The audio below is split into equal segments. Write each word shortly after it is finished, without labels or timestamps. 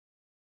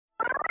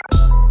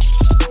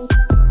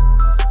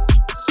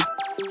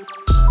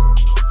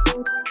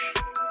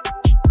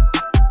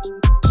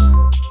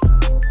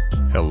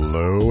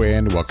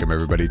Welcome,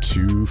 everybody,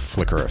 to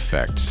Flicker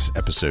Effect,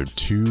 episode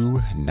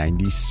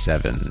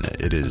 297.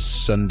 It is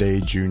Sunday,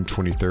 June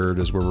 23rd,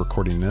 as we're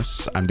recording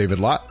this. I'm David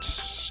Lott.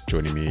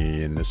 Joining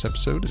me in this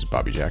episode is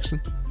Bobby Jackson.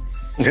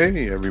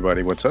 Hey,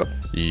 everybody. What's up?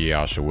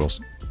 Yasha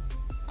Wilson.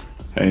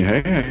 Hey,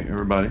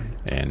 everybody.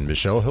 And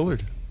Michelle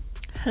Hillard.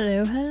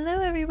 Hello,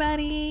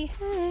 everybody.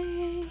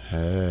 Hey.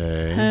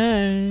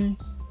 Hey.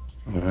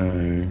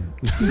 Hey.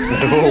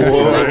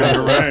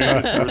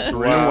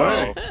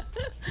 Wow.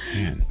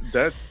 Man.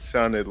 That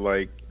sounded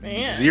like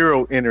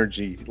zero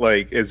energy,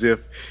 like as if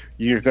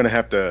you're going to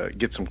have to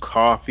get some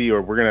coffee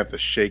or we're going to have to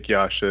shake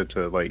Yasha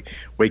to like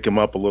wake him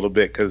up a little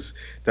bit, because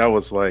that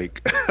was like,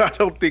 I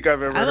don't think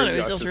I've ever heard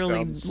Yasha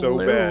sound so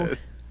bad.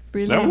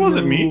 Really That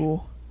wasn't me.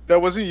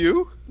 That wasn't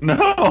you? No.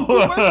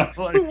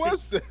 Who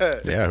was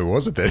that? Yeah, who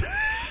was it then?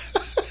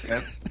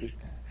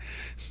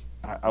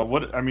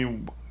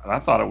 I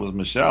thought it was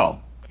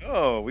Michelle.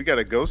 Oh, we got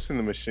a ghost in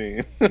the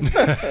machine.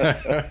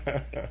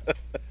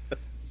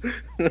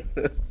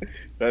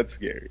 That's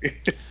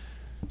scary.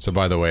 So,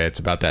 by the way, it's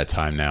about that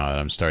time now that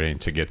I'm starting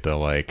to get the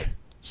like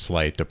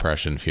slight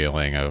depression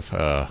feeling of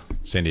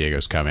San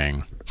Diego's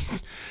coming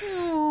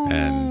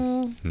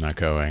and I'm not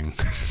going.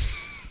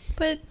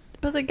 But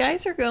the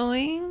guys are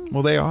going.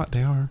 Well, they're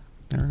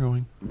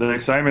going. The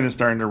excitement is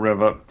starting to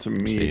rev up to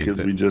me because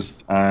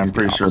I'm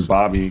pretty sure opposite.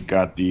 Bobby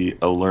got the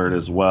alert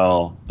as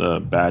well. The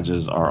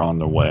badges are on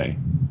the way.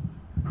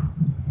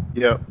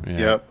 Yep.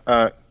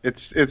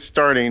 It's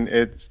starting.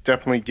 It's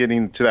definitely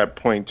getting to that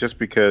point, just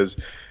because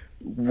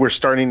we're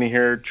starting to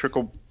hear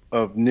trickle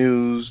of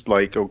news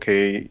like,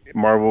 okay,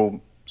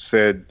 Marvel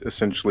said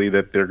essentially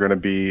that they're going to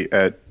be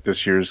at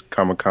this year's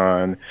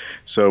Comic-Con.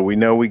 So we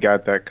know we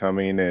got that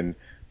coming, and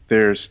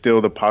there's still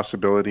the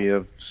possibility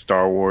of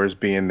Star Wars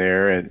being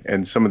there,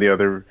 and some of the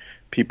other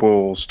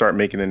people start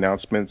making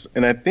announcements.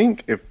 And I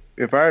think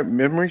if our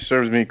memory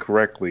serves me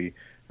correctly,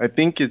 I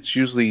think it's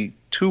usually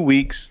 2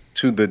 weeks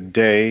to the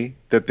day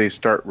that they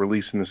start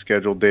releasing the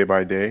schedule day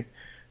by day.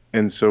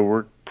 And so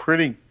we're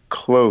pretty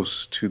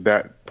close to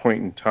that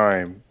point in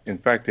time. In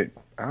fact,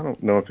 I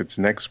don't know if it's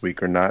next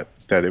week or not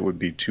that it would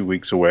be 2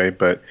 weeks away,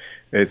 but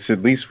it's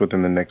at least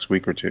within the next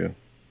week or two.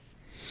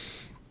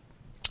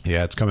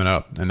 Yeah, it's coming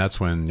up. And that's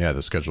when,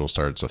 the schedule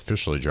starts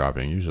officially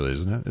dropping usually,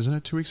 isn't it? Isn't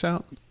it 2 weeks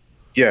out?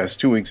 Yeah, it's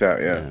 2 weeks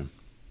out, yeah.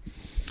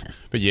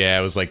 But yeah,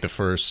 it was like the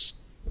first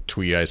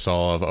tweet I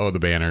saw of, the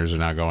banners are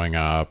not going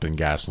up and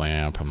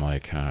Gaslamp. I'm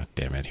like,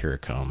 damn it, here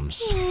it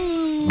comes.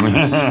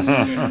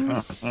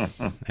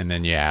 And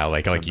then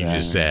like you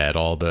just said,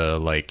 all the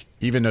like,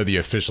 even though the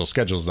official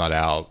schedule's not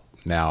out,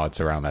 now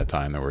it's around that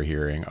time that we're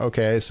hearing,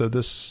 okay, so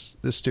this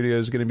studio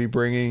is going to be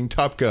bringing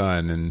Top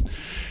Gun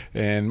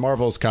and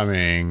Marvel's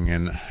coming,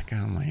 and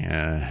I'm like,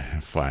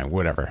 fine,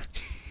 whatever.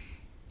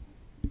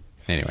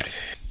 Anyway.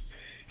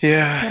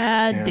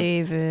 Sad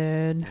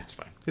David.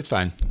 It's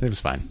fine. It was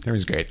fine. It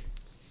was great.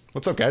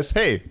 What's up, guys?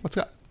 Hey, what's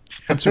up?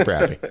 I'm super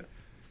happy.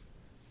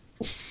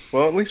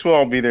 Well, at least we'll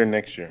all be there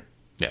next year.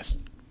 Yes.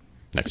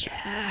 Next year.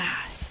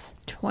 Yes.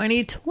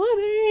 2020.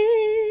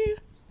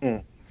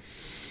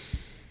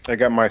 I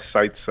got my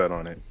sights set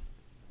on it.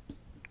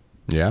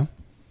 Yeah?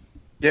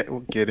 Yeah,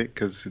 we'll get it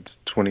because it's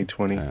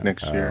 2020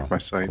 next year. My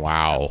sights.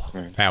 Wow.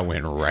 That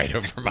went right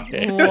over my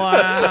head.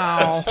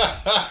 Wow.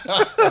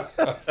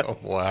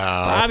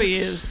 Wow. Bobby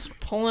is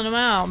pulling them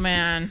out,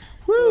 man.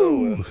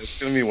 Woo! It's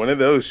gonna be one of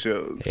those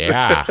shows.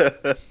 Yeah.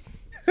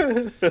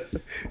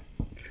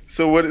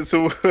 So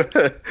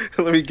let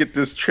me get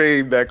this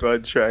train back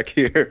on track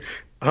here.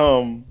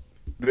 Has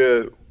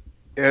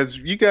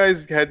you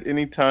guys had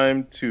any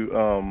time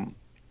to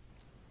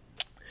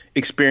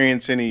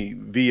experience any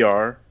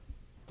VR?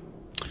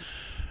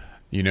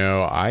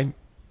 I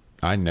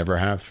never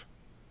have.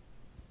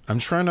 I'm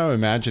trying to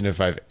imagine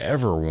if I've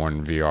ever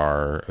worn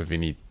VR of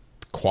any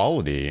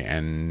quality,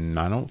 and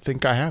I don't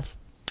think I have.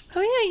 Oh,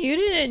 yeah, you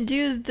didn't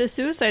do the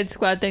Suicide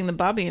Squad thing that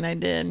Bobby and I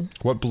did.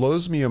 What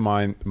blows me in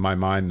my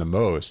mind the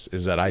most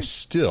is that I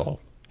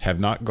still have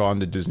not gone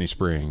to Disney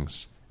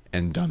Springs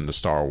and done the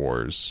Star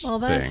Wars Well,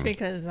 that's thing.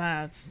 because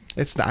that's...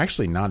 It's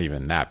actually not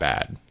even that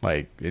bad.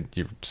 Like,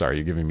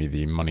 you're giving me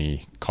the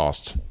money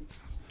cost.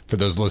 For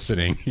those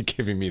listening, you're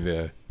giving me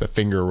the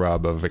finger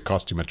rub of it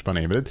costs too much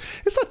money. But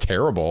it's not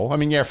terrible. I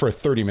mean, for a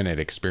 30-minute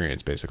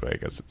experience, basically, I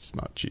guess it's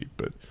not cheap.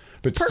 But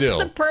still.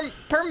 The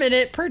per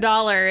minute, per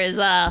dollar is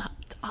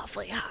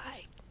awfully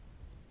high.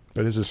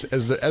 But as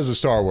a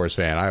Star Wars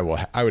fan,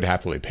 I would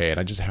happily pay it.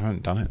 I just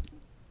haven't done it.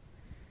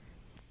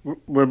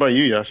 What about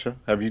you, Yasha?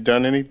 Have you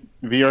done any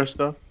VR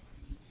stuff?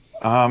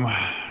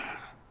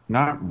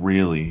 Not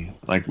really.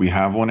 Like, we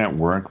have one at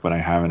work, but I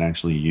haven't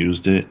actually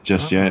used it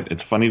just yet.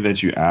 It's funny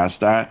that you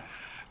asked that,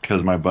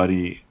 because my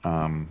buddy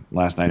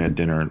last night at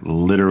dinner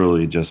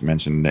literally just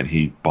mentioned that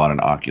he bought an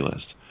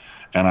Oculus.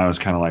 And I was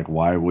kind of like,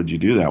 why would you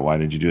do that? Why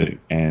did you do it?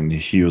 And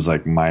he was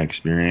like, my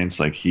experience,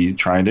 like, he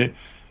tried it.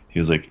 He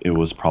was like, it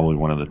was probably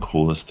one of the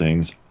coolest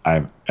things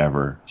I've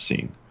ever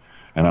seen.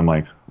 And I'm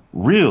like,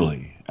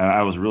 really? And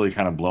I was really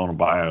kind of blown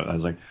away. I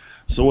was like,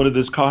 so what did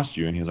this cost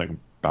you? And he was like,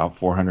 about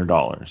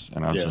 $400.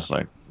 And I was just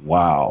like,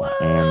 wow.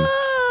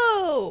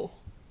 Whoa!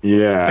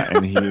 Yeah,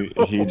 and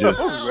he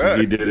just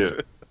he did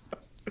it.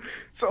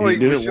 So He like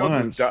did it Michelle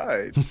once. just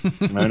died.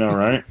 I know,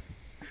 right?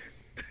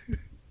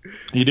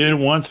 He did it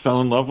once,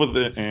 fell in love with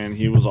it, and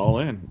he was all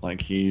in.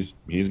 Like he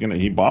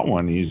bought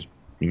one. He's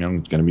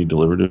it's gonna be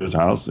delivered to his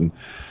house, and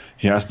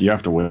you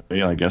have to wait,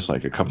 I guess,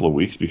 like a couple of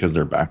weeks because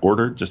they're back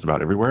ordered just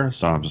about everywhere.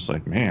 So I'm just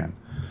like, man,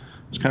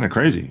 it's kind of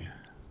crazy.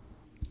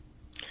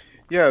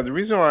 Yeah, the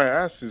reason why I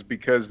asked is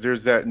because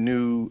there's that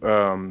new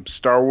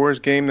Star Wars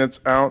game that's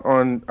out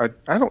on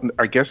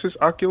I guess it's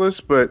Oculus,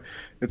 but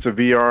it's a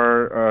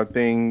VR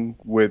thing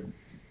with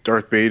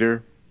Darth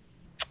Vader,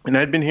 and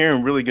I'd been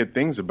hearing really good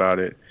things about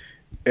it.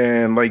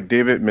 And like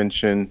David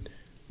mentioned,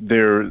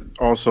 there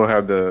also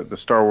have the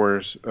Star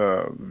Wars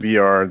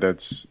VR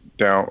that's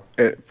down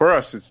for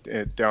us. It's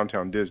at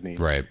Downtown Disney,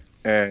 Right.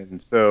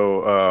 and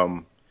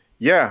so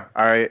yeah,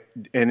 I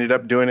ended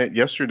up doing it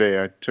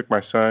yesterday. I took my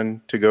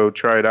son to go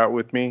try it out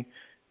with me.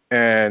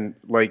 And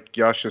like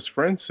Yasha's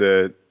friend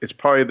said, it's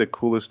probably the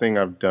coolest thing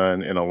I've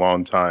done in a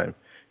long time.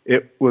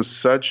 It was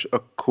such a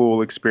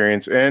cool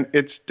experience. And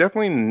it's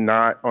definitely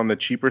not on the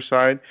cheaper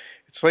side.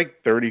 It's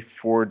like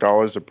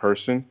 $34 a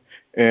person.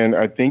 And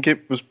I think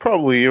it was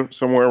probably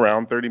somewhere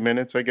around 30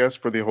 minutes, I guess,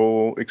 for the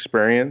whole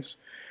experience.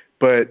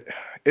 But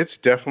it's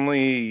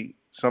definitely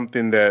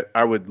something that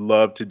I would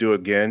love to do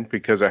again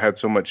because I had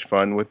so much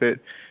fun with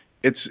it.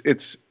 It's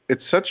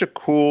such a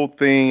cool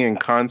thing and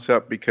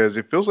concept because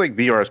it feels like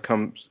VR has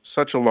come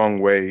such a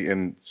long way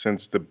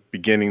since the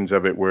beginnings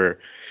of it, where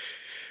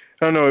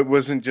I don't know, it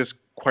wasn't just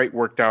quite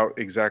worked out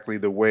exactly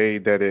the way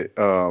that it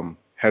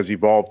has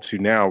evolved to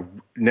now.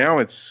 Now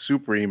it's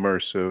super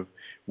immersive,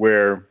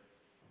 where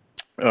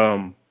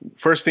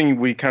first thing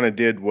we kind of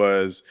did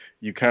was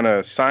you kind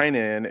of sign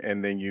in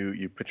and then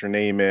you put your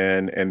name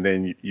in and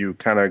then you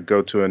kind of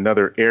go to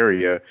another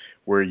area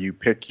where you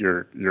pick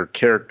your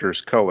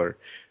character's color.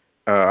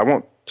 I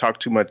won't talk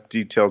too much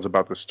details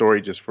about the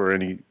story just for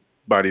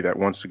anybody that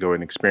wants to go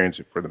and experience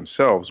it for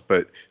themselves,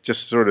 but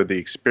just sort of the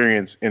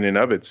experience in and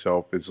of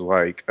itself is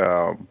like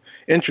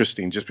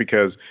interesting just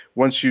because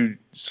once you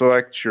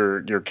select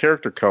your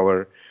character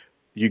color,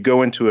 you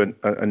go into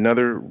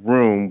another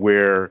room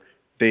where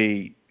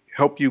they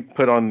help you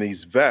put on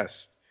these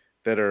vests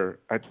that are,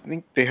 I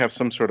think they have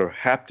some sort of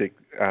haptic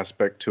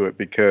aspect to it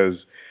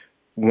because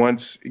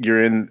once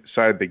you're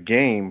inside the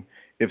game,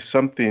 if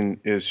something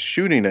is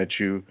shooting at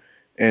you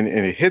and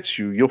it hits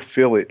you, you'll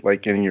feel it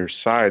like in your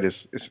side.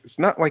 It's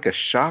not like a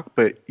shock,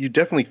 but you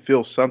definitely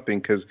feel something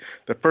because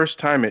the first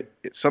time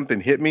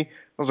something hit me, I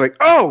was like,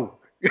 oh,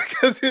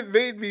 because it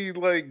made me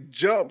like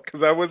jump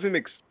because I wasn't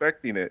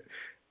expecting it.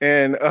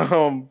 And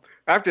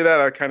after that,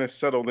 I kind of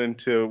settled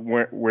into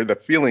where the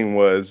feeling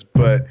was.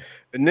 But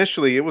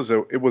initially, it was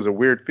a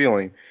weird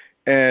feeling.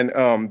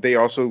 And they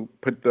also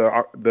put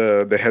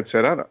the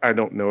headset on. I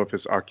don't know if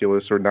it's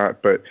Oculus or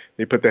not, but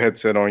they put the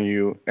headset on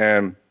you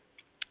and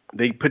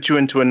they put you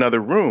into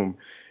another room.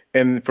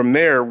 And from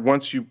there,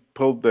 once you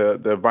pull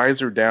the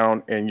visor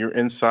down and you're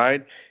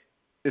inside,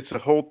 it's a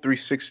whole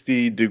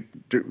 360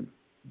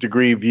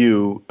 degree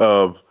view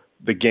of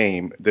the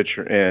game that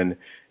you're in.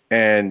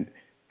 And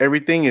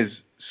everything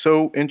is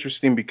so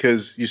interesting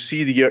because you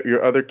see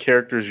your other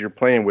characters you're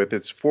playing with.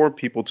 It's 4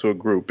 people to a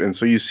group. And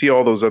so you see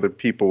all those other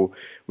people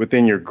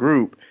within your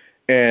group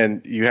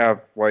and you have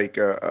like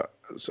a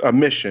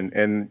mission.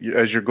 And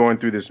as you're going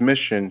through this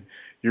mission,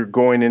 you're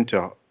going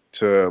into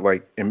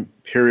like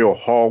imperial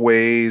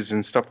hallways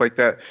and stuff like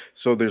that.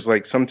 So there's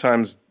like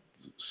sometimes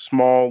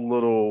small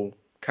little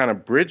kind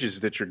of bridges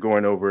that you're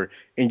going over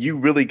and you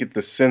really get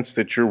the sense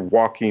that you're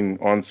walking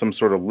on some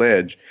sort of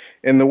ledge.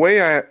 And the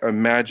way I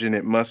imagine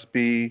it must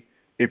be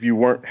if you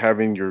weren't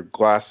having your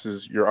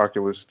glasses, your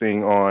Oculus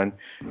thing on,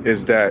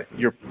 is that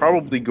you're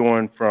probably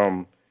going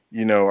from,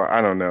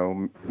 I don't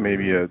know,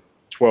 maybe a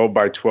 12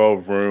 by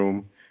 12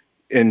 room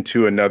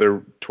into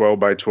another 12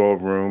 by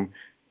 12 room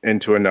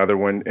into another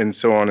one and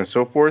so on and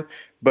so forth.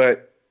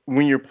 But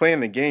when you're playing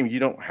the game, you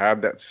don't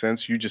have that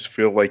sense. You just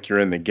feel like you're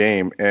in the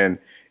game. And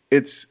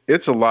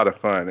it's a lot of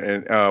fun.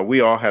 And we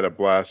all had a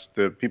blast.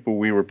 The people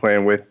we were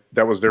playing with,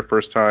 that was their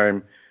first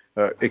time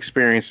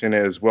experiencing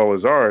it as well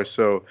as ours.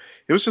 So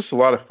it was just a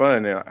lot of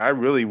fun. And I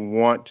really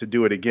want to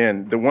do it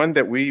again. The one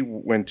that we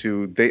went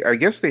to, I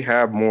guess they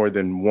have more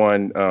than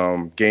one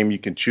game you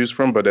can choose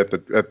from. But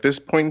at this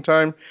point in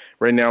time,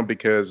 right now,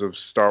 because of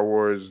Star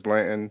Wars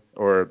Land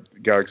or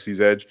Galaxy's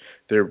Edge,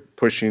 they're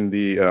pushing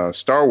the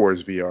Star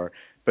Wars VR.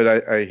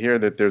 But I hear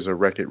that there's a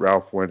Wreck-It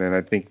Ralph one, and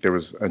I think there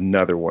was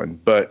another one.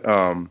 But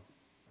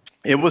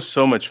it was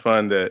so much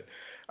fun that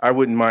I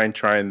wouldn't mind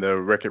trying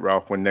the Wreck-It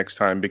Ralph one next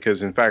time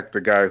because, in fact,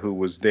 the guy who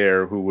was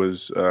there, who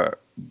was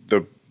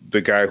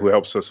the guy who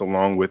helps us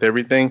along with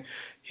everything,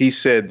 he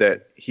said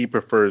that he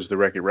prefers the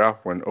Wreck-It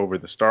Ralph one over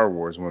the Star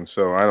Wars one.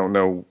 So I don't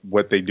know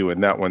what they do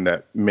in that one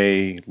that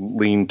may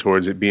lean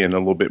towards it being a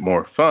little bit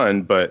more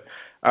fun, but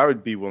I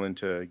would be willing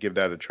to give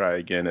that a try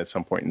again at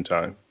some point in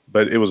time.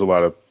 But it was a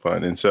lot of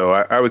fun. And so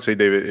I would say,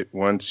 David,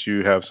 once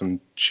you have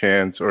some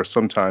chance or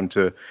some time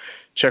to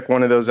check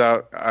one of those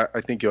out,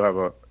 I think you'll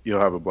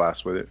have a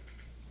blast with it.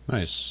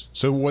 Nice.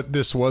 So what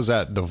this was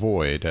at the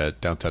Void at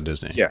Downtown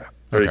Disney? Yeah,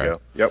 there you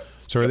go. Yep.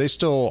 So are they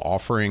still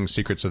offering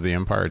Secrets of the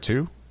Empire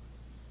too?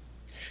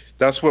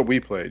 That's what we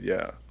played,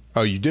 yeah.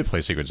 Oh, you did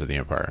play Secrets of the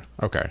Empire.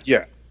 Okay.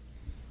 Yeah.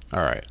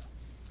 All right.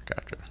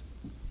 Gotcha.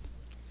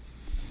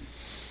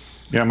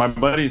 Yeah, my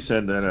buddy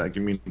said that. I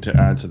mean, to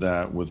add to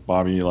that, with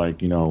Bobby, like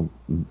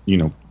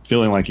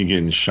feeling like you're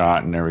getting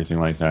shot and everything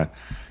like that.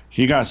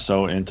 He got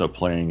so into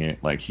playing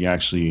it, like he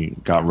actually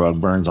got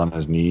rug burns on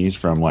his knees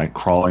from like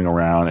crawling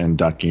around and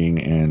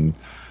ducking and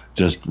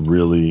just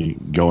really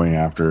going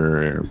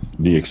after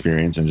the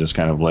experience and just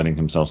kind of letting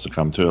himself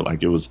succumb to it.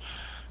 Like it was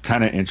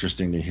kind of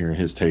interesting to hear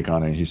his take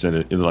on it. He said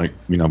it like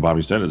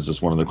Bobby said, it's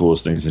just one of the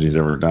coolest things that he's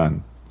ever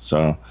done.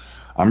 So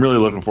I'm really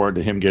looking forward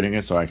to him getting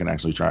it so I can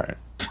actually try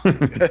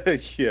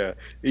it. Yeah,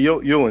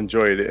 you'll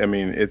enjoy it. I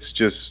mean, it's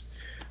just.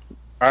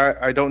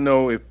 I don't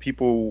know if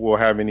people will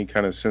have any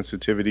kind of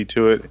sensitivity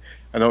to it.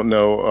 I don't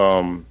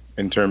know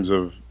in terms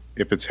of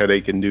if it's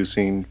headache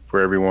inducing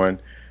for everyone.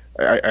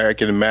 I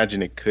can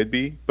imagine it could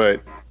be,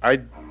 but I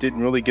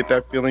didn't really get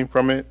that feeling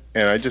from it.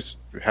 And I just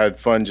had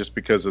fun just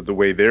because of the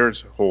way their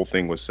whole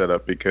thing was set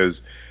up.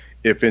 Because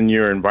if in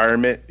your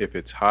environment, if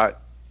it's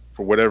hot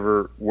for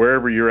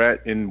wherever you're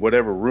at, in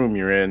whatever room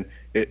you're in,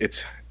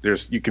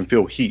 you can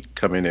feel heat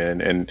coming in,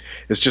 and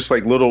it's just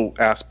like little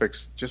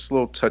aspects, just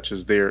little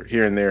touches there,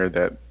 here and there,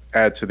 that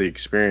add to the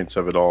experience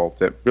of it all,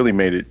 that really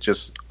made it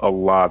just a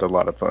lot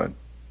of fun.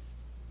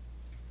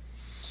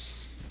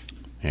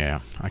 Yeah,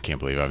 I can't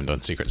believe I haven't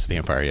done Secrets of the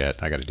Empire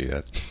yet. I got to do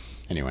that.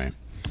 Anyway.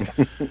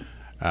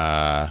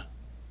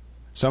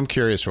 So I'm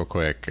curious real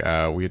quick.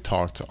 We had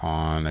talked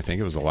on, I think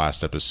it was the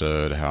last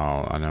episode,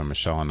 how I know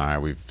Michelle and I,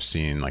 we've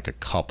seen like a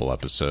couple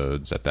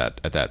episodes at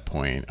that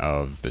point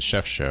of the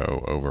Chef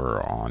Show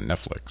over on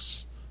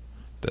Netflix,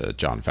 the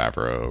Jon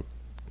Favreau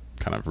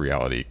kind of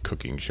reality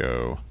cooking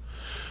show.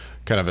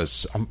 Kind of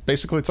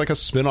basically it's like a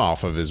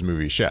spin-off of his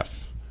movie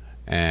Chef.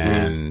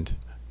 And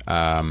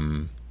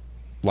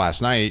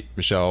last night,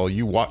 Michelle,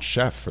 you watched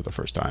Chef for the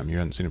first time. You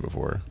hadn't seen it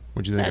before.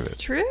 What'd you think of it?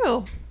 That's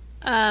true.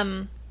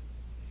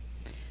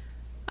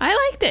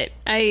 I liked it.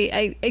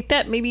 I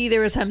thought maybe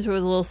there was times where it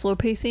was a little slow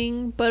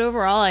pacing, but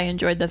overall I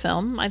enjoyed the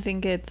film. I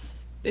think it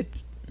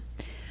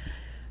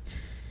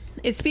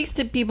speaks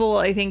to people,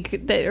 I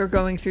think, that are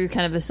going through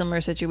kind of a similar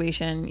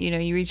situation. You know,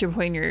 you reach a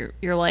point in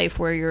your life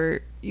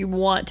where you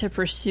want to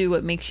pursue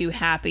what makes you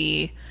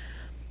happy,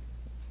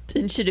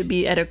 and should it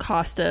be at a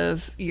cost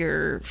of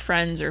your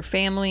friends or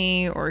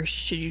family, or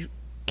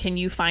can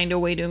you find a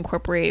way to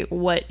incorporate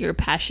what your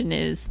passion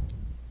is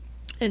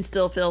and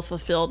still feel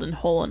fulfilled and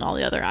whole in all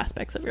the other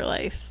aspects of your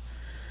life?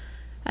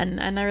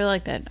 And I really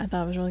liked it. I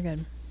thought it was really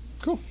good.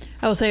 Cool.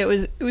 I will say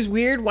it was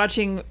weird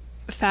watching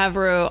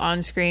Favreau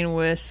on screen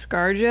with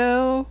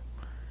ScarJo.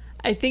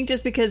 I think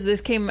just because this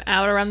came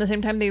out around the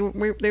same time they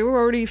were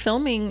already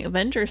filming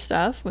Avenger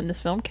stuff when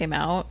this film came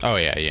out. Oh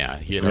yeah.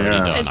 He had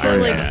already done and so,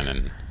 Iron like, Man.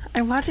 And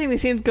I'm watching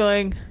these scenes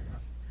going,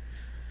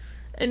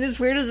 and as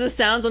weird as this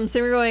sounds, I'm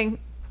sitting there going,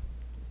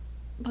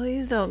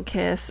 please don't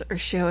kiss or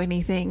show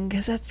anything,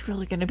 because that's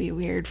really going to be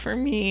weird for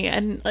me.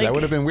 And like, that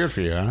would have been weird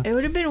for you, huh? It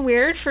would have been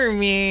weird for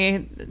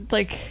me.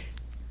 Like,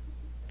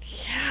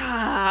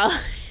 yeah.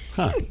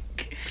 Huh.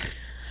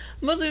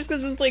 Mostly just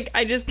because it's like,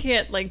 I just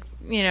can't, like,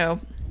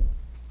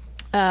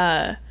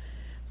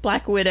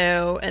 Black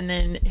Widow and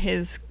then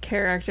his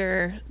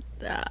character,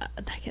 I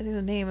can't think of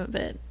the name of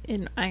it,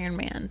 in Iron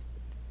Man.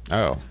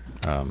 Oh.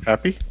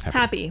 Happy?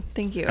 Happy.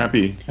 Thank you.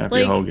 Happy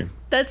like, Hogan.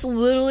 That's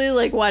literally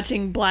like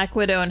watching Black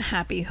Widow and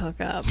Happy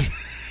hook up.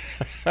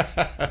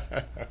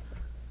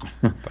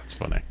 That's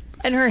funny.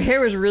 And her hair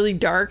was really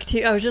dark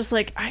too. I was just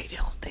like, I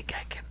don't think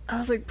I can. I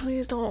was like,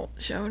 please don't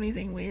show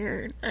anything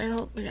weird. I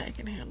don't think I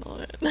can handle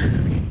it.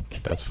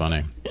 That's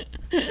funny.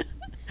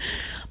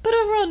 But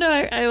overall, no,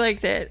 I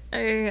liked it.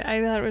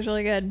 I thought it was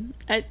really good.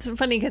 It's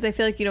funny because I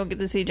feel like you don't get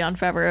to see Jon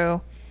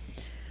Favreau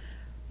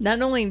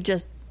not only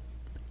just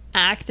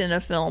act in a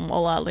film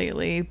a lot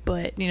lately,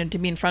 but to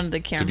be in front of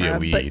the camera, to be a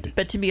lead.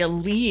 But to be a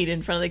lead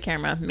in front of the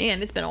camera,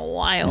 man, it's been a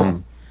while.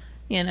 Right.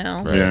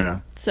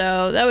 Yeah.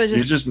 So that was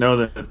just. You just know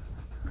that.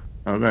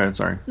 Oh, go ahead.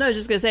 Sorry. No, I was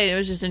just gonna say it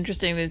was just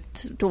interesting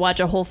to watch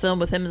a whole film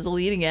with him as a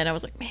lead again. I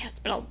was like, man, it's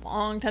been a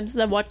long time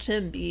since I've watched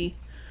him be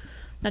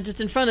not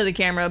just in front of the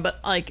camera, but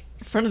like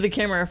in front of the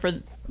camera for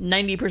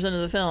 90%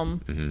 of the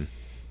film. Mm-hmm.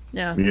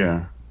 Yeah.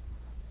 Yeah.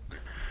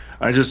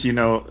 I just,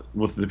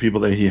 with the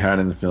people that he had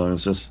in the film,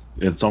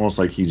 it's almost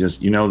like he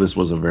just, this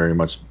was a very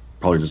much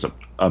probably just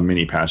a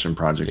mini passion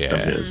project of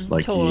his.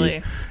 Like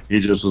totally. He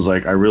just was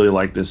like, I really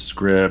like this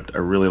script. I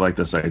really like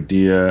this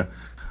idea.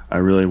 I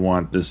really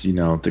want this,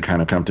 to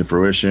kind of come to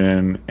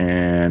fruition.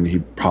 And he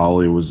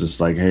probably was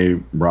just like, hey,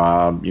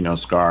 Rob,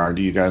 Scar,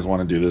 do you guys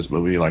want to do this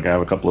movie? Like, I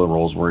have a couple of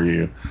roles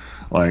where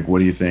like, what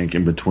do you think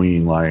in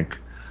between, like,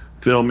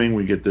 filming,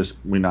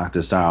 we knock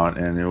this out?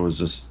 And it was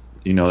just,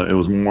 it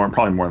was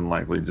probably more than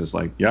likely just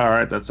like, yeah, all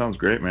right, that sounds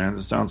great, man.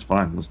 This sounds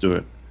fun. Let's do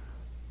it.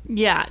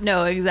 Yeah,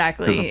 no,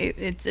 exactly.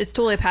 It's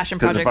totally a passion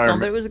project film,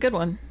 but it was a good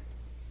one.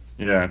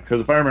 Yeah, because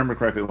if I remember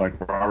correctly, like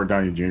Robert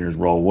Downey Jr.'s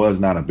role was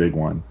not a big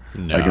one.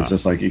 No. Like it's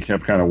just like you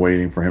kept kind of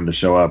waiting for him to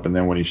show up, and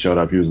then when he showed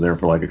up, he was there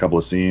for like a couple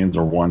of scenes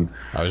or one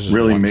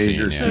really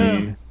major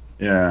scene.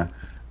 Yeah,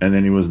 and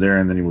then he was there,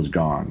 and then he was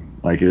gone.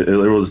 Like it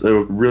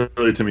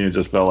really to me, it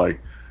just felt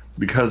like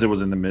because it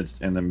was in the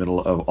middle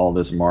of all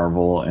this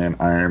Marvel and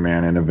Iron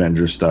Man and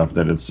Avengers stuff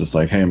that it's just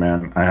like, hey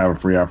man, I have a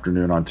free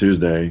afternoon on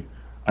Tuesday,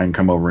 I can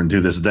come over and do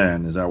this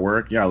then. Does that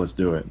work? Yeah, let's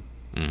do it.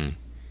 Mm-hmm.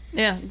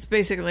 Yeah, it's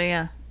basically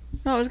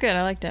No, it was good.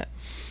 I liked it.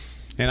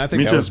 And I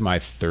think that was my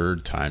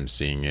third time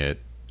seeing it.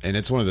 And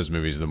it's one of those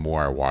movies, the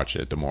more I watch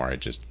it, the more I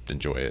just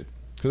enjoy it.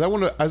 Because I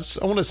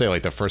want to say,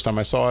 like, the first time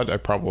I saw it, I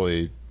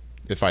probably,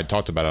 if I'd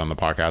talked about it on the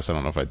podcast, I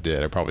don't know if I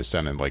did, I probably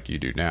sounded like you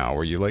do now,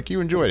 where you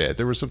enjoyed it.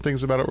 There were some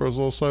things about it where it was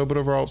a little slow, but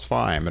overall it's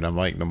fine. But I'm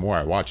like, the more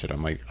I watch it,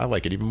 I'm like, I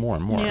like it even more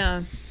and more.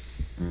 Yeah.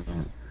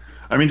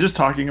 I mean, just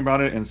talking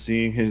about it and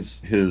seeing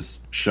his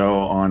show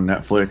on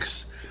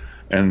Netflix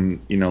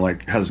and,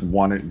 like, has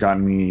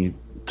gotten me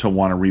to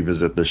want to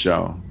revisit the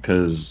show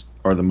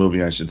or the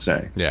movie, I should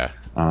say. Yeah.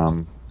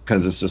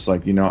 Because it's just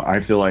like, I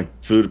feel like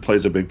food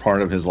plays a big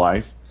part of his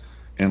life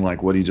and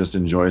like what he just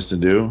enjoys.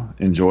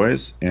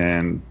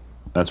 And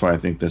that's why I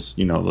think this,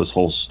 this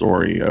whole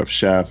story of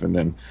Chef and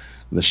then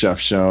the Chef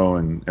show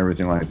and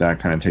everything like that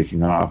kind of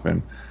taking off.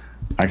 And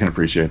I can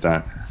appreciate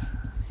that.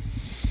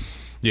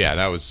 Yeah,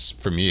 that was,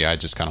 for me, I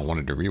just kind of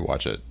wanted to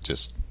rewatch it,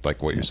 just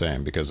like what you're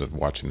saying, because of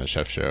watching the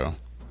Chef show.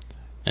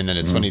 And then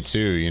it's funny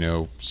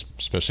too,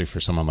 especially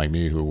for someone like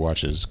me who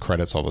watches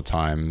credits all the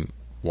time.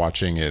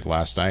 Watching it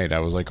last night, I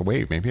was like,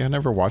 wait, maybe I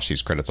never watched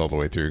these credits all the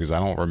way through because I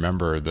don't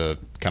remember the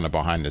kind of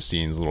behind the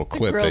scenes little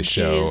clip they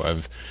show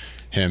of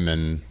him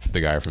and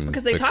the guy from...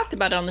 Because they talked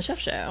about it on the Chef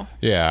show.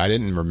 Yeah, I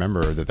didn't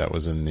remember that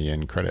was in the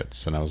end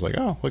credits. And I was like,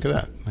 oh, look at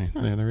that.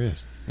 There he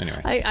is.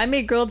 Anyway. I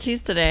made grilled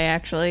cheese today,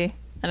 actually.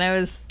 And I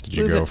was... Did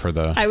you go for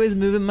the... I was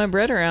moving my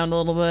bread around a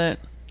little bit.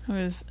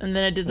 And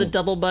then I did the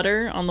double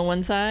butter on the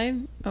one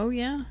side. Oh,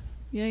 yeah.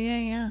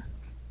 Yeah.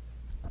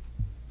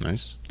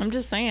 Nice. I'm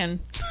just saying.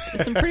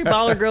 It's some pretty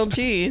baller grilled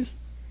cheese.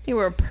 They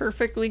were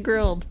perfectly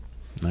grilled.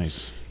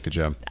 Nice. Good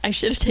job. I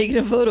should have taken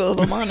a photo of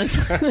them,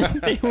 honestly.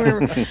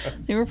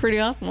 They were pretty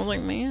awesome. I was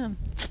like, man.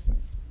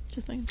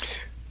 Just saying.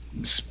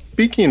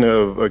 Speaking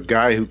of a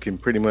guy who can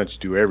pretty much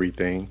do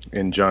everything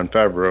in Jon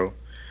Favreau,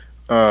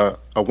 a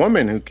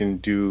woman who can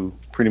do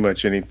pretty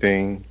much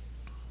anything,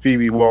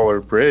 Phoebe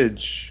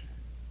Waller-Bridge.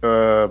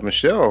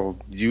 Michelle,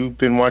 you've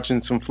been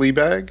watching some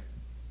Fleabag?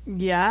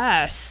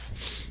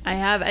 Yes, I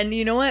have. And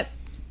you know what?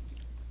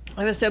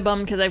 I was so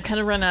bummed because I've kind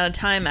of run out of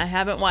time. I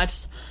haven't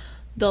watched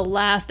the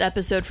last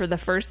episode for the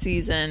first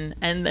season,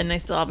 and then I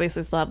still have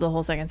the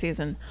whole second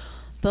season.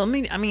 But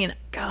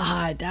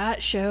God,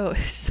 that show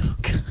is so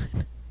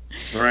good.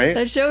 Right?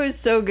 That show is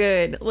so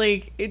good.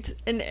 Like it's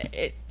one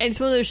of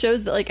those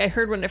shows that like I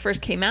heard when it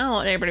first came out,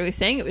 and everybody was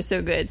saying it was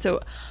so good.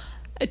 So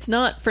it's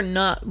not for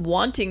not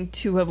wanting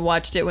to have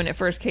watched it when it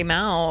first came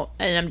out,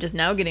 and I'm just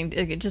now getting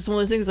just one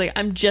of those things. Like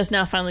I'm just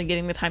now finally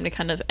getting the time to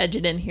kind of edge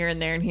it in here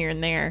and there and here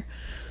and there.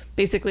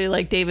 Basically,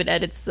 like David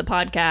edits the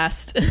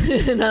podcast,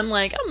 and I'm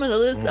like, I'm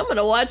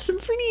gonna watch some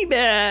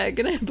Fleabag,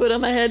 and I put on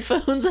my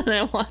headphones and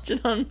I watch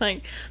it on my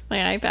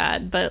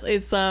iPad. But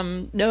it's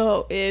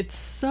it's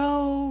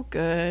so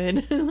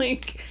good.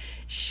 Like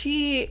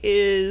she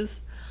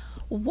is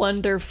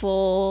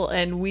wonderful,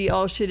 and we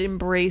all should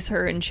embrace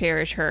her and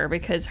cherish her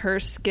because her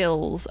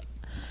skills,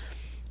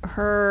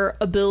 her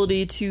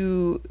ability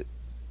to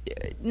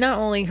not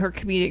only her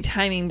comedic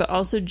timing but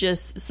also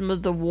just some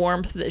of the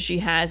warmth that she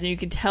has, and you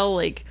could tell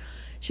like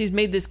she's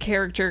made this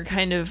character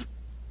kind of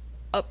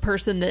a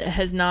person that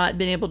has not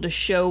been able to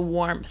show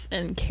warmth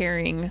and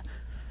caring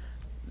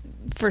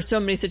for so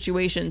many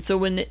situations. So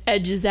when it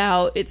edges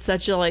out, it's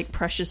such a like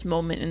precious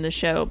moment in the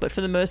show, but for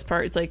the most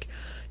part it's like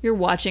you're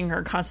watching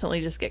her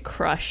constantly just get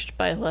crushed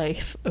by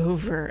life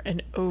over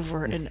and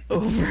over and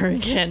over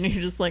again.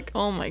 You're just like,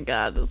 oh my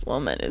God, this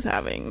woman is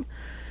having...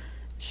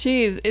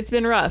 It's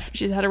been rough.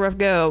 She's had a rough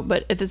go,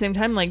 but at the same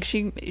time, like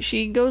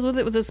she goes with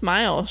it with a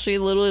smile. She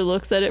literally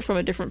looks at it from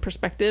a different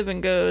perspective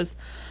and goes,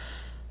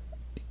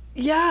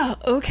 yeah,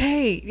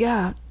 okay,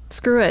 yeah,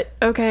 screw it.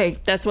 Okay,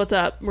 that's what's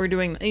up. We're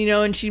doing,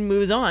 and she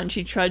moves on.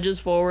 She trudges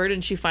forward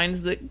and she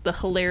finds the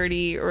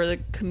hilarity or the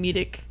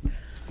comedic,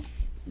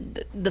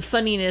 the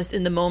funniness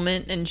in the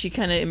moment, and she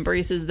kind of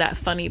embraces that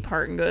funny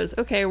part and goes,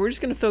 okay, we're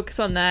just going to focus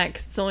on that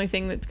because it's the only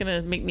thing that's going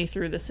to make me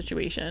through this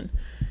situation.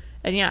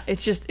 And yeah,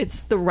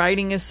 it's the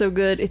writing is so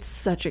good. It's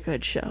such a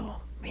good show,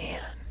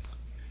 man.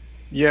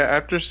 Yeah,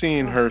 after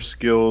seeing her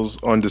skills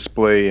on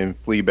display in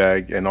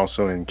Fleabag and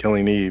also in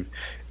Killing Eve,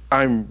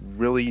 I'm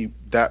really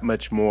that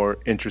much more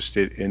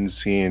interested in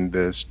seeing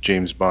this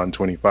James Bond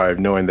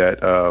 25, knowing that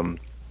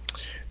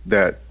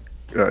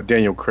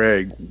Daniel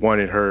Craig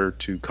wanted her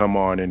to come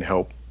on and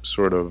help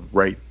sort of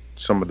write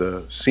some of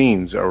the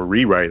scenes, or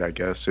rewrite, I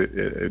guess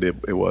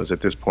it was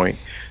at this point.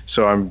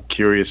 So I'm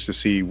curious to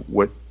see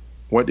what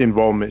what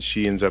involvement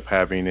she ends up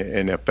having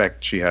and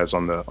effect she has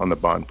on the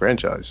Bond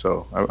franchise.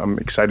 So I'm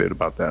excited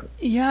about that.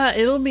 Yeah,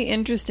 it'll be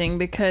interesting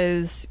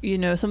because,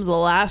 some of the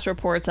last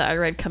reports that I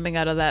read coming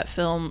out of that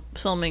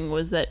filming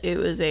was that it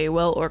was a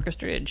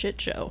well-orchestrated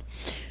shit show.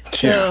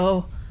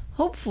 So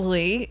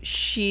hopefully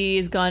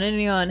she's gone in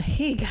and gone,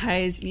 hey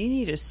guys, you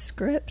need a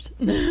script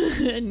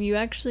and you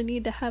actually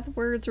need to have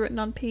words written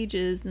on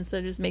pages instead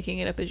of just making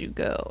it up as you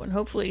go. And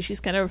hopefully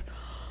she's kind of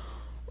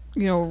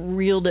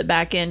reeled it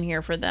back in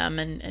here for them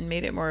and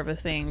made it more of a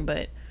thing.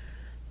 But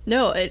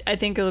no, I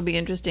think it'll be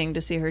interesting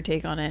to see her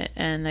take on it.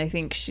 And I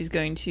think it'll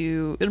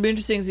be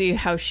interesting to see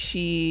how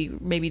she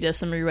maybe does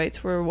some rewrites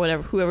for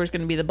whoever's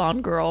going to be the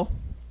Bond girl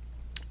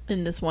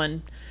in this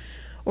one.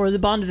 Or the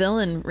Bond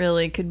villain,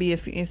 really, could be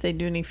if they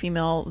do any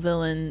female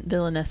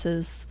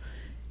villainesses.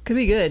 Could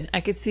be good.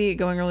 I could see it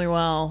going really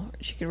well.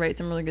 She could write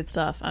some really good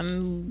stuff.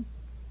 I'm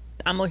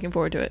looking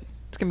forward to it.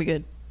 It's going to be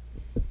good.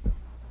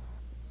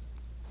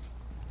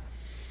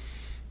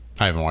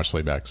 I haven't watched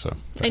Fleabag, so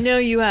I know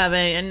you haven't,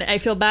 and I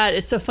feel bad.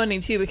 It's so funny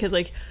too because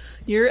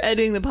you're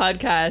editing the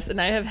podcast,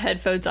 and I have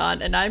headphones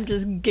on, and I'm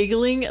just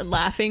giggling and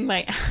laughing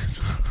my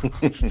ass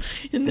off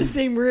in the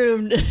same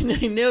room. And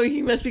I know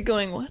you must be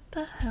going, "What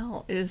the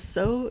hell is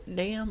so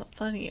damn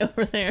funny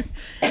over there?"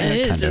 And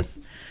it is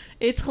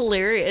it's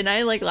hilarious, and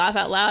I laugh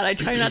out loud. I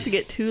try not to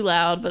get too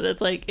loud, but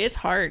it's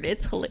hard.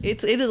 It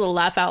is a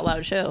laugh out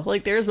loud show.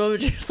 There's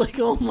moments you're just like,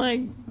 oh my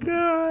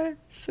god,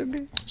 so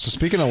good. So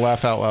speaking of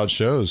laugh out loud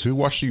shows, who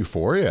watched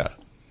Euphoria?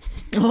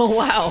 Oh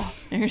wow,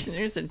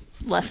 there's a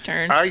left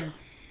turn.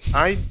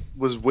 I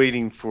was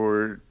waiting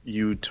for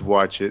you to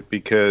watch it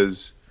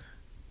because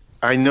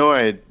I know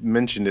I had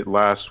mentioned it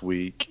last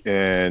week,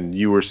 and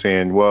you were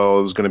saying, well,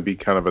 it was going to be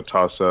kind of a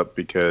toss up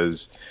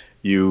because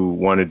you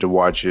wanted to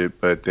watch it,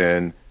 but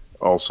then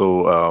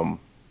also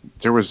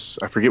there was,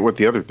 I forget what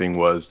the other thing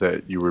was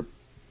that you were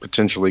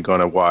potentially going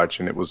to watch,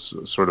 and it was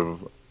sort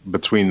of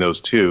between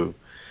those two.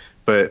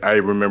 But I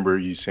remember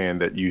you saying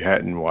that you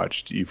hadn't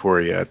watched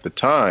Euphoria at the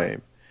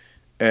time,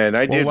 and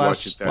I did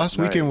watch it that last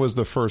night. weekend was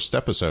the first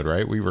episode,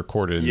 right? We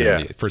recorded,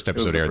 and the first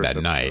episode aired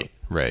that night,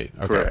 right?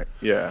 Okay. Correct.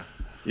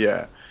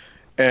 Yeah.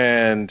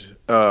 And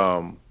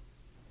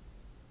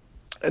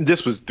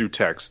this was through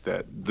text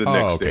that the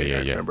next day I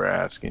remember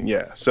asking.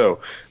 Yeah. So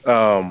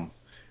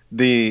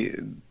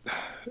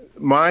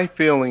my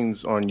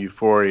feelings on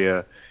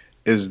Euphoria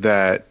is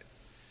that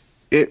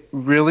it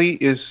really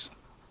is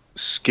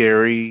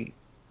scary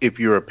if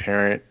you're a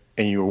parent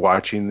and you're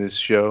watching this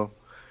show,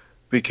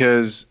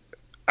 because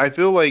I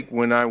feel like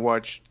when I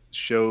watch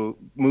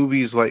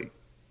movies like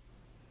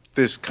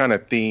this kind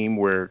of theme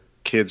where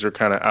kids are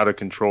kind of out of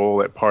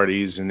control at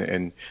parties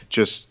and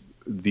just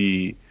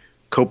the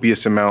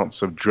copious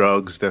amounts of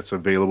drugs that's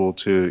available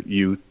to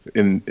youth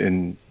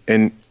and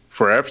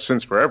forever,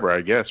 since forever,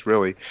 I guess,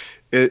 really,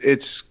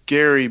 it's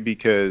scary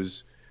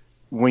because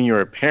when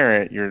you're a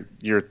parent,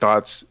 your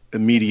thoughts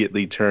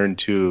immediately turn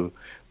to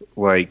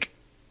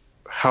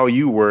how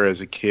you were as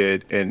a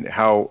kid and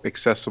how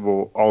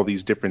accessible all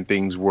these different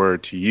things were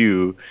to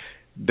you,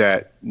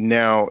 that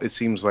now it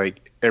seems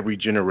like every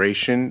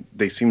generation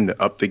they seem to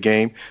up the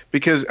game.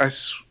 Because I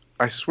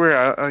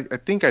swear, I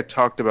think I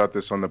talked about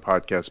this on the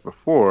podcast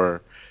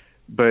before,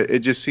 but it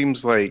just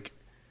seems like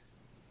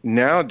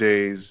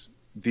nowadays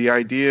the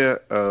idea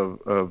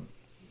of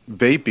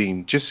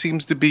vaping just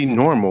seems to be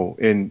normal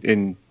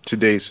in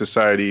today's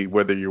society.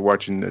 Whether you're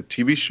watching a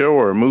TV show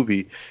or a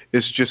movie,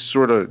 it's just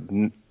sort of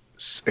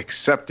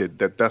accepted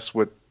that that's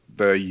what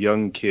the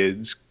young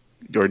kids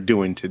are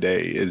doing today,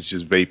 is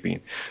just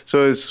vaping.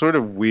 So it's sort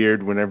of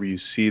weird whenever you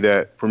see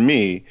that, for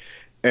me,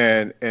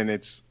 and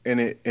it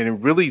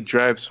really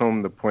drives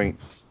home the point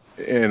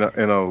in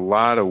a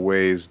lot of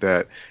ways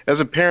that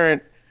as a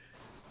parent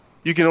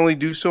you can only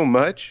do so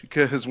much,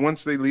 because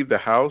once they leave the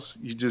house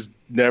you just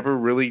never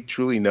really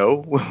truly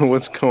know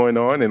what's going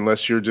on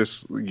unless you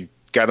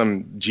got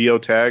them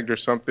geotagged or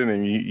something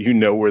and you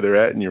know where they're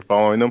at and you're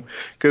following them.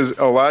 Because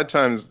a lot of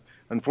times,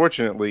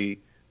 unfortunately,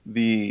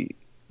 the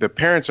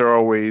parents are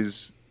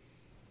always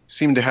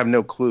seem to have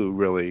no clue,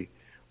 really,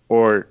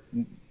 or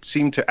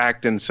seem to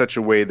act in such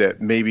a way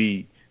that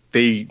maybe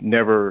they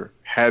never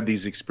had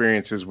these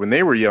experiences when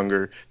they were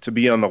younger to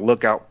be on the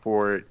lookout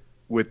for it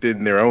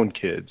within their own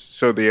kids.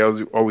 So they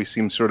always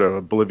seem sort of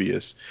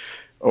oblivious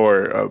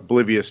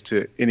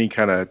to any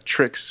kind of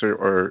tricks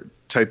or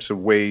types of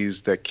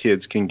ways that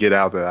kids can get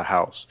out of the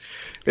house,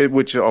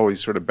 which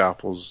always sort of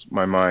baffles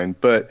my mind.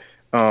 But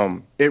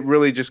it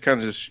really just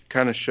kind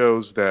of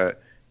shows that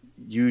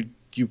you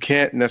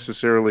can't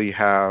necessarily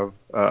have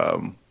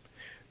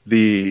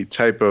the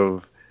type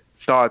of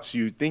thoughts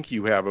you think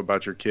you have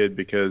about your kid,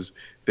 because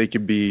they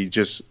could be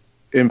just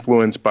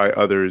influenced by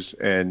others,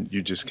 and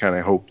you just kind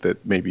of hope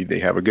that maybe they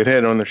have a good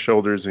head on their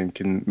shoulders and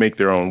can make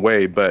their own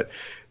way. But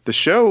the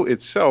show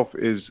itself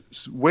is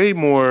way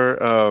more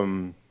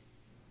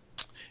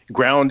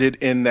grounded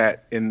in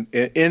that in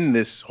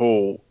this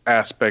whole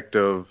aspect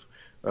of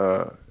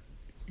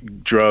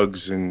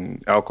drugs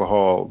and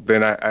alcohol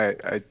than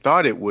I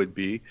thought it would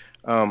be.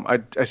 I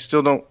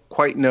still don't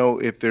quite know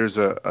if there's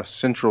a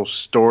central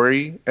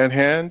story at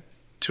hand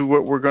to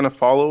what we're going to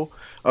follow,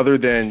 other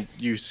than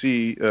you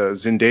see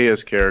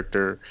Zendaya's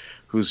character,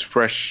 who's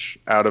fresh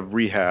out of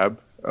rehab,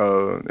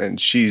 and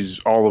she's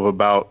all of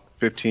about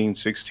 15,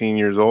 16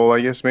 years old,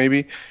 I guess,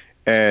 maybe.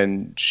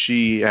 And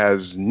she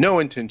has no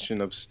intention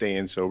of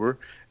staying sober.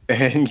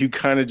 And you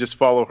kind of just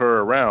follow her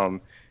around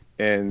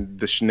and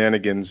the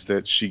shenanigans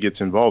that she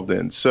gets involved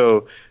in.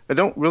 So I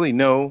don't really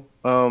know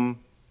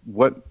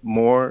what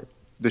more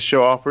the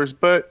show offers,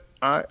 but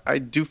I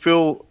do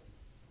feel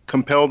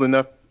compelled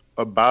enough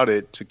about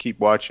it to keep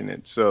watching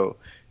it. So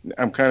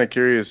I'm kind of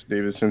curious,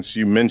 David, since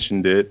you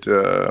mentioned it,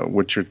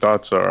 what your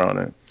thoughts are on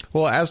it.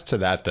 Well, as to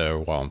that,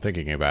 though, while I'm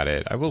thinking about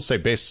it, I will say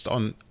based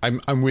on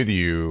I'm with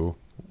you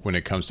when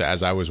it comes to,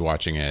 as I was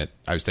watching it,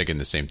 I was thinking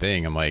the same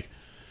thing. I'm like,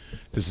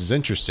 this is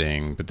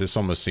interesting, but this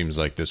almost seems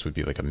like this would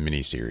be like a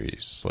mini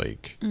series.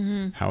 Like,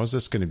 how is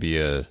this going to be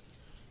a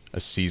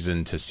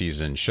season to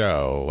season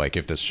show? Like,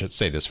 if this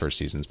this first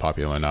season's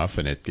popular enough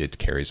and it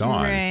carries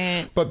on,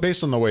 right. But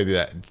based on the way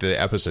that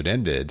the episode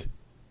ended,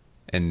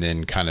 and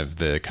then kind of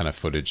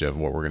footage of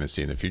what we're going to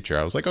see in the future,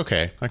 I was like,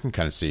 okay, I can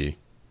kind of see.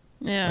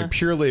 Yeah. Like,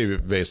 purely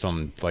based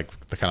on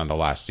like the kind of the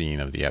last scene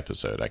of the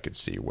episode, I could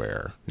see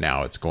where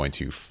now it's going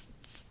to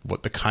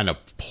what the kind of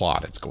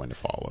plot it's going to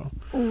follow.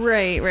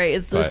 Right.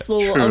 It's the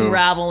slow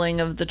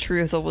unraveling of the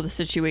truth of the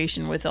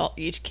situation with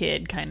each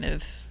kid, kind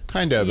of,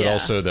 but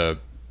also the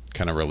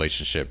kind of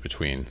relationship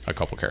between a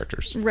couple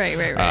characters.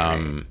 Right.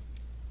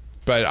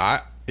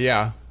 But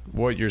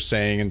what you're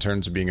saying in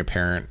terms of being a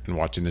parent and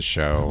watching the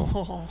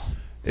show,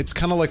 it's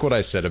kind of like what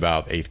I said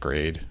about 8th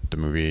Grade, the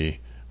movie,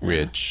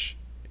 which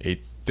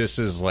this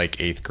is like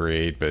 8th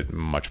Grade, but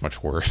much,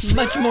 much worse.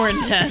 Much more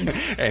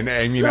intense. And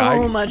I mean,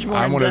 much more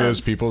I'm one of intense.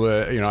 those people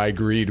that, I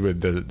agreed with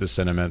the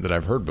sentiment that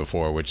I've heard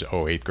before, which,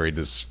 8th Grade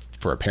is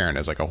for a parent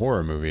is like a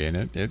horror movie.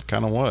 And it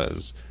kind of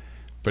was.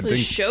 But the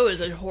show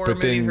is a horror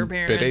movie for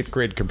parents. But 8th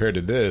Grade compared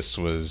to this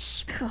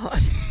was... God.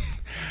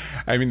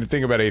 I mean, the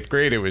thing about 8th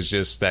Grade, it was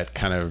just that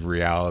kind of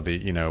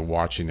reality,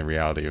 watching the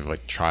reality of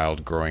like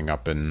child growing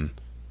up in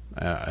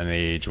an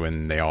age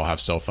when they all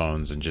have cell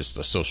phones and just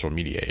a social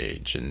media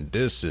age. And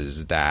this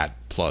is that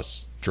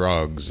plus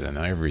drugs and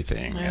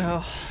everything.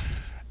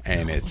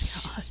 And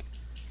it's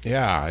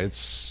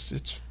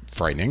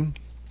frightening.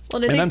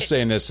 Well, and I'm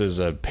saying this as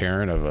a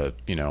parent of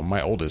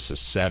my oldest is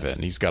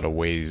 7. He's got a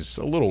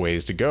little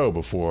ways to go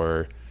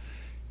before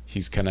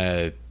he's kind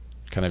of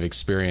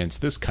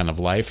experienced this kind of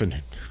life,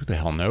 and who the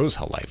hell knows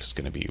how life is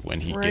going to be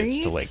when he gets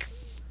to like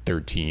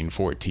 13,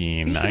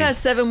 14. He's got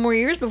 7 more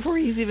years before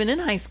he's even in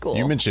high school.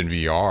 You mentioned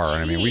VR,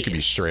 and I mean, we could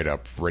be straight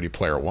up Ready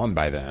Player One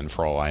by then,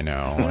 for all I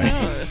know.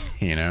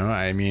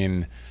 I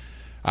mean,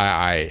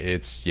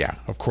 it's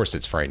of course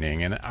it's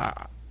frightening, and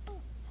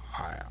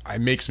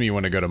it makes me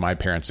want to go to my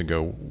parents and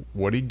go,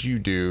 "What did you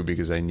do?"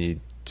 Because I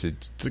need to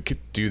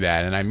do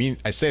that, and I mean,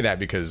 I say that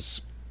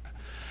because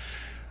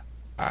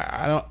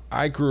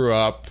I grew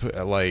up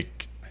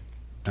like,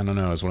 I don't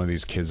know, as one of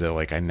these kids that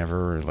like I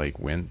never like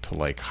went to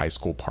like high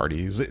school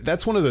parties.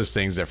 That's one of those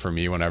things that for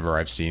me, whenever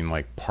I've seen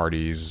like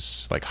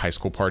parties, like high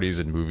school parties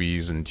and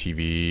movies and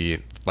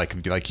TV,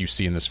 like you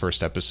see in this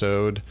first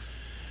episode,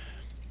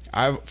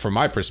 from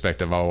my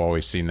perspective, I've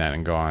always seen that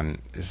and gone,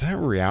 is that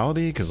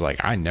reality? Because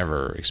like I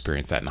never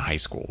experienced that in high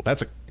school.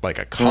 That's like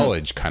a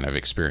college kind of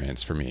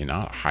experience for me,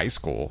 not high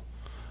school.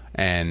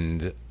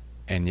 And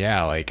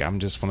like I'm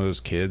just one of those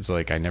kids,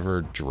 like I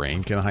never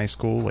drank in high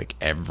school, like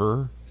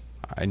ever.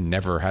 I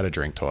never had a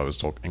drink till I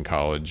was in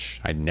college.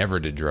 I never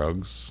did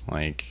drugs.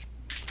 Like,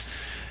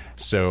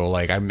 so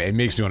like it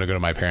makes me want to go to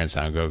my parents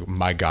now and go,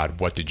 my God,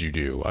 what did you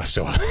do?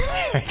 So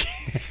I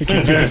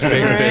can do the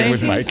same thing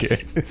with my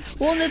kids.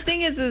 Well, and the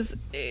thing is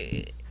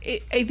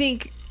I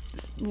think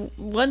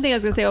one thing I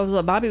was going to say,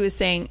 what Bobby was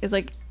saying is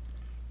like,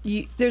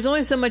 there's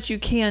only so much you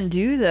can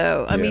do,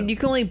 though. I mean, you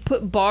can only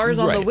put bars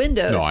on the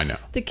windows. No, I know.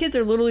 The kids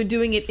are literally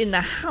doing it in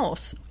the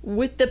house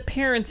with the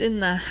parents in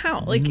the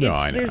house. Like,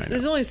 I know.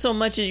 There's only so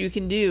much as you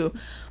can do.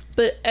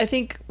 But I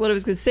think what I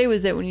was going to say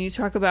was that when you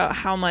talk about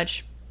how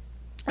much,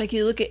 like,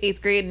 you look at 8th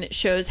Grade and it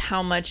shows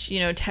how much,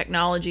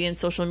 technology and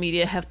social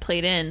media have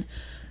played in.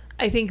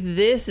 I think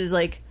this is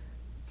like,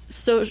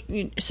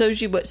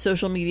 shows you what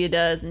social media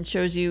does and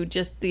shows you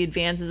just the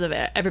advances of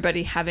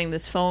everybody having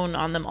this phone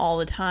on them all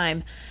the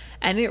time.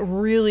 And it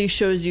really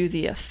shows you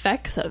the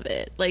effects of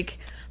it, like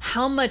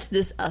how much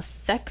this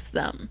affects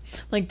them,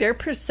 like their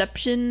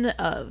perception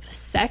of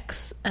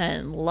sex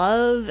and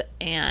love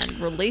and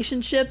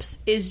relationships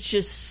is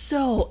just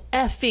so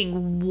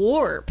effing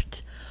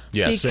warped.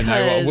 Yes, and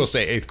I will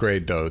say 8th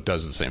Grade, though,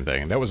 does the same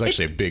thing. And that was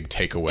actually a big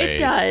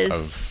takeaway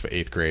of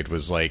 8th Grade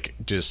was like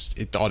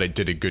it thought it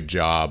did a good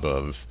job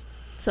of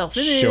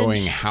self-image,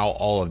 showing how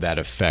all of that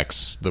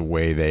affects the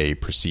way they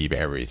perceive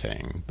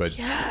everything. But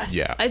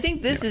I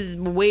think this is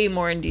way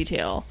more in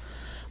detail.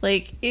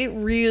 Like it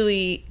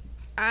really,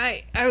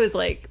 I was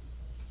like,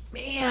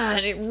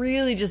 man, it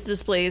really just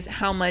displays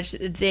how much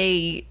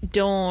they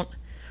don't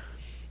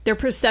their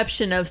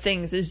perception of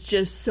things is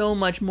just so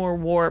much more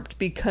warped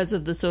because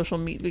of the social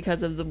media,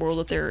 because of the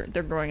world that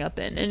they're growing up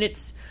in. And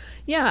it's,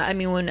 yeah, I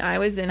mean, when I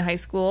was in high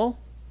school,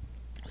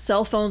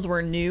 cell phones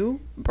were new,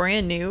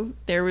 brand new.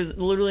 There was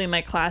literally in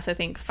my class, I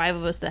think 5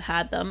 of us that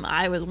had them.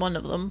 I was one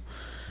of them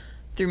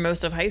through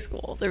most of high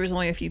school. There was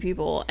only a few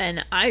people.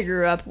 And I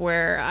grew up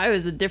where I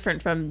was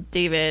different from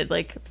David.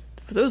 Like,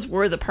 those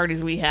were the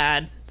parties we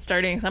had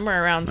starting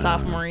somewhere around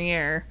sophomore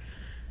year.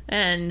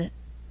 And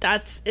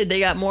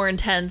they got more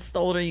intense the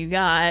older you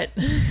got.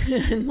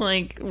 And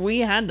like, we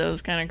had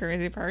those kind of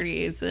crazy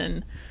parties.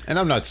 And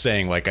I'm not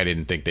saying like I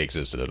didn't think they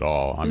existed at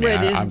all. I mean,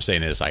 right, I'm saying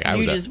this like I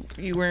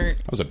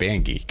was a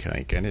band geek.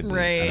 Like, I didn't,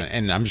 right.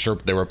 And I'm sure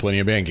there were plenty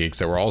of band geeks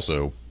that were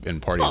also in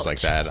parties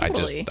like that.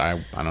 Totally.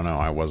 I don't know.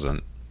 I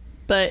wasn't.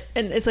 But,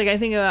 and it's like, I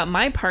think about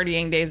my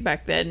partying days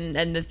back then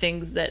and the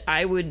things that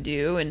I would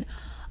do. And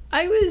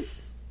I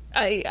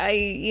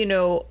you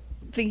know,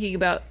 thinking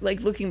about, like,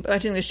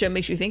 watching the show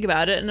makes you think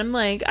about it. And I'm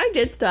like, I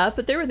did stuff,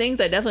 but there were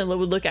things I definitely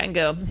would look at and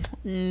go,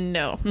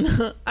 no,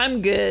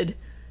 I'm good.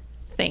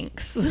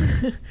 Thanks.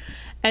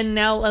 And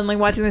now I'm like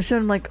watching the show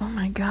and I'm like, oh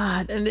my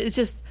God. And it's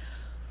just,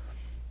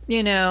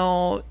 you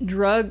know,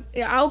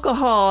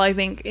 alcohol, I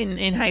think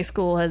in high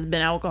school has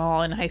been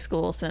alcohol in high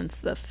school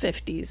since the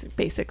 50s,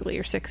 basically,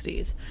 or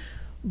 60s.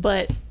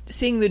 But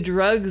seeing the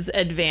drugs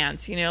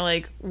advance, you know,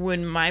 like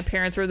when my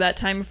parents were that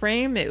time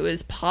frame, it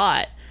was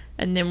pot.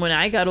 And then when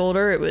I got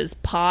older, it was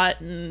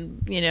pot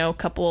and, you know, a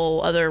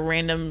couple other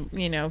random,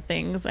 you know,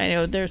 things. I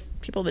know there's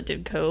people that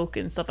did coke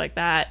and stuff like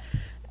that.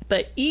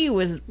 But E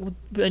was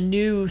a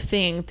new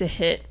thing to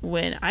hit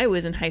when I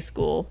was in high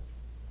school.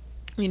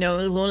 You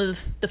know, one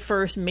of the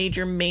first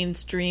major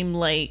mainstream,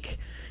 like,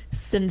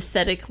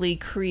 synthetically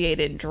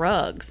created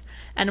drugs.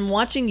 And I'm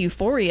watching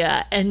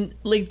Euphoria, and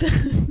like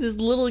this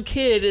little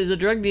kid is a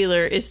drug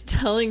dealer is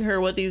telling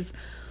her what these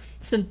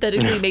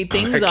synthetically made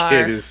things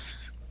are.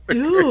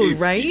 Dude,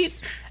 right?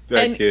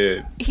 That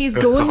kid. He's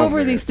going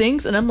over these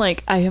things, and I'm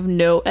like, I have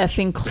no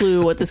effing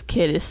clue what this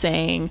kid is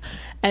saying.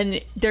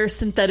 And they're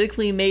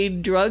synthetically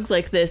made drugs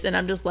like this, and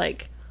I'm just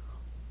like,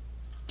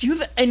 do you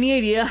have any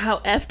idea how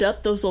effed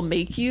up those will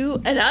make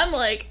you? And I'm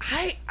like,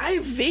 I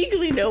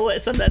vaguely know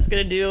what some of that's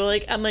going to do.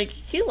 Like, I'm like,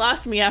 he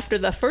lost me after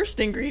the first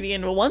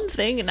ingredient of one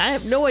thing, and I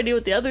have no idea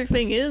what the other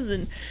thing is.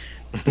 And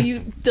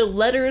the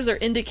letters are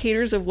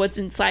indicators of what's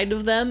inside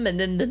of them, and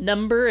then the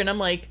number. And I'm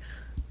like,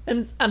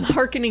 I'm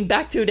hearkening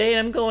back to a day,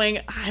 and I'm going,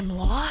 I'm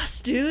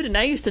lost, dude. And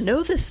I used to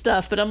know this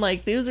stuff, but I'm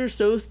like, these are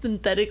so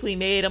synthetically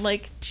made. I'm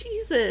like,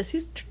 Jesus,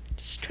 he's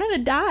trying to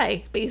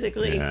die,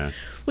 basically,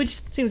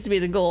 which seems to be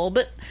the goal.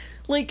 But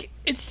like,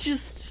 it's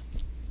just,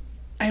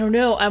 I don't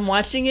know. I'm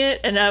watching it,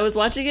 and I was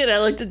watching it. I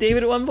looked at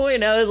David at one point,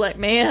 and I was like,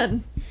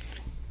 man,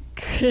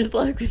 good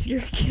luck with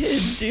your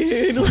kids,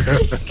 dude.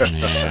 Like,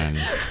 man.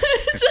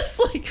 It's just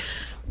like,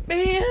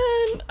 man,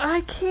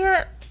 I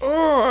can't.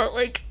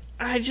 Like,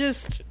 I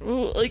just,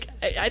 like,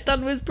 I thought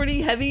it was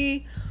pretty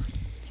heavy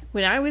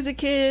when I was a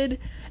kid.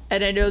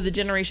 And I know the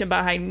generation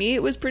behind me,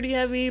 it was pretty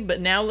heavy.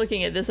 But now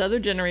looking at this other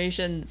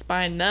generation that's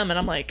behind them, and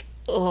I'm like,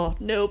 oh,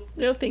 nope,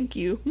 no thank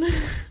you.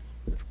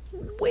 It's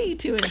way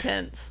too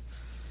intense.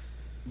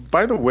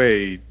 By the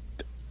way,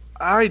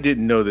 I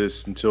didn't know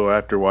this until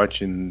after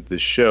watching the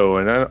show.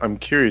 And I'm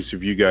curious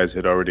if you guys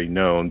had already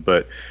known.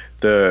 But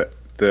the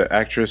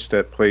actress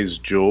that plays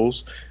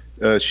Jules,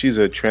 she's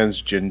a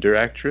transgender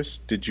actress.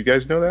 Did you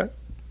guys know that?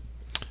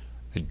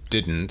 I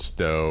didn't,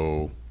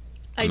 though.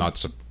 I'm not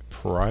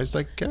surprised,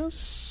 I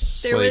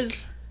guess.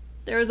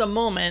 There was a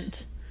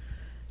moment.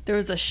 There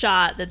was a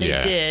shot that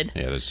they did.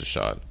 Yeah, there's a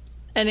shot.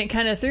 And it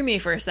kind of threw me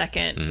for a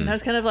second. And I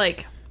was kind of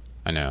like...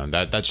 I know.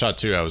 That shot,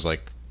 too, I was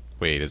like,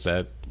 wait, is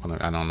that... I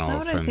don't know. Is that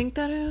what I think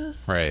that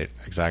is? Right,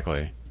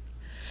 exactly.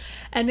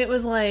 And it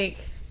was like...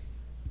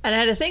 And I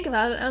had to think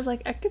about it. I was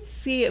like, I could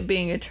see it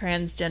being a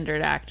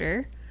transgendered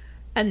actor.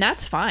 And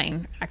that's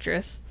fine,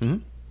 actress. Mm-hmm.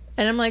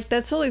 And I'm like,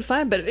 that's totally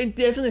fine. But it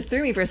definitely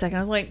threw me for a second.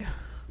 I was like,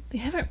 they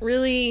haven't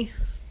really...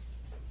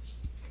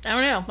 I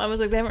don't know. I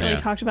was like, they haven't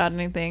really talked about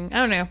anything. I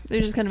don't know. It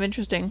was just kind of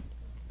interesting.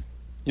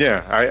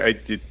 Yeah, I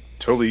did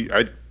totally...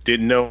 I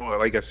didn't know,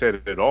 like I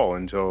said, at all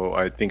until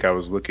I think I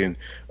was looking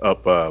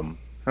up, I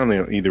don't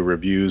know, either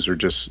reviews or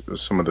just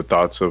some of the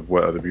thoughts of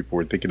what other people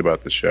were thinking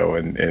about the show.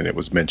 And it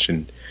was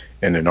mentioned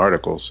in an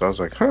article. So I was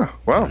like,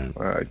 wow,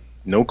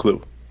 no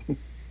clue.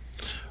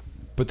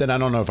 But then I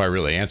don't know if I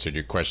really answered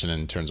your question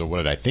in terms of what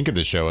did I think of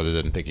the show other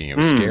than thinking it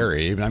was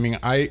scary. I mean,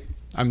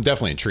 I'm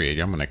definitely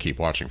intrigued. I'm going to keep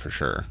watching for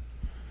sure.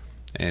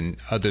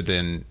 And other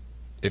than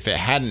if it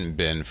hadn't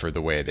been for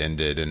the way it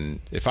ended,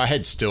 and if I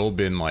had still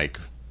been like,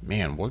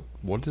 man,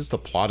 what is the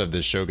plot of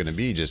this show going to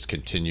be? Just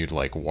continued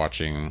like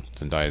watching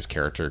Zendaya's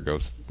character go,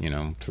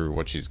 through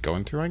what she's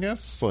going through, I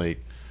guess. Like,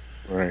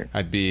 right.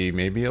 I'd be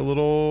maybe a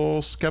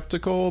little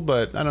skeptical,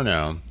 but I don't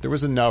know. There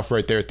was enough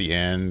right there at the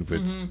end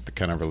with the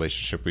kind of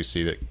relationship we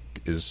see that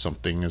is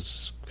something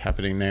is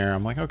happening there.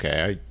 I'm like,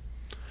 okay,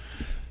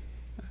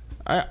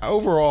 I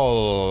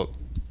overall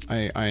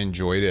I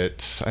enjoyed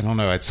it. I don't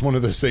know. It's one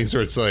of those things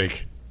where it's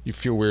like you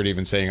feel weird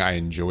even saying I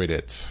enjoyed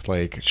it.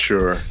 Like,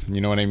 sure,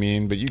 you know what I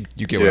mean? But you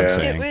get what I'm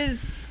saying. It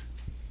was,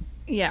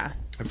 yeah.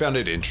 I found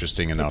it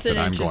interesting enough that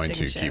I'm going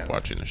to keep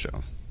watching the show,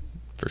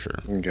 for sure.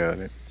 Got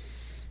it.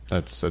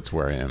 That's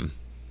where I am.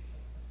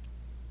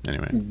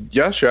 Anyway,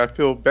 Yasha, I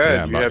feel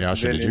bad. Yeah,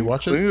 Yasha, did you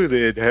watch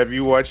it? Have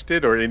you watched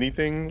it or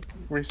anything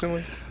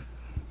recently?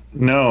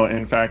 No,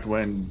 in fact,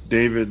 when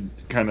David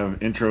kind of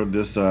introed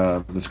this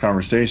this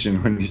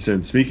conversation, when he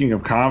said, "Speaking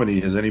of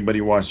comedy, has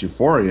anybody watched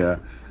Euphoria?"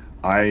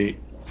 I,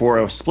 for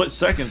a split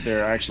second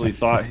there, actually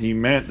thought he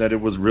meant that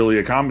it was really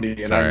a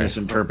comedy, and I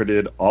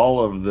misinterpreted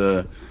all of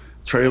the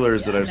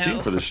trailers that I've seen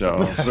for the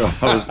show. So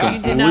I was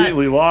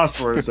completely lost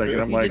for a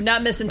second. You did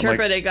not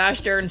misinterpret a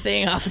gosh darn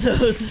thing off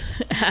those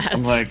ads.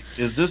 I'm like,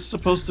 is this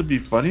supposed to be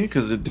funny?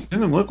 Because it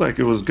didn't look like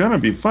it was going to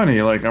be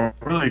funny. Like, I'm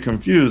really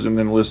confused. And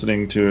then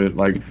listening to it,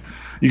 like,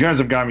 you guys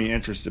have got me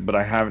interested, but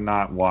I have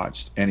not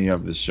watched any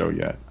of this show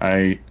yet.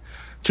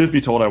 Truth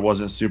be told, I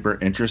wasn't super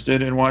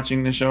interested in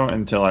watching the show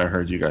until I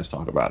heard you guys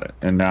talk about it.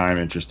 And now I'm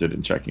interested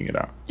in checking it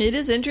out. It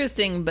is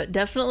interesting, but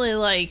definitely,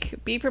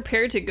 like, be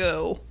prepared to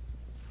go,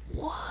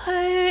 what?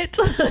 And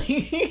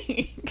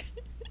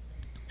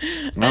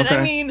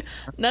I mean,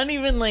 not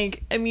even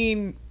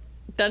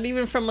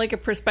from like a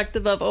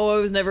perspective of, oh, I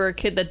was never a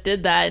kid that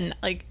did that, and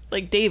like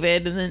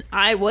David, and then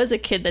I was a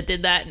kid that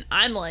did that, and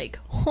I'm like,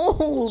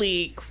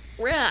 holy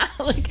crap.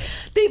 Like,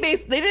 they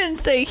didn't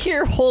say,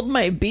 here, hold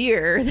my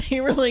beer.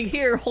 They were like,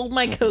 here, hold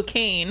my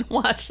cocaine,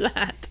 watch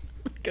that,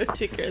 go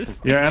take care of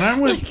this. Yeah, and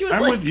I'm with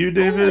you,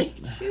 David.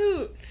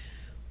 Shoot.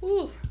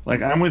 Ooh.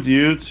 Like, I'm with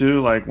you,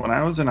 too. Like, when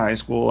I was in high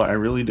school, I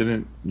really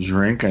didn't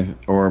drink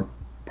or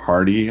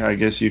party, I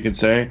guess you could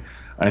say.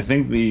 I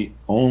think the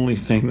only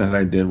thing that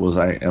I did was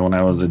when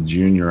I was a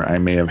junior, I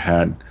may have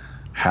had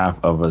half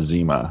of a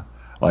Zima.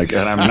 Like,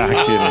 and I'm not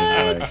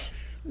kidding.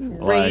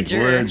 Like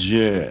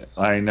legit.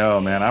 I know,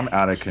 man. I'm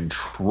out of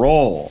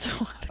control.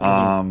 So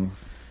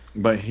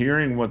but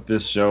hearing what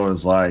this show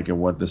is like and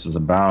what this is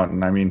about,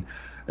 and I mean,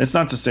 it's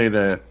not to say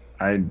that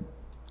I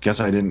guess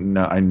I didn't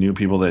know. I knew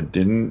people that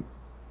didn't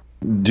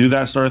do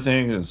that sort of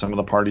thing, and some of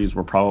the parties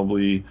were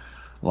probably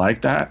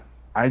like that.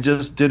 I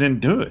just didn't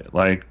do it.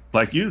 Like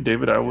you,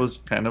 David, I was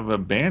kind of a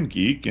band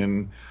geek,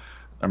 and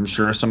I'm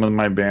sure some of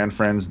my band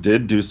friends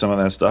did do some of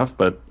that stuff,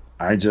 but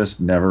I just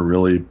never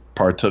really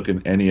partook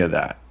in any of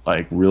that.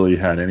 Like, really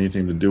had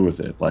anything to do with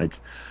it. Like,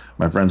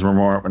 my friends were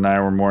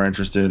more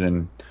interested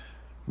in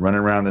running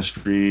around the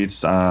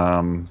streets,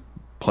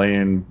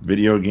 playing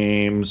video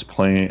games,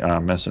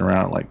 messing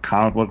around, like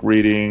comic book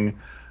reading.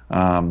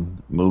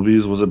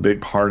 Movies was a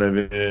big part of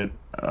it,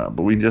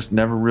 but we just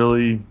never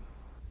really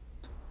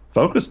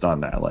focused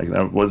on that. Like,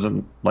 that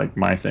wasn't like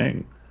my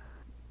thing.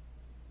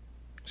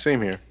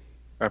 Same here.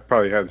 I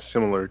probably had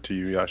similar to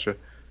you, Yasha.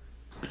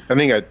 I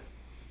think I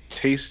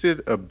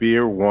tasted a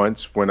beer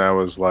once when I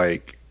was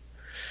like,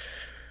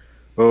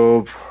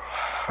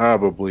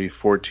 probably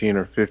 14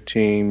 or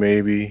 15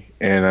 maybe,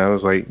 and I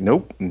was like,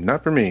 nope,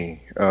 not for me.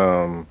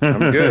 I'm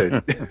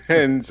good.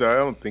 And so I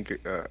don't think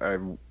I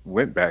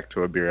went back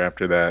to a beer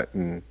after that.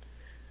 And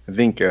I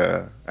think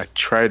I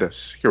tried a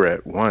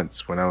cigarette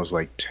once when I was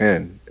like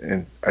 10,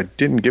 and I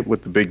didn't get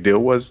what the big deal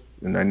was,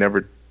 and I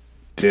never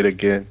did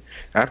again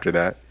after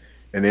that.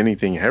 And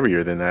anything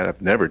heavier than that,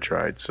 I've never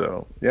tried.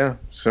 So yeah,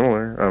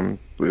 similar.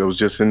 It was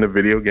just in the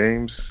video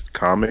games,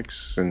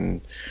 comics,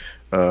 and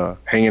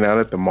hanging out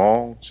at the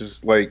mall,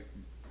 just like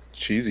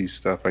cheesy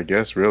stuff, I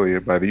guess, really,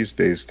 by these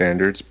days'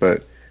 standards.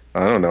 But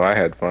I don't know. I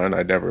had fun.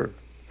 I never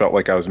felt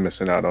like I was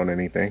missing out on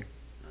anything.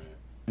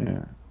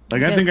 Yeah.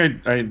 Like, I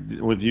think I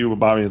with you,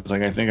 Bobby, it's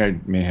like, I think I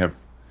may have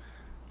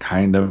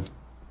kind of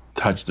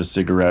touched a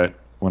cigarette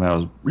when I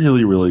was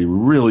really, really,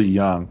 really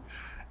young.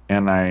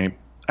 And I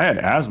had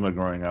asthma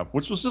growing up,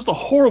 which was just a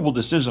horrible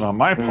decision on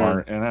my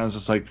part. And I was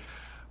just like,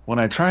 when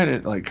I tried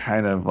it, like,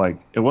 kind of like,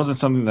 it wasn't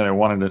something that I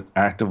wanted to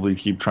actively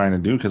keep trying to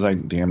do because I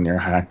damn near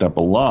hacked up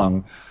a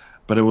lung.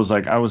 But it was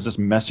like, I was just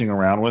messing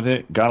around with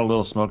it, got a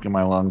little smoke in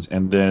my lungs,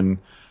 and then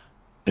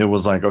it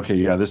was like, okay,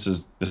 yeah, this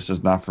is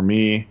not for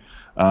me.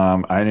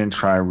 I didn't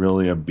try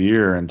really a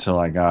beer until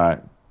I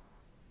got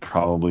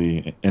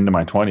probably into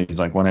my 20s.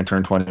 Like, when I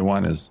turned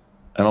 21 and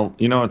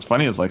you know, it's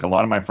funny, it's like a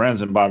lot of my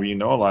friends, and Bobby, you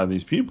know, a lot of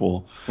these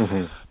people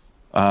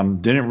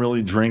didn't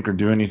really drink or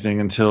do anything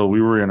until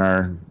we were in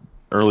our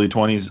early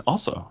 20s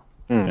also.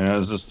 And it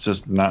was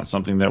just not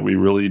something that we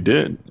really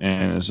did.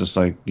 And it's just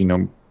like, you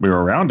know, we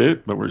were around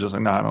it, but we're just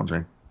like, no, I don't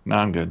drink. No,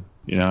 I'm good.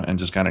 You know, and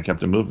just kind of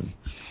kept it moving.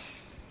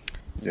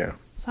 Yeah.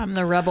 So I'm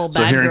the rebel bad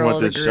girl. So hearing girl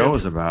what this show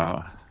is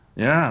about.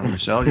 Yeah,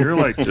 Michelle, you're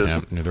like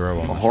just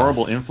a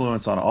horrible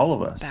influence on all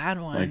of us. Bad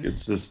one. Like,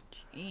 it's just...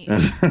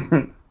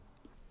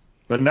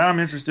 But now I'm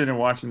interested in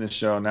watching this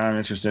show. Now I'm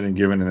interested in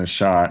giving it a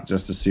shot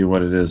just to see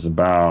what it is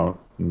about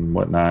and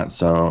whatnot.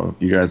 So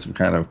you guys have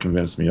kind of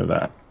convinced me of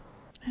that.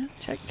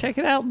 Check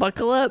it out.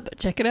 Buckle up.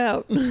 Check it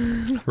out.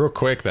 Real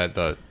quick,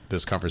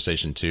 this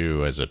conversation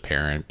too, as a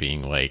parent,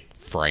 being like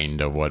frightened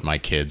of what my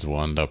kids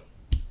will end up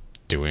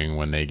doing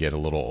when they get a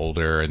little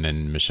older. And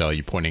then Michelle,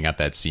 you pointing out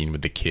that scene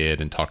with the kid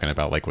and talking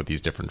about like what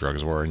these different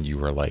drugs were, and you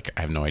were like,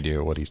 I have no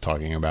idea what he's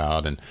talking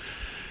about. And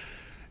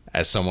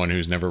as someone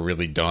who's never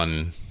really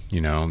done,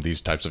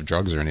 these types of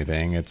drugs or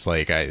anything, it's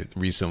like I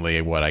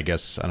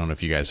guess I don't know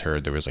if you guys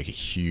heard, there was like a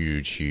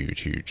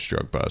huge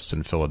drug bust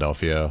in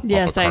Philadelphia.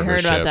 Yes, I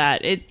heard about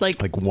that. It like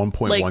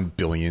 $1.1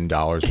 billion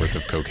worth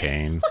of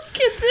cocaine.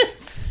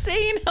 It's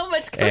insane how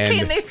much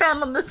cocaine they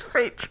found on this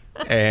freight.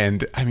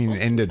 And I mean,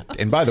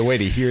 and by the way,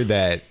 to hear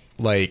that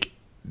like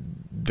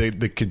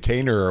the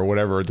container or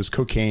whatever, this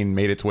cocaine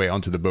made its way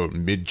onto the boat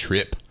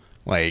mid-trip,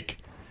 like.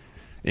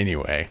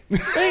 Anyway,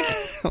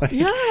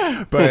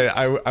 yeah. But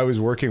I was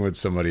working with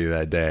somebody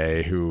that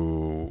day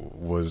who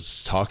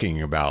was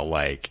talking about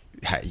like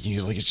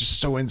he's like, it's just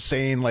so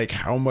insane, like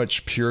how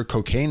much pure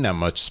cocaine that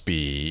must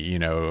be,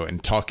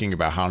 and talking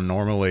about how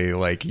normally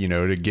like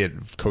to get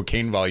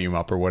cocaine volume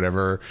up or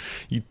whatever,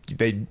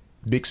 they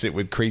mix it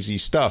with crazy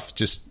stuff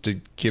just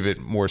to give it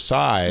more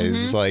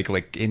size, like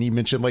and he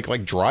mentioned like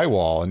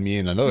drywall, and me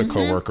and another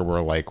coworker were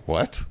like,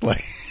 what,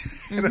 like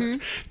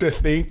to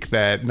think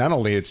that not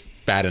only it's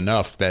bad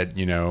enough that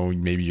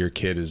maybe your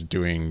kid is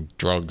doing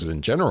drugs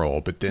in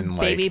general, but then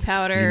like baby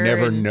powder, you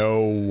never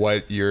know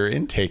what you're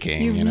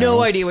intaking. You've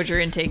no idea what you're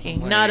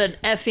intaking. Like, not an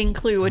effing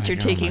clue what you're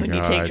taking when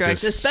you take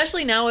drugs,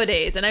 especially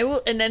nowadays. And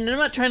and I'm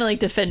not trying to like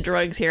defend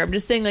drugs here. I'm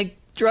just saying like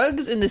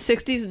drugs in the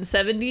 60s and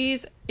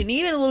 70s and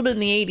even a little bit in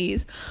the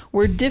 80s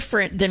were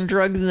different than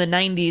drugs in the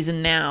 90s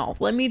and now.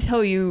 Let me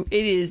tell you,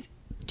 it is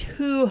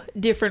two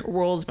different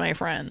worlds, my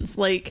friends.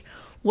 Like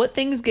what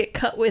things get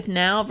cut with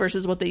now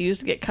versus what they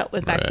used to get cut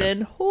with back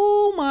then.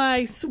 Oh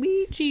my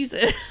sweet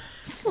Jesus.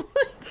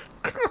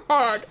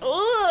 God.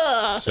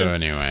 Ugh. So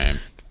anyway,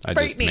 I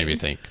just made me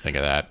think of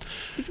that.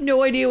 You have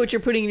no idea what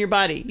you're putting in your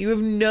body. You have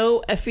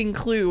no effing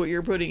clue what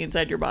you're putting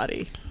inside your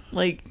body.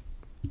 Like,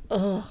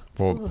 ugh.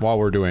 Well, while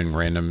we're doing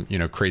random,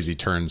 crazy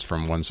turns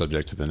from one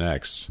subject to the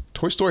next,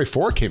 Toy Story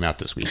 4 came out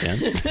this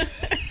weekend.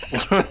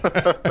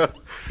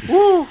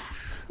 Woo!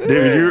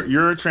 David,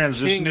 your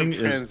transitioning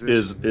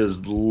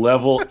is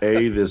level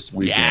A this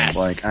weekend. Yes.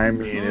 Like, I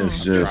mean,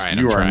 it's just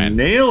you are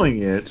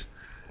nailing it.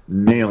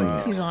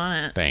 He's on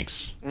it.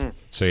 Thanks.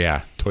 So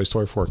yeah, Toy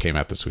Story 4 came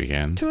out this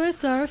weekend. Toy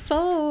Story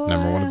 4.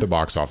 Number one at the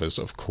box office,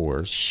 of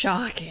course.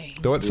 Shocking.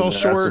 Though it fell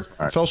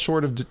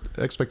short of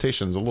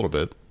expectations a little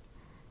bit,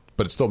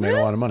 but it still made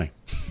a lot of money.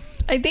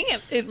 I think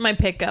it might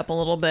pick up a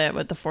little bit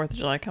with the 4th of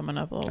July coming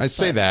up a little bit. I'd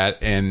say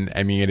that, and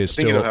I mean, I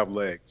think it'll have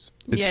legs.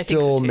 It's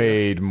still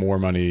made more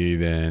money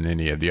than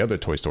any of the other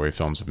Toy Story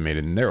films have made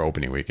in their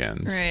opening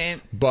weekends. Right.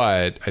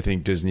 But I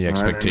think Disney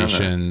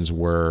expectations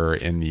were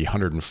in the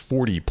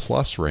 140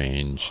 plus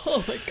range.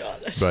 Oh my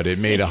God. But it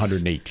made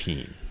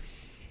 118.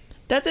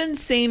 That's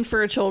insane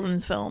for a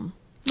children's film.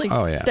 Like,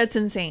 oh yeah. That's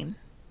insane.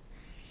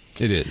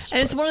 It is.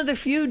 And it's one of the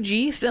few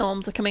G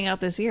films coming out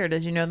this year.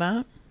 Did you know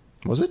that?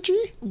 Was it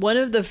G? One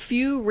of the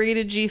few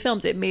rated G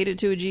films. It made it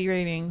to a G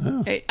rating.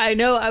 Oh. I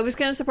know. I was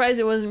kind of surprised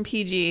it wasn't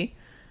PG.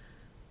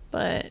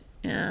 But,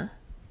 yeah.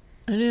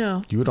 I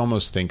know. You would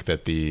almost think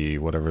that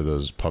whatever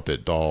those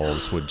puppet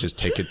dolls would just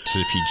take it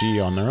to PG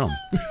on their own.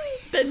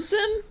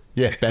 Benson?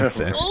 Yeah,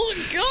 Benson. Oh,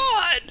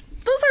 God.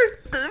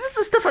 That was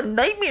the stuff of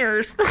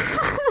nightmares.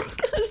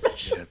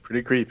 Especially. Yeah,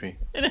 pretty creepy.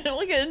 And I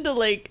don't get into,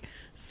 like,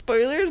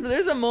 spoilers, but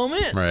there's a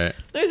moment. Right.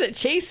 There's a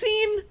chase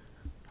scene.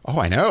 Oh,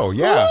 I know.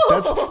 Yeah,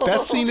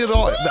 that's seen it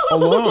all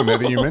alone. Now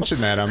that you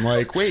mentioned that, I'm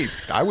like, wait,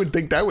 I would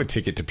think that would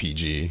take it to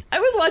PG.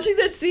 I was watching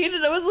that scene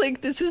and I was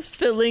like, this is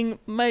filling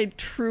my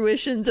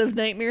truitions of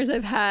nightmares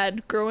I've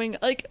had growing.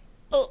 Like,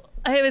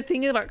 I have a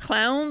thing about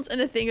clowns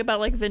and a thing about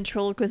like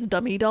ventriloquist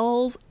dummy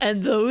dolls,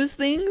 and those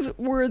things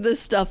were the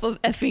stuff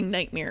of effing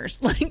nightmares.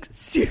 Like,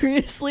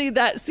 seriously,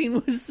 that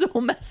scene was so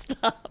messed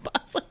up. I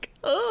was like,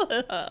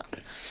 ugh.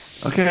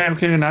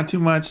 Okay, not too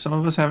much. Some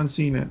of us haven't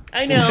seen it.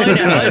 I know. She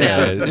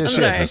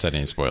hasn't said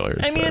any spoilers.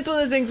 I mean, it's one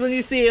of those things when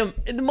you see them,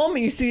 the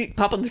moment you see it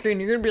pop on the screen,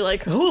 you're going to be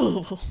like,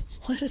 oh,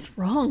 what is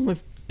wrong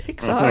with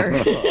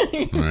Pixar?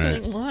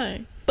 Right.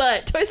 Why?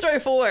 But Toy Story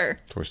 4.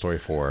 Toy Story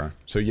 4.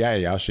 So, yeah,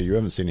 Yasha, you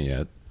haven't seen it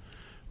yet.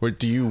 What,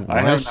 do you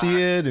want to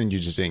see it and you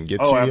just didn't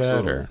get to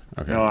yet? Or?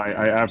 Okay. No,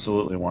 I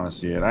absolutely want to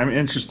see it. I'm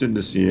interested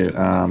to see it.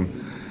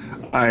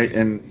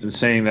 And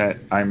saying that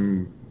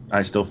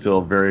I still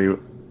feel very,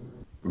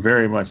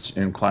 very much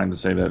inclined to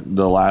say that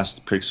the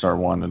last Pixar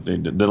one that they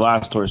did, the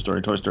last Toy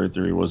Story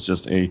 3, was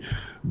just a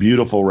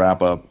beautiful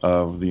wrap up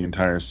of the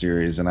entire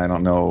series. And I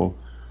don't know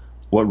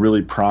what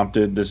really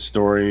prompted this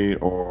story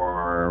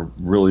or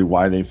really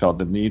why they felt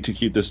the need to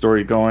keep the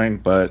story going,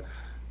 but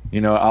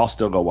I'll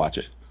still go watch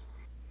it.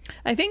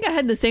 I think I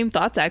had the same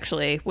thoughts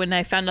actually when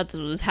I found out this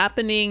was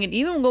happening, and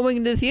even going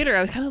into the theater,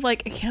 I was kind of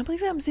like, I can't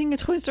believe I'm seeing a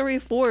Toy Story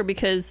 4,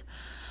 because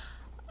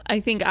I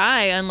think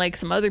unlike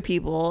some other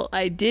people,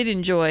 I did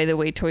enjoy the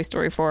way Toy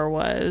Story 4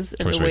 was.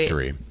 And Toy Story the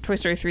way 3. Toy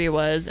Story 3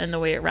 was, and the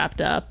way it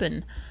wrapped up.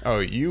 And Oh,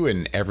 you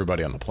and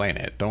everybody on the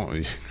planet.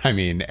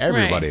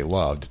 Everybody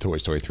loved Toy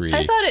Story 3.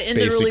 I thought it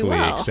ended really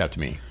well. Except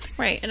me.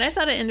 Right. And I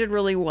thought it ended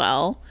really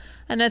well.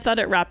 And I thought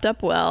it wrapped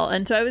up well.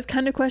 And so I was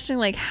kind of questioning,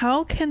 like,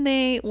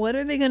 what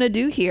are they going to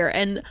do here?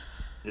 And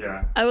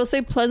Yeah. I will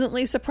say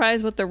pleasantly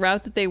surprised with the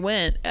route that they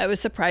went. I was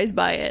surprised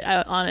by it,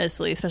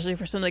 honestly, especially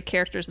for some of the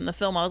characters in the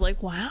film. I was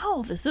like,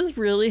 wow, this is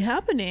really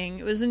happening.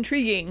 It was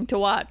intriguing to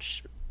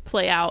watch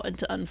play out and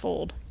to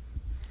unfold.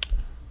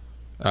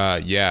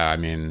 Yeah, I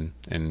mean,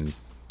 and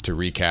to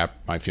recap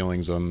my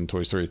feelings on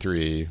Toy Story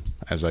 3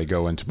 as I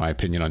go into my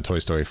opinion on Toy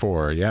Story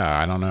 4, yeah,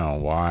 I don't know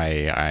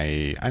why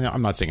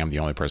I'm not saying I'm the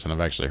only person. I've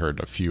actually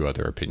heard a few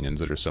other opinions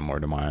that are similar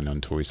to mine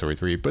on Toy Story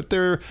 3, but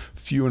they're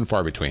few and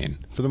far between.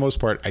 For the most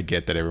part, I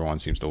get that everyone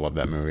seems to love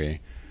that movie.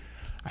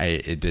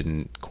 It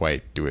didn't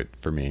quite do it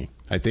for me.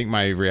 I think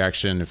my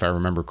reaction, if I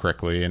remember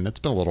correctly, and it's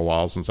been a little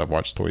while since I've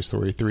watched Toy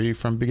Story 3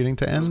 from beginning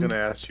to end. I was going to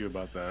ask you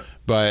about that.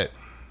 But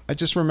I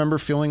just remember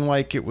feeling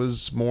like it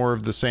was more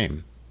of the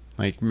same.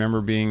 Like, I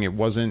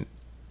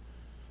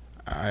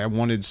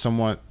wanted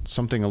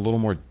something a little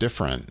more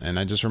different. And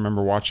I just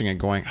remember watching it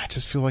going, I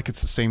just feel like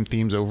it's the same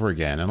themes over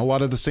again. And a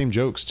lot of the same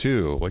jokes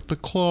too. Like the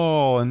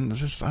claw and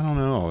just, I don't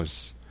know.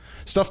 It's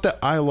stuff that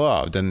I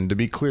loved. And to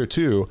be clear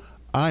too,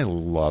 I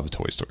love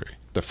Toy Story.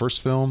 The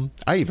first film,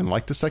 I even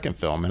like the second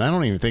film. And I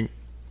don't even think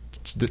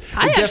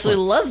I actually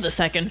love the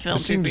second film. It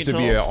seems to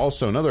be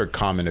also another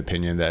common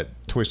opinion that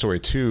Toy Story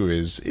 2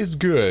 is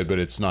good, but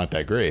it's not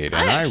that great.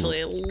 And I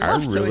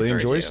really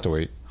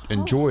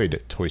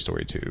enjoyed Toy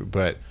Story 2,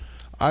 but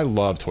I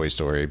love Toy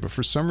Story. But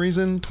for some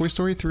reason, Toy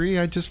Story 3,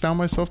 I just found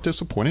myself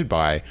disappointed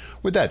by.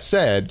 With that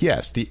said,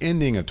 yes, the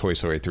ending of Toy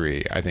Story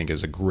 3, I think,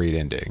 is a great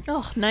ending.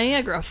 Oh,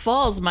 Niagara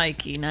Falls,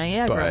 Mikey.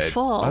 Niagara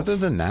Falls. Other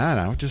than that,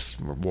 I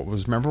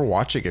remember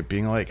watching it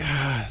being like,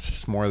 it's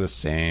just more of the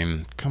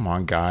same. Come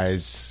on,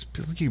 guys.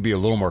 I think you could be a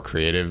little more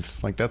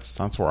creative. Like, that's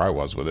where I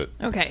was with it.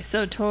 Okay,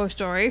 so Toy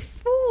Story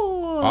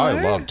 4.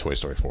 I love Toy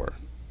Story 4.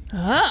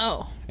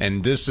 Oh.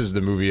 And this is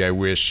the movie I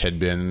wish had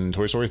been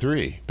Toy Story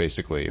 3,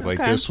 basically. Okay. Like,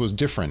 this was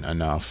different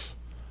enough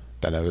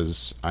that I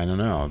don't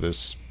know,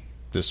 this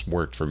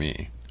worked for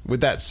me.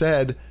 With that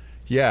said,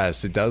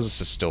 yes, it does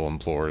still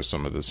implore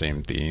some of the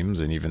same themes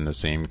and even the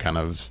same kind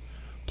of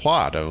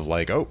plot of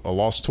like, oh, a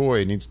lost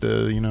toy needs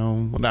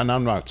to, well,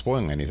 I'm not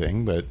spoiling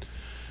anything, but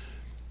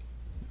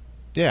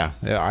yeah,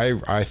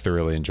 I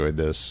thoroughly enjoyed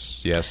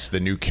this. Yes,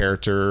 the new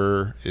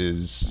character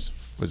was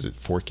it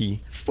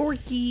Forky?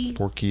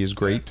 Forky is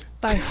great.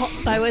 By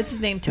what's his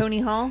name?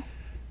 Tony Hall?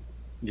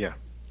 Yeah.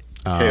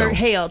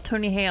 Hale.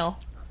 Tony Hale.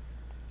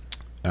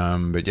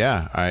 But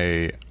yeah,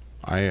 I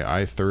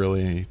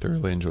thoroughly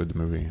enjoyed the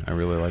movie. I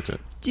really liked it.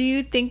 Do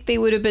you think they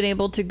would have been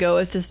able to go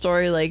with a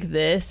story like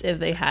this if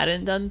they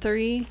hadn't done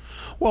 3?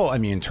 Well, I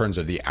mean, in terms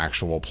of the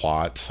actual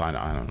plot, I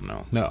don't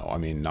know. No, I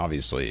mean,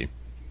 obviously,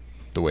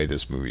 the way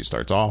this movie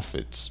starts off,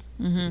 it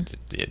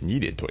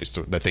needed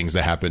the things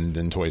that happened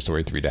in Toy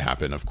Story 3 to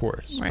happen, of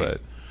course. Right.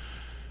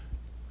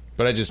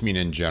 But I just mean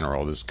in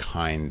general, this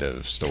kind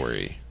of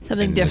story,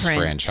 something different, this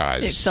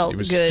franchise. It felt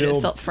good.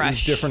 It felt fresh. It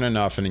was different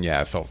enough, and yeah,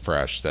 it felt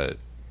fresh.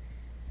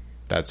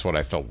 That's what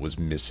I felt was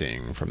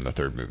missing from the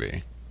third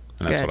movie,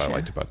 and that's what I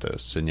liked about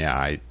this. And yeah,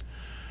 I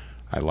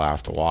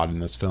laughed a lot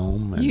in this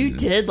film. And you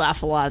did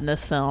laugh a lot in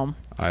this film.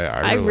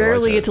 I really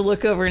rarely get to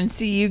look over and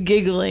see you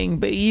giggling,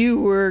 but you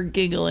were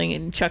giggling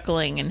and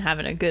chuckling and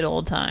having a good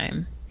old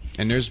time.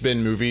 And there's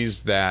been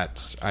movies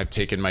that I've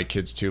taken my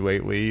kids to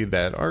lately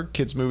that are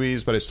kids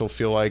movies, but I still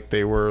feel like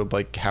they were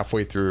like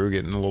halfway through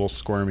getting a little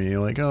squirmy,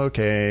 like, oh,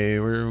 okay,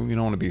 we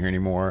don't want to be here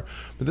anymore.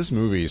 But this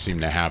movie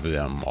seemed to have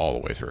them all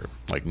the way through,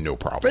 like no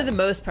problem. For the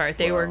most part,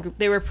 they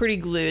were pretty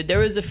glued. There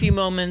was a few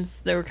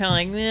moments that were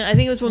kind of like, I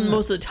think it was when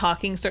most of the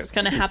talking starts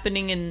kind of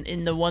happening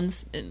in the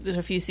ones. There's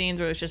a few scenes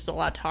where it's just a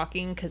lot of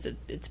talking because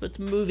it's what's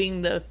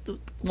moving the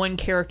one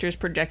character's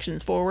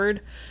projections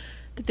forward.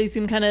 That they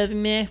seem kind of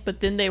meh,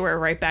 but then they were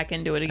right back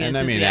into it again. And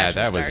I mean,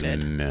 that was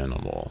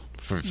minimal.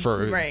 For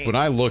when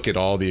I look at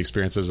all the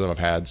experiences that I've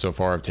had so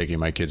far of taking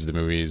my kids to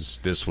movies,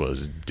 this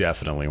was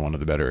definitely one of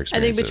the better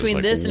experiences. I think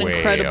between this and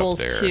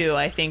Incredibles 2,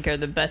 I think are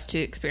the best 2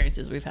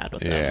 experiences we've had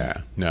with them.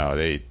 Yeah, no,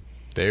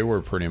 they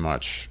were pretty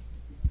much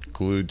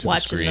glued to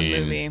watching the screen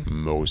the movie.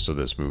 Most of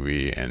this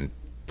movie, and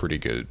pretty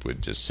good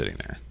with just sitting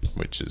there,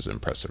 which is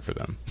impressive for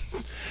them.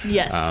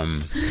 Yes.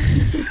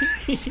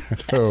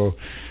 So,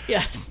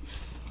 yes.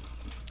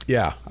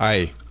 Yeah,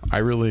 I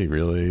really,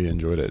 really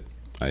enjoyed it.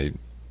 I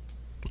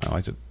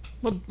liked it.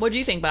 What do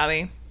you think,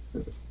 Bobby?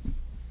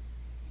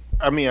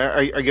 I mean,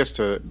 I guess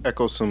to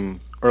echo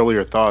some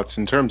earlier thoughts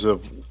in terms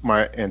of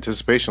my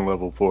anticipation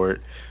level for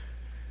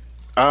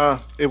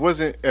it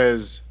wasn't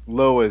as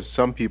low as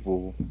some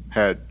people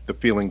had the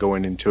feeling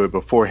going into it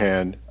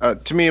beforehand.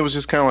 To me, it was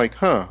just kind of like,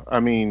 I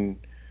mean,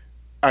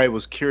 I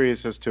was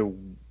curious as to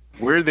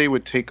where they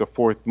would take a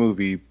fourth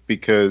movie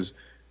because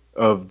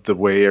of the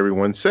way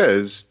everyone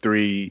says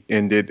 3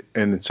 ended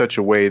in such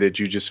a way that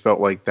you just felt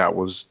like that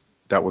was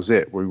that was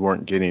it. We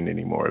weren't getting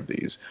any more of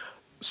these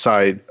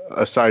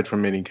aside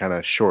from any kind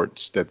of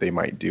shorts that they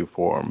might do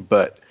for them.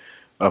 But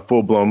a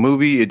full-blown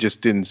movie, it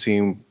just didn't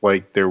seem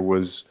like there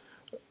was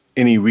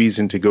any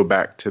reason to go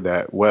back to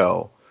that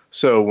well.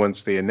 So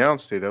once they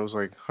announced it, I was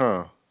like,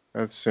 huh,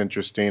 that's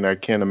interesting. I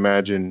can't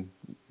imagine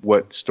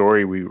what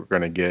story we were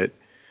going to get.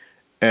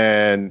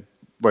 And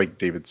like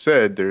David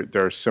said, there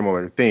are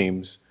similar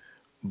themes.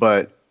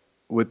 But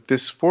with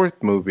this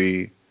fourth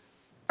movie,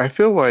 I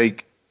feel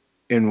like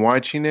in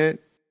watching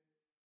it,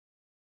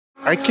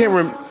 I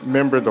can't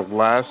remember the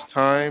last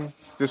time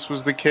this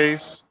was the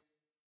case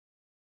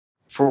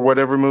for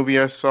whatever movie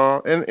I saw.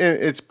 And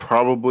it's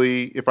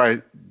probably, if I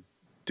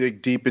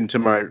dig deep into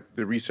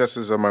the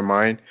recesses of my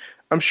mind,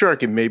 I'm sure I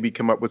can maybe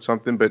come up with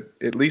something, but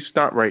at least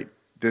not right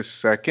this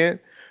second.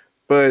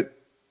 But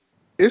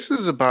this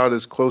is about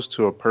as close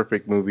to a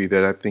perfect movie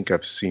that I think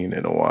I've seen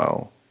in a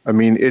while. I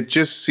mean, it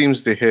just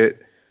seems to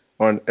hit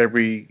on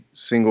every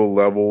single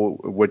level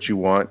of what you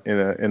want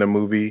in a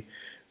movie,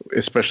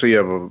 especially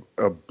of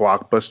a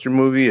blockbuster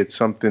movie. It's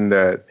something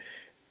that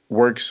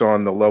works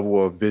on the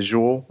level of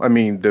visual. I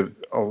mean,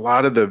 a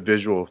lot of the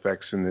visual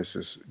effects in this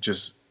is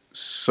just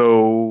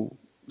so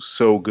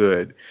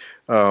good.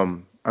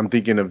 I'm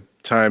thinking of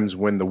times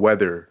when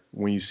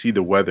you see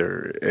the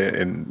weather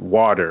and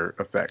water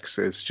effects,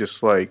 it's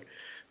just like,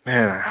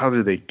 man, how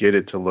did they get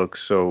it to look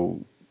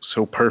so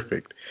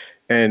perfect?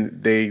 And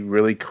they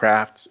really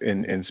craft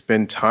and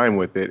spend time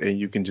with it, and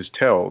you can just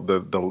tell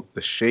the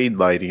shade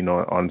lighting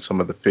on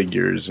some of the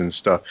figures and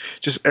stuff.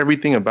 Just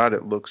everything about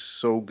it looks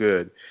so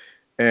good,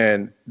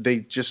 and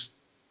they just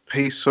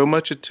pay so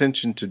much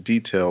attention to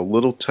detail,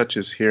 little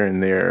touches here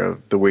and there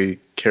of the way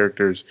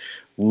characters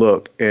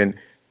look and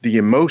the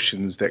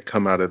emotions that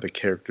come out of the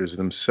characters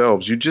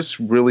themselves. You just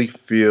really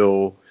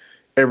feel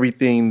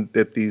everything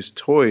that these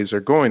toys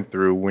are going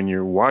through when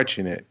you're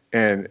watching it.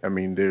 And I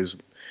mean, there's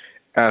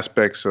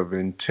aspects of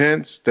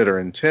intense.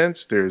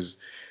 There's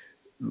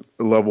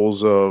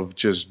levels of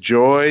just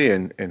joy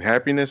and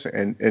happiness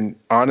and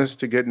honest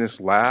to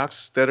goodness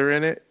laughs that are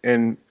in it.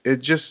 And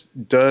it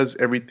just does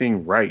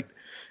everything right.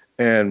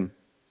 And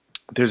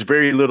there's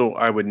very little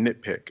I would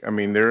nitpick. I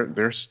mean,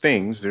 there's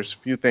a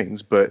few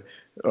things, but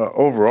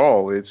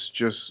overall, it's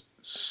just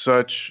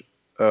such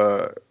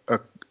a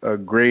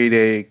grade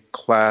A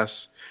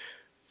class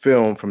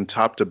film from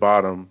top to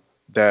bottom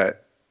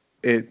that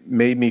it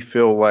made me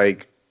feel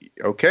like,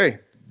 okay,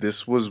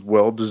 this was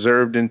well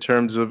deserved in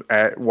terms of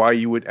why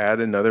you would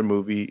add another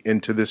movie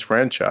into this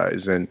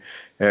franchise. And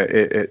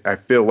I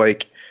feel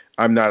like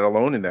I'm not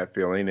alone in that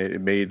feeling.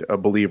 It made a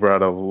believer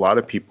out of a lot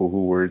of people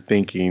who were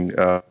thinking,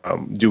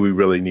 do we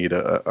really need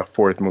a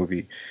fourth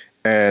movie?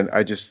 And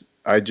I just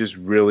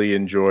really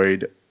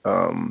enjoyed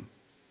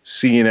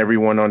seeing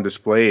everyone on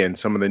display and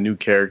some of the new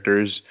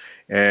characters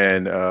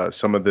and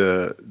some of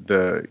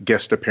the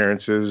guest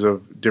appearances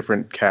of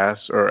different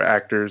casts or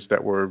actors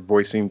that were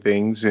voicing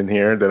things in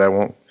here that I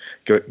won't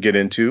get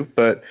into.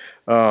 But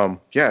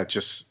yeah,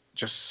 just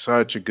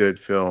such a good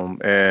film.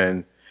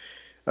 And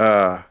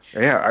yeah,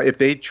 if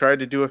they tried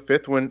to do a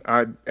fifth one,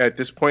 at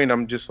this point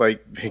I'm just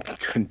like,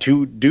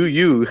 do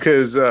you?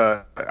 Because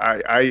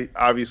I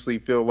obviously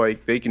feel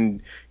like they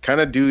can kind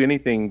of do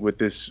anything with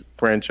this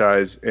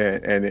franchise,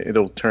 and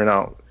it'll turn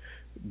out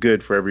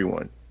good for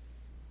everyone.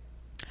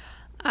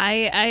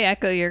 I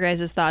echo your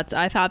guys' thoughts.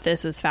 I thought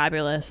this was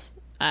fabulous.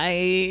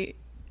 I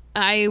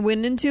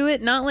went into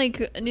it not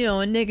like,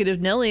 a negative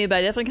Nelly, but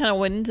I definitely kind of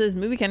went into this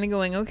movie kind of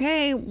going,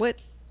 okay, what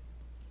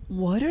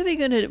are they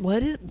gonna?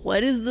 What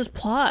is this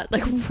plot?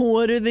 Like,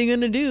 what are they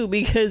gonna do?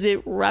 Because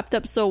it wrapped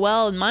up so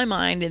well in my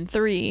mind in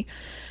 3,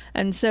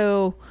 and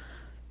so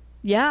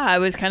yeah, I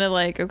was kind of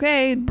like,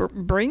 okay,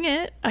 bring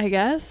it, I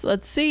guess.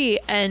 Let's see,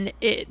 and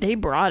they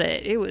brought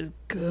it. It was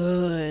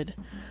good.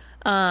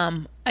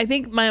 I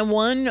think my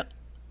one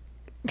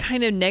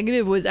kind of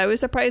negative was I was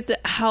surprised at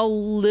how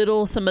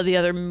little some of the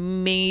other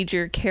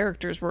major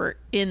characters were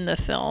in the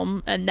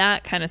film, and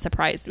that kind of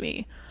surprised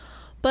me.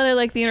 But I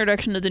like the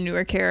introduction of the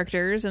newer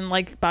characters, and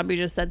like Bobby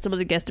just said, some of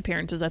the guest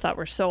appearances I thought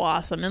were so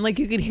awesome. And like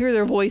you could hear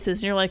their voices,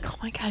 and you're like, oh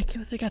my god, I can't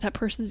believe they got that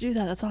person to do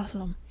that. That's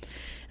awesome.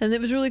 And it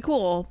was really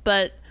cool.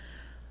 But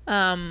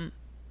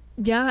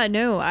yeah,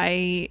 no,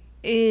 I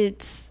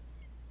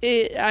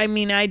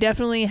mean, I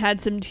definitely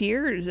had some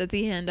tears at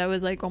the end. I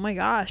was like, oh my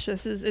gosh,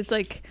 it's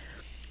like,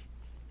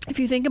 if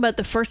you think about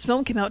the first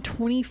film came out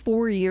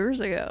 24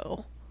 years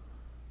ago.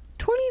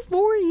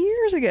 24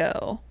 years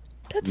ago.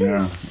 That's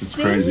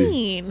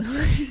insane.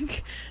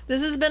 Like,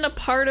 this has been a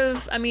part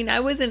of, I mean,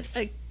 I wasn't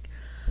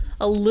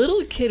a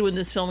little kid when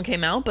this film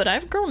came out, but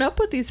I've grown up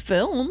with these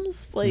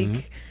films.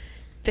 Like,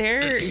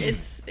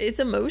 it's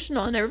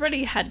emotional, and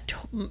everybody had,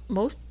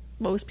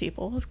 most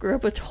people have grew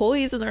up with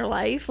toys in their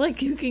life.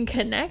 Like, you can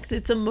connect.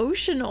 It's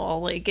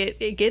emotional. Like,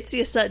 it gets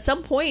you. So at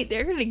some point,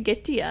 they're going to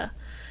get to you.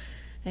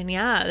 And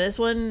yeah, this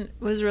one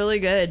was really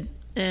good.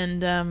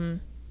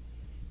 And,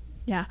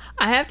 yeah,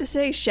 I have to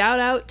say, shout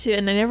out to,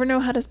 and I never know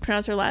how to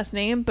pronounce her last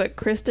name, but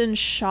Kristen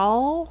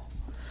Schaal.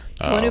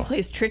 one who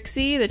plays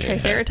Trixie, the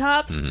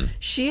Triceratops. Mm-hmm.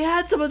 She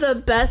had some of the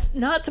best,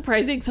 not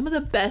surprising, some of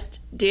the best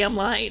damn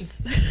lines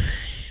in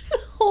the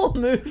whole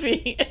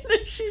movie. And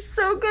she's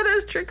so good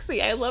as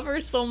Trixie. I love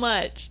her so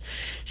much.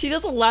 She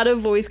does a lot of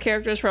voice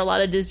characters for a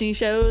lot of Disney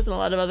shows and a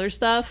lot of other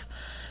stuff.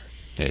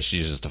 Yeah,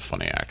 she's just a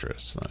funny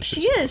actress.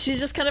 She is. She's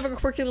just kind of a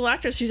quirky little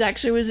actress. She's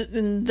actually was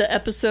in the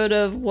episode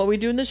of What We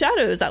Do in the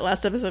Shadows, that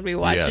last episode we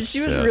watched. And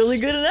she was really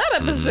good in that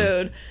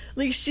episode. Mm-hmm.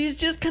 Like, she's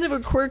just kind of a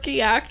quirky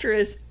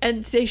actress.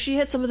 And she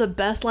had some of the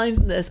best lines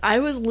in this. I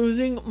was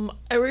losing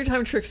every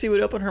time Trixie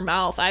would open her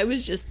mouth. I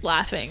was just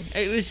laughing.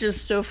 It was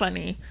just so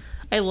funny.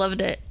 I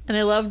loved it. And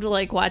I loved,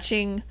 like,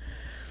 watching,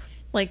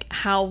 like,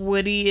 how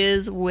Woody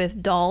is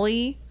with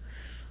Dolly.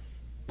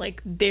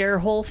 Like, their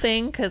whole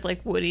thing, because,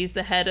 like, Woody's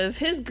the head of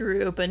his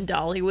group and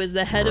Dolly was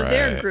the head of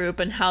their group,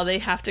 and how they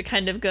have to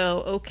kind of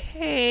go,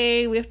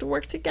 okay, we have to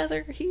work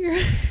together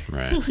here.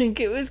 Right. Like,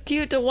 it was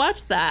cute to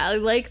watch that. I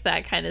like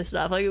that kind of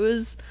stuff. Like, it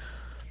was,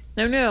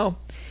 I don't know,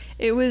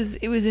 it was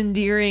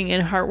endearing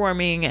and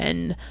heartwarming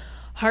and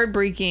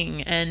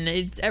heartbreaking, and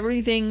it's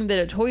everything that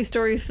a Toy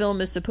Story film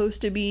is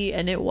supposed to be,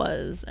 and it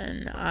was.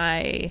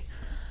 And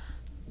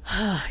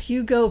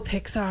you go,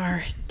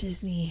 Pixar,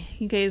 Disney.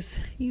 You guys,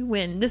 you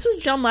win. This was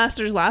John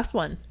Lasseter's last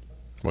one.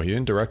 Well, he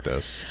didn't direct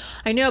this.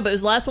 I know, but it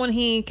was the last one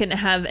he can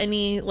have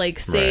any, like,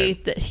 say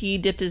that he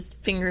dipped his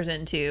fingers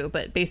into.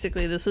 But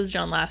basically, this was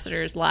John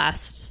Lasseter's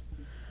last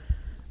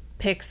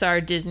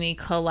Pixar Disney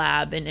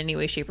collab in any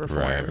way, shape, or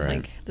form. Right.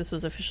 Like, this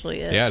was officially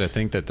it. Yeah, to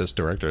think that this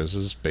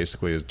is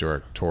basically his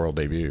directorial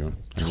debut.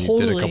 Totally. He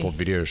did a couple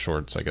video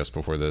shorts, I guess,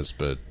 before this,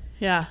 but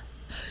yeah.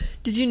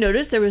 Did you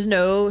notice there was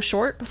no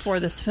short before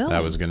this film?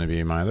 That was going to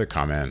be my other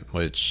comment,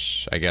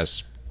 which I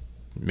guess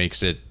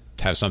makes it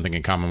have something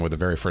in common with the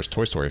very first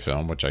Toy Story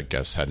film, which I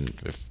guess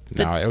hadn't.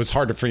 Now it was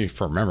hard for me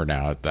to remember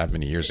now that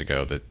many years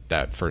ago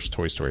that first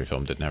Toy Story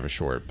film didn't have a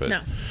short. But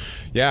no.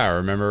 Yeah, I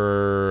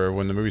remember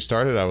when the movie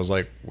started, I was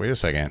like, "Wait a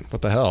second,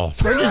 what the hell?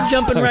 We're just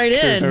jumping right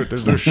in.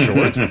 There's no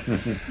short.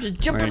 Just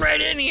jumping right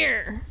in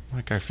here.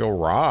 Like I feel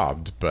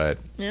robbed, but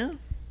yeah,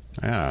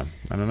 I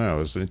don't know. It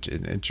was an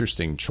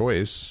interesting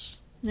choice."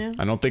 Yeah.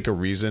 I don't think a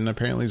reason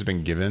apparently has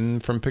been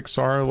given from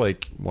Pixar,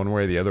 like one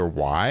way or the other,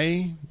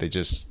 why.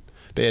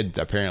 They had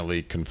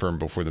apparently confirmed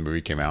before the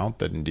movie came out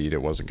that indeed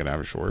it wasn't going to have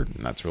a short,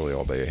 and that's really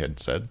all they had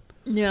said.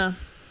 Yeah.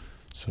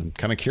 So I'm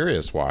kind of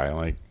curious why,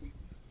 like,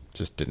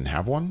 just didn't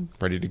have one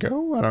ready to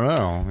go? I don't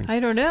know. I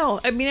don't know.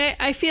 I mean,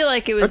 I feel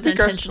like it was an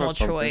intentional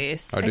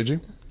choice. Oh, did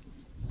you?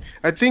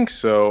 I think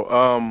so.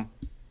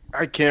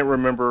 I can't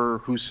remember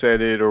who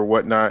said it or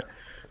whatnot.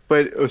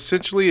 But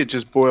essentially, it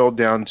just boiled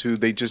down to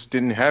they just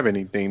didn't have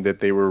anything that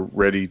they were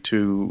ready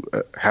to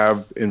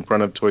have in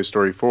front of Toy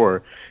Story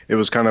 4. It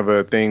was kind of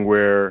a thing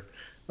where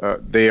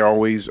they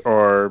always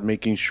are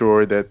making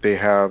sure that they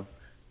have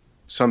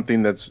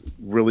something that's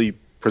really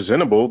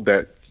presentable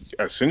that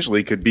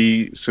essentially could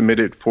be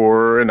submitted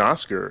for an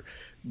Oscar.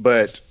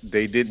 But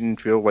they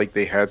didn't feel like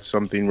they had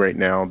something right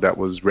now that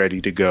was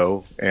ready to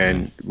go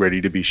and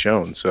ready to be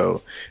shown.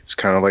 So it's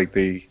kind of like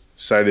they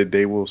decided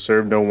they will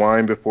serve no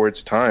wine before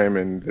it's time,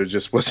 and there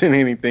just wasn't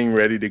anything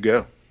ready to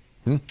go.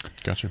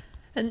 Gotcha.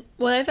 And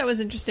what I thought was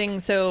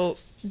interesting, so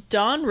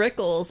Don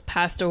Rickles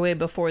passed away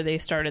before they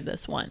started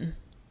this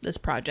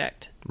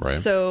project. Right.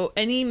 So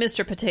any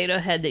Mr. Potato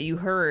Head that you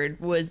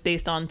heard was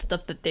based on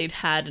stuff that they'd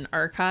had and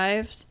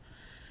archived,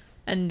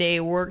 and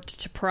they worked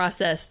to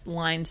process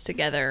lines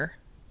together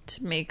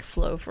to make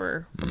flow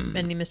for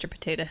any Mr.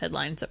 Potato Head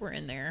lines that were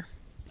in there.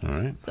 All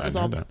right. So it was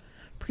all that.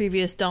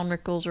 Previous Don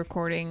Rickles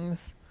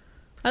recordings.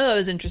 I thought it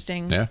was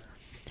interesting. Yeah.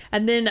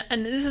 And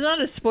this is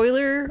not a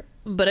spoiler,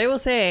 but I will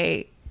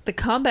say the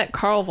Combat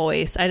Carl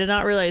voice, I did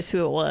not realize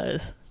who it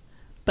was.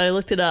 But I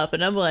looked it up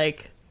and I'm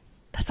like,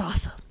 that's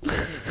awesome.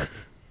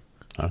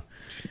 Huh?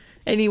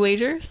 Any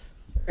wagers?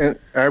 And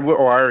I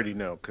already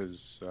know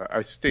because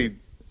I stayed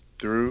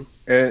through.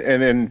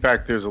 And in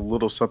fact, there's a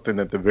little something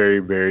at the very,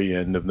 very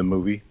end of the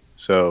movie.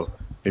 So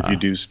if you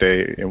do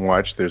stay and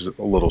watch, there's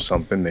a little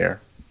something there.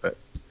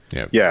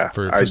 Yeah.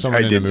 For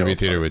someone in a movie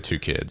theater with two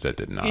kids, that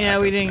did not. Yeah,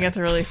 we didn't get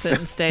to really sit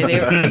and stay.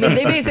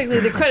 They basically,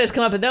 the credits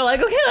come up and they're like,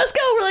 "Okay, let's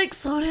go." We're like,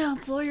 "Slow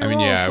down, slow your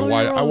roll."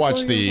 I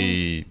watched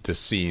the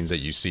scenes that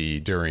you see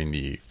during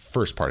the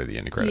first part of the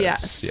end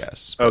credits.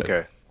 Yes.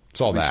 Okay.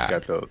 It's all that.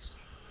 Got those.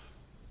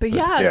 But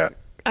yeah,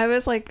 I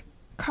was like,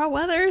 Carl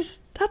Weathers.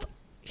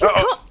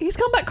 He's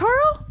Combat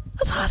Carl.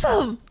 That's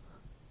awesome.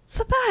 It's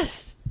the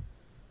best.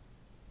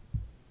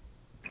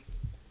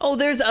 Oh,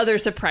 there's other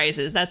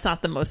surprises. That's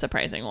not the most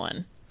surprising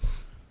one.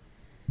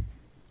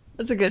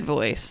 That's a good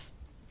voice.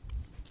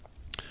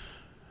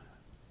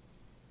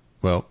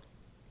 Well.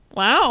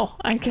 Wow.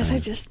 I guess I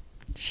just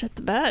shut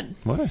the bed.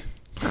 What?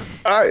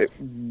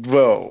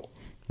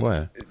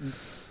 What?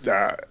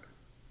 I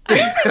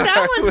think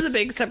that one's the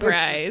big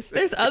surprise.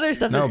 There's other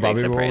stuff that's big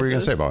surprises. What were you going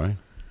to say, Bobby?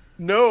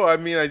 No, I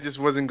mean, I just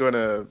wasn't going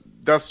to.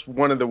 That's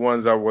one of the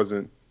ones I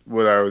wasn't.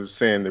 What I was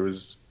saying, there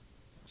was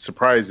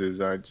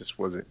surprises I just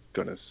wasn't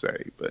going to say.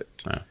 But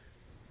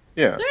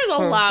yeah. There's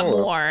a lot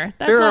more.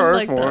 There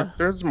are more.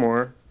 There's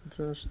more.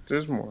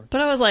 there's more.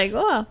 But I was like,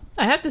 oh,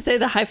 I have to say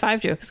the high five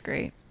joke is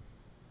great.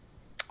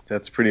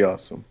 That's pretty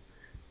awesome.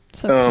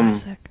 So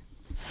classic.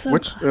 So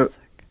classic.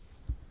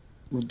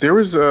 There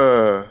was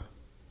a.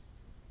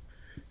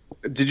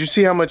 Did you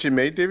see how much it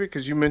made, David?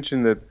 Because you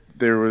mentioned that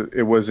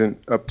it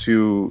wasn't up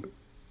to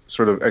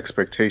sort of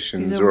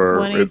expectations,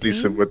 or at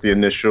least what the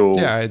initial.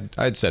 Yeah,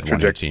 I'd said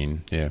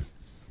 118. Yeah.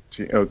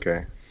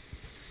 Okay.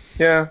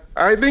 Yeah,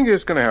 I think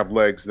it's going to have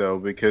legs though,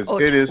 because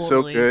it is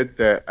so good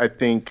that I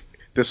think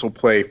this will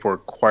play for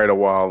quite a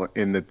while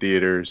in the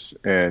theaters,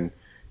 and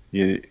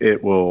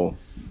it will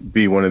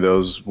be one of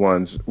those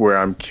ones where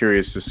I'm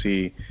curious to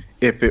see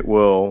if it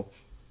will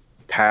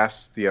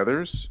pass the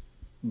others,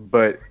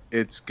 but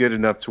it's good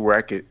enough to where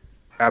I could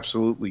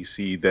absolutely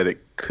see that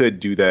it could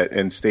do that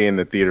and stay in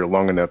the theater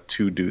long enough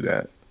to do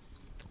that.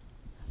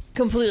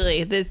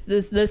 Completely.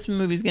 This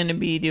movie's going to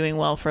be doing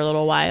well for a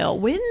little while.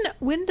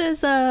 When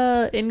does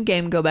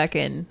Endgame go back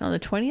in? On the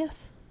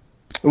 20th?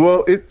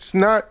 Well, it's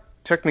not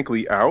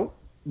technically out,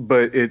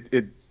 but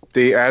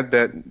they add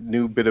that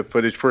new bit of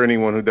footage for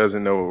anyone who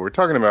doesn't know what we're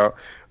talking about.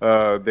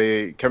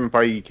 Kevin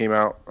Feige came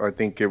out, I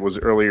think it was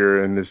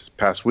earlier in this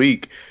past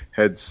week,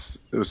 was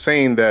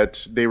saying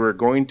that they were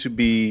going to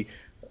be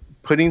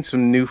putting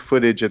some new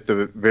footage at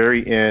the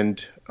very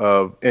end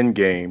of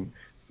Endgame.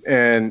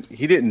 And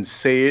he didn't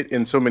say it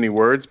in so many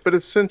words, but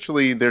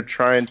essentially they're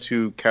trying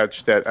to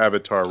catch that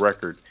Avatar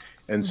record.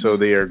 And so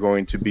they are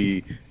going to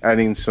be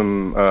adding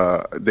some,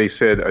 they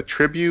said a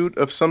tribute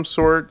of some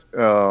sort,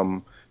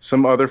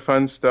 some other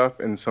fun stuff,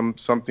 and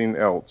something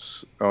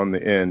else on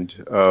the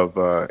end of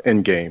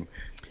Endgame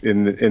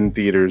in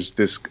theaters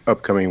this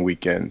upcoming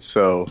weekend.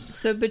 So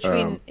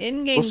between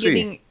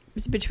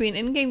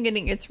Endgame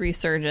getting its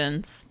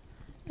resurgence,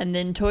 and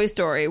then Toy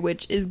Story,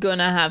 which is going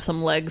to have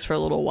some legs for a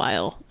little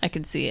while. I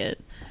can see it.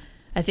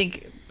 I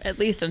think at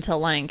least until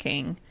Lion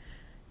King.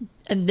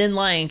 And then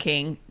Lion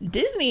King.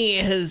 Disney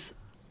has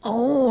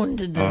owned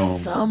the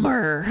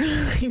summer.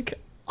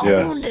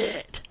 Owned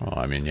it. Well,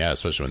 I mean, yeah,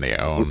 especially when they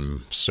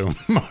own so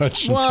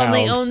much. Well,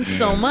 they own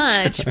so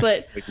much,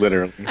 but... like,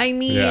 literally. I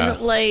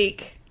mean,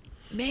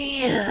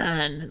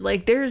 man,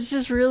 there's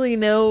just really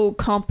no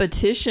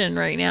competition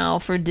right now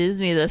for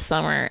Disney this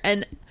summer.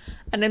 And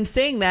I'm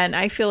saying that, and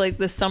I feel like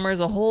this summer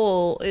as a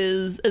whole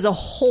is a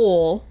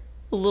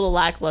little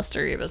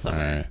lackluster of a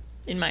summer,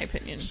 in my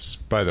opinion.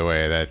 By the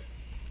way, that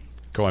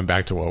going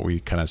back to what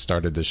we kind of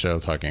started the show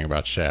talking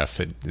about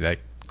Chef, that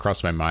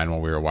crossed my mind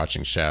while we were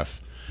watching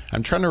Chef.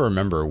 I'm trying to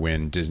remember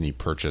when Disney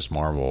purchased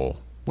Marvel.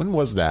 When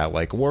was that?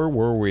 Like, where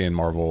were we in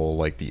Marvel,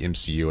 like the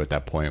MCU at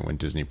that point when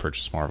Disney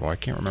purchased Marvel? I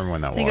can't remember when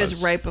that was. I think it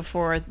was right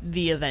before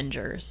The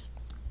Avengers.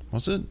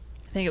 Was it?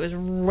 I think it was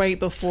right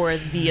before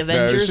The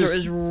Avengers, or it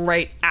was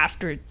right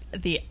after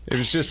the... It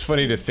was just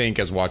funny to think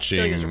as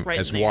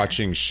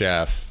watching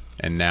Chef,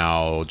 and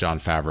now Jon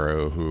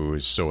Favreau, who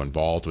is so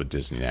involved with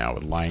Disney now,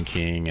 with Lion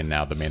King and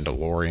now The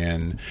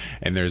Mandalorian,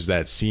 and there's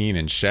that scene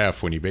in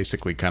Chef when he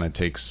basically kind of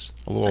takes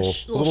a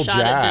little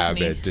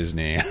jab at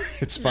Disney.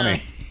 It's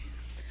funny.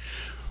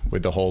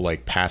 With the whole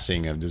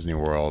passing of Disney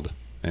World.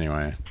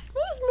 Anyway. It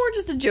was more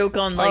just a joke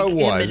on him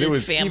and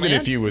his family. Even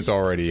if he was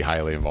already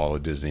highly involved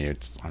with Disney,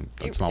 it's not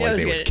like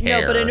they would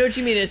care. No, but I know what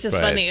you mean. It's just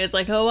funny. It's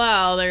like, oh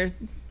wow, I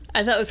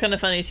thought it was kind of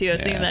funny too. I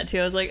was thinking that too.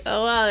 I was like,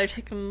 oh wow, they're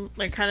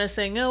kind of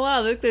saying, oh wow,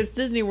 look, there's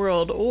Disney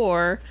World, it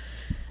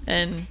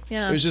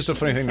was just a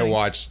funny thing to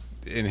watch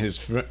in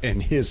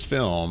his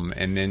film,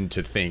 and then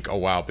to think, oh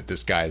wow, but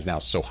this guy is now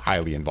so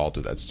highly involved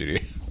with that studio.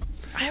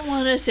 I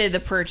want to say the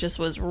purchase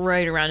was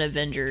right around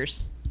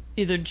Avengers.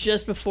 Either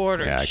just before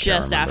it or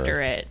just after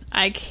it.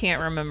 I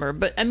can't remember.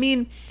 But, I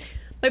mean,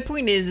 my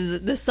point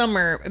is the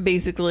summer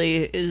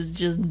basically is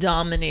just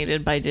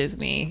dominated by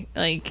Disney.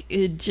 Like,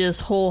 it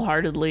just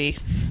wholeheartedly,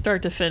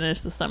 start to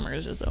finish, the summer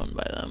is just owned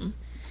by them.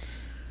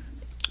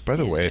 By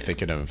the way,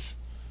 thinking of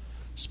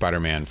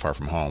Spider-Man Far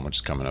From Home, which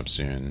is coming up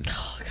soon.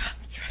 Oh, God,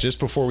 that's right. Just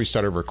before we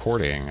started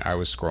recording, I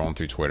was scrolling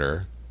through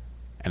Twitter,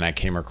 and I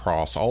came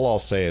across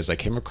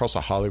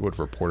a Hollywood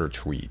Reporter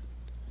tweet,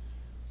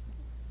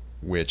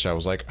 which I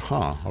was like,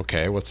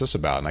 okay, what's this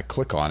about? And I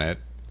click on it,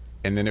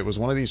 and then it was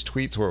one of these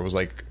tweets where it was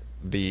like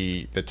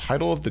the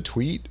title of the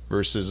tweet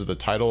versus the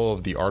title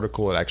of the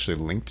article it actually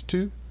linked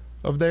to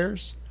of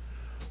theirs.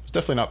 It was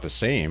definitely not the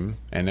same,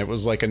 and it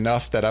was like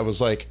enough that I was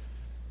like,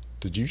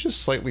 did you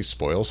just slightly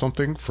spoil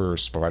something for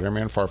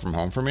Spider-Man Far From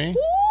Home for me?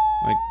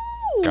 Like,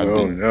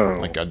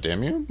 God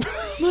damn you.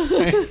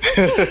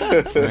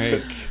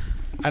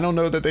 I don't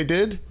know that they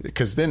did,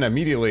 because then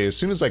immediately, as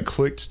soon as I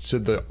clicked to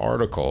the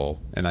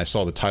article and I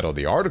saw the title of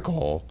the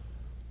article,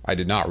 I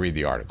did not read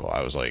the article.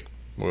 I was like,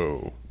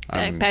 whoa.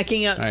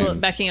 Backing up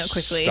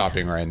quickly.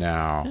 Stopping right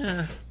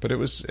now. But it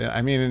was,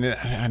 I mean,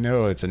 I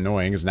know it's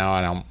annoying because now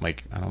I don't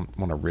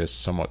want to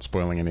risk somewhat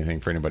spoiling anything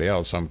for anybody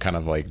else. So I'm kind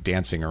of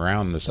dancing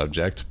around the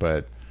subject.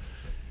 But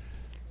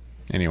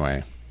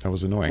anyway, That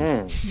was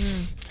annoying.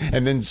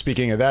 And then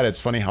speaking of that, it's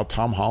funny how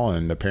Tom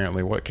Holland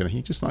apparently, can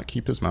he just not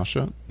keep his mouth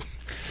shut?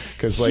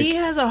 Because he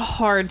has a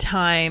hard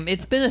time.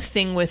 It's been a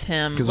thing with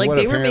him. Because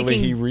apparently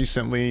he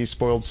recently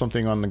spoiled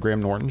something on the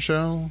Graham Norton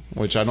show,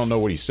 which I don't know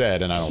what he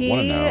said, and I don't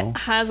want to know. He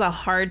has a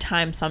hard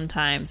time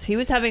sometimes. He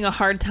was having a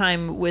hard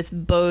time with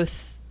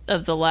both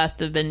of the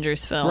last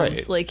Avengers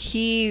films. Right. Like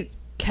they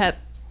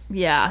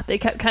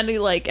kept kind of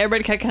like,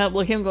 everybody kept kind of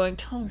looking at him going,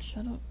 Tom,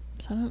 shut up,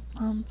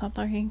 stop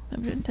talking.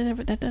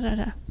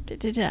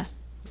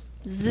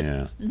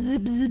 Zip,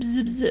 zip, zip,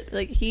 zip, zip.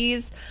 Like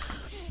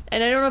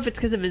and I don't know if it's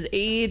because of his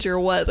age or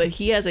what, but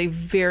he has a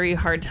very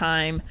hard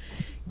time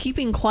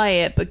keeping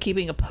quiet, but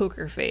keeping a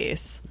poker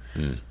face.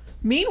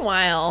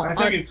 Meanwhile, I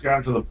think it's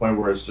gotten to the point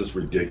where it's just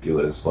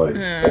ridiculous. Like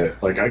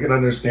I could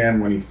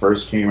understand when he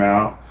first came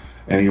out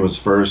and he was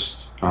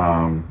first,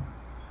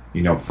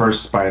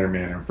 first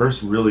Spider-Man and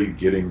first really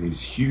getting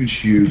these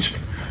huge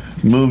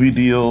movie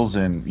deals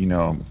and,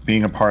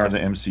 being a part of the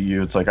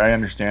MCU. It's like, I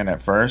understand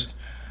at first,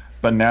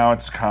 but now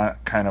it's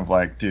kind of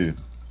like, dude,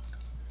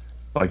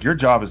 like, your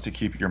job is to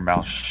keep your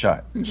mouth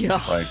shut.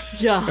 Yeah. Like,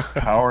 yeah.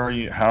 How are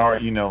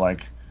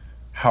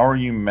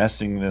you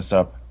messing this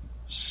up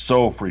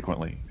so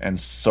frequently and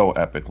so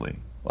epically?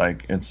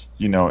 Like, it's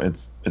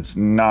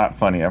not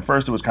funny. At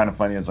first it was kind of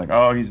funny. It's like,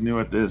 oh, he's new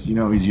at this,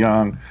 he's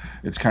young.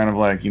 It's kind of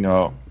like,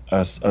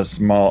 a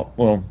small,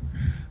 well,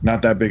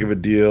 not that big of a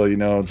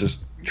deal,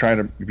 just try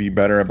to be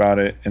better about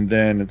it. And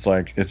then it's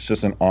like, it's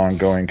just an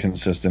ongoing,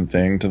 consistent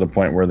thing to the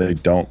point where they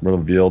don't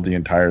reveal the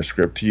entire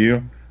script to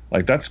you.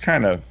 Like, that's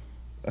kind of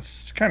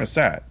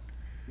sad,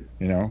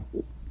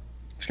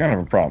 It's kind of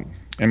a problem,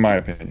 in my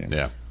opinion.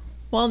 Yeah.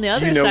 Well, on the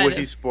other do you know side, what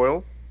he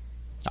spoiled?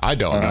 I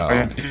don't know.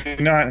 I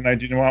do not, and I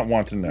do not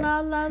want to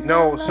know.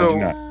 No, so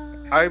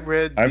I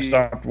read. I've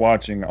stopped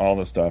watching all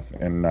the stuff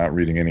and not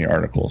reading any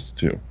articles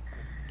too.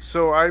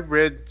 So I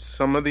read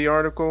some of the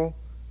article,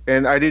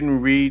 and I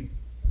didn't read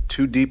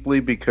too deeply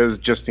because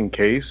just in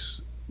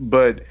case.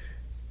 But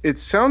it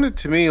sounded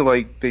to me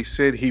like they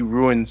said he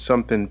ruined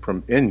something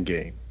from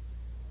Endgame.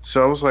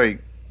 So I was like,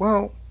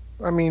 well,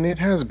 I mean, it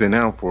has been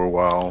out for a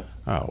while.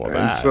 Oh,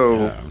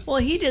 well, well,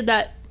 he did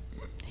that.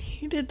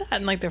 He did that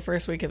in like the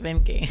first week of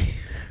Endgame.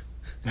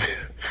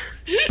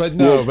 But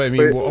no, but I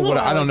mean, what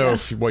I don't know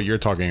if what you're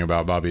talking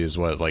about, Bobby, is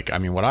what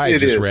what I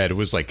just read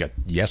was like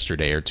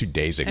yesterday or 2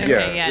 days ago.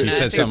 Okay, he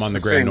said something on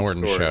the Graham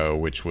Norton story. show,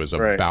 which was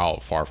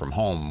about Far From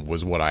Home,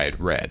 was what I had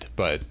read.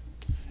 But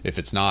if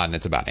it's not and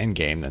it's about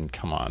Endgame, then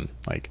come on,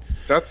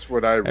 that's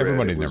what I read.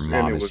 Everybody and their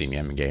mom has seen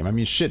Endgame. I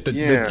mean, shit,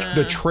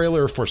 the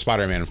trailer for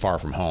Spider-Man Far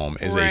From Home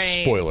is a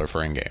spoiler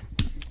for Endgame.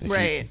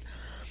 Right.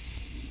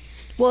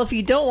 Well, if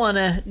you don't want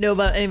to know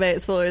about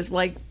anybody's spoilers,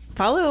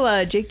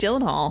 follow Jake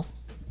Gyllenhaal.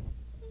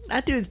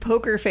 That dude's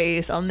poker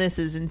face on this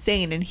is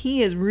insane, and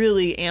he has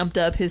really amped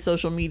up his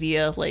social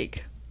media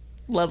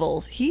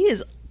levels.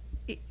 He's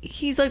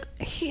he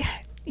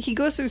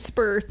goes through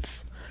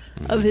spurts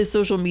of his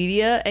social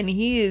media, and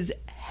he is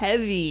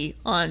heavy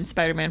on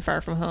Spider-Man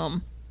Far From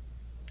Home.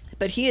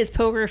 But he is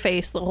poker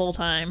face the whole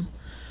time.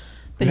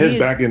 But his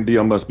back-end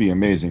deal must be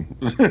amazing.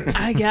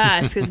 I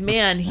guess, because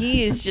man,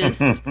 he is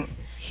just...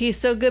 He's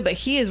so good, but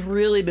he has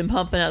really been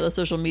pumping out the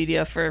social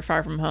media for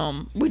Far From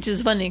Home, which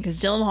is funny because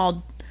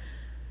Gyllenhaal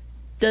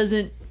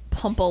doesn't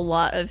pump a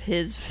lot of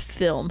his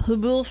film. He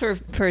will for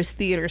his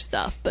theater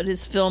stuff, but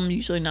his film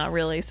usually not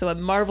really. So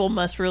Marvel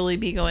must really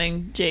be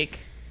going,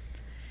 Jake,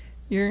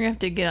 you're gonna have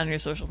to get on your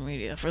social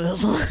media for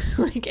this one.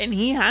 And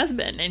he has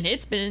been, and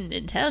it's been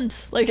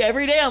intense.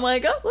 Every day I'm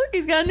like, oh look,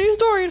 he's got a new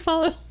story to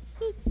follow.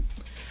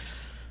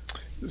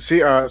 See,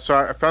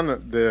 so I found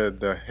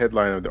the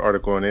headline of the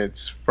article, and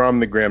it's from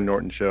the Graham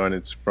Norton show, and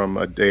it's from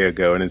a day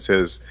ago, and it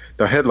says,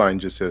 the headline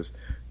just says,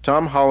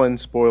 Tom Holland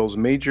spoils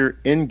major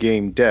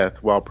Endgame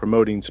death while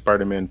promoting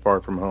Spider-Man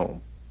Far From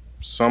Home.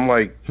 So I'm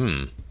like,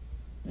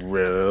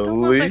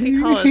 really?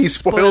 He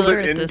spoiled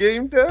an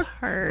Endgame death?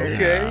 Okay.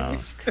 Yeah,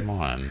 come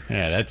on.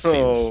 Yeah, that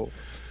seems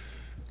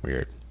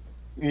weird.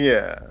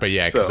 Yeah. But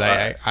yeah, because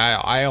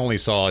I only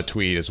saw a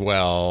tweet as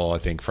well, I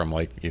think from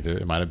either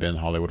it might have been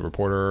Hollywood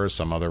Reporter or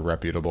some other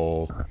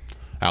reputable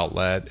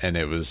outlet, and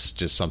it was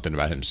just something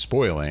about him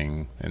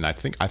spoiling, and I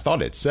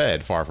thought it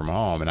said Far From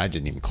Home, and I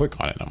didn't even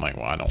click on it. I'm like,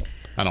 well,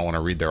 I don't want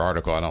to read their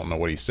article. I don't know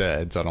what he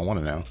said, so I don't want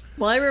to know.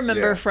 Well, I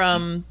remember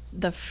from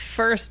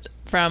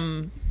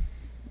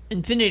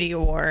Infinity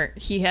War,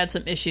 he had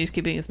some issues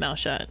keeping his mouth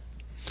shut.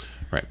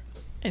 Right.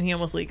 And he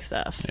almost leaked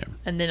stuff. Yeah.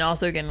 And then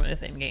also again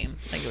with Endgame.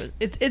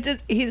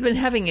 He's been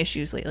having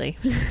issues lately.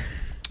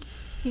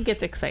 He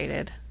gets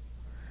excited.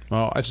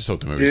 Well, I just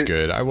hope the movie's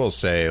good. I will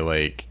say,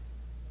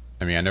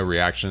 I know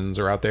reactions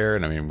are out there,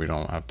 and we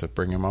don't have to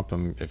bring them up.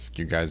 And if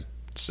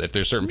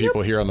there's certain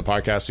people here on the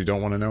podcast who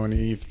don't want to know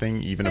anything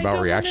even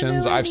about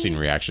reactions, I've seen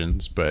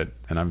reactions,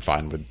 and I'm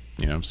fine with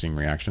seeing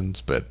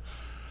reactions, but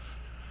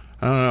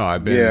I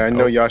don't know. I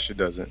know Yasha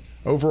doesn't.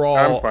 Overall,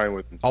 I'm fine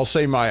with it. I'll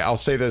say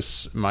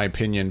my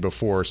opinion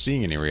before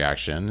seeing any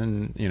reaction,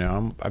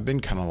 and I've been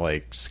kind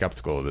of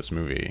skeptical of this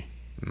movie.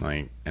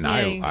 And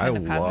Yeah, you I kind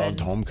of have loved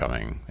been.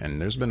 Homecoming,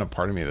 and there's been a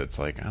part of me that's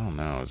like, I don't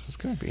know, is this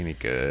gonna be any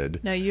good?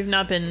 No, you've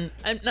not been.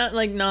 I'm not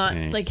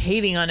like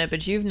hating on it,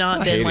 but you've not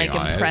Not been hating like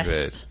on it,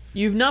 impressed.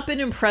 You've not been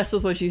impressed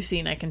with what you've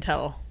seen. I can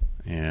tell.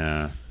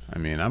 Yeah, I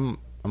mean, I'm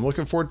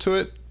looking forward to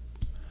it,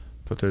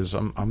 but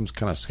I'm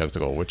kind of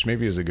skeptical, which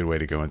maybe is a good way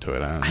to go into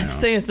it. I don't know. I'm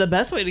saying it's the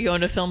best way to go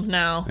into films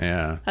now.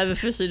 Yeah. I've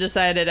officially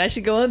decided I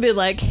should go and be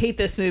like, hate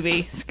this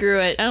movie. Screw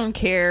it. I don't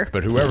care.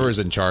 But whoever is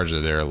in charge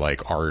of their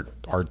like art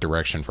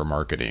direction for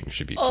marketing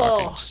should be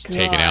fucking just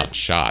taken out and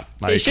shot.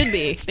 They should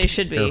be. They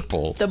should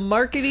terrible. be. The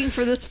marketing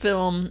for this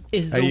film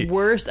is the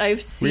worst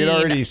I've seen.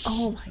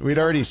 We'd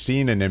already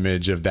seen an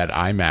image of that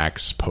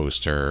IMAX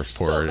poster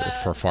for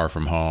Far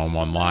From Home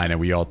online, and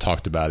we all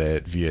talked about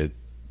it via,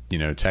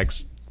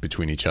 text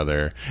between each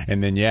other.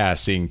 And then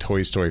seeing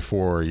Toy Story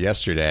 4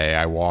 yesterday,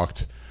 I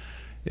walked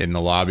in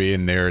the lobby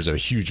and there's a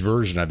huge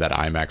version of that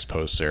IMAX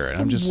poster, and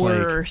I'm just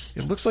like,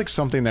 it looks like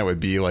something that would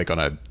be like on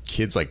a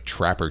kid's like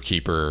Trapper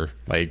Keeper,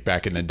 like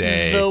back in the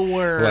day, the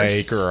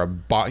worst, like, or a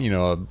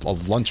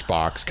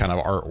lunchbox kind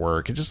of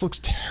artwork. It just looks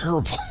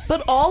terrible.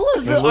 But all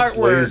of the artwork,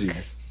 lazy.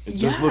 It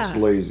just looks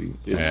lazy.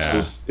 It's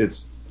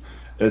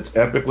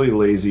epically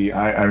lazy.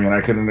 I mean,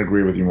 I couldn't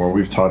agree with you more.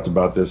 We've talked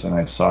about this, and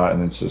I saw it,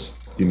 and it's just,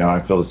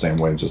 I feel the same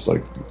way. Just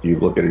like you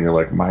look at it and you're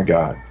like, my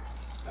God,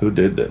 who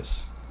did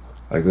this?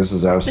 Like, this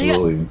is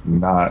absolutely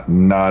not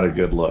a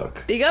good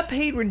look. They got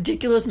paid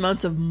ridiculous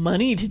amounts of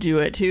money to do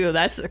it too.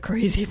 That's the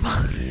crazy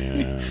part.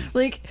 Yeah.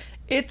 Like,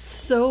 it's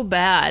so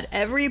bad.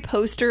 Every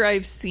poster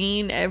I've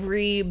seen,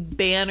 every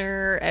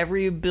banner,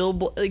 every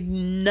billboard, like,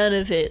 none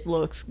of it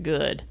looks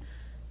good.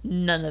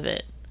 None of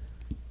it.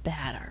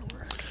 Bad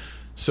artwork.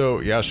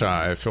 So, Yasha,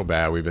 I feel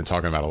bad. We've been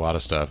talking about a lot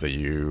of stuff that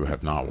you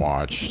have not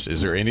watched.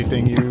 Is there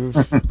anything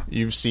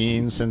you've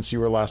seen since you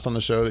were last on the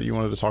show that you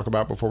wanted to talk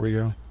about before we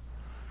go?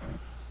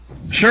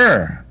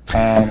 Sure.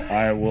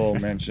 I will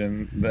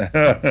mention,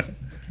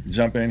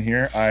 jump in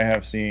here. I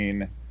have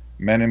seen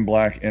Men in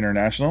Black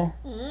International.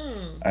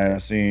 I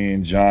have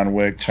seen John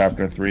Wick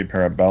Chapter 3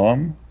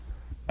 Parabellum.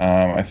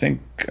 I'm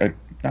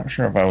not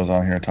sure if I was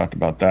on here and talked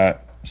about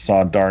that.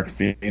 Saw Dark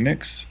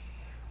Phoenix.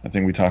 I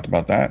think we talked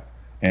about that.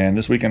 And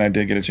this weekend I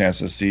did get a chance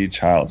to see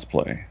Child's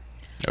Play.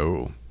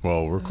 Oh,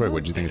 well, real quick,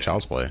 what did you think of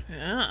Child's Play?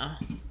 Yeah.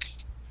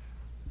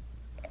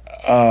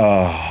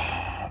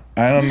 I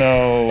don't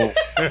know.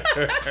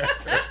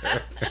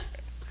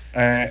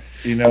 I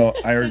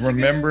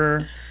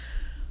remember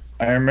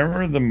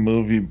the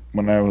movie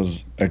when I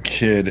was a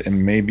kid,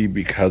 and maybe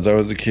because I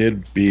was a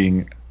kid,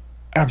 being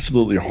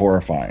absolutely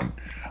horrifying.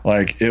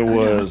 Like, it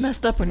was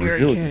messed up when you were a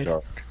kid.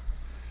 Dark.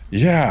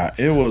 Yeah,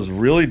 it was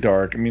really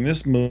dark. I mean,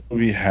 this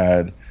movie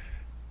had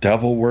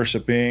devil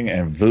worshipping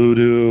and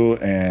voodoo,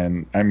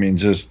 and I mean,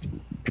 just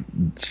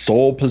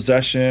soul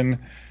possession.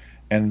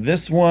 And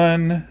this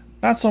one,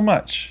 not so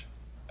much.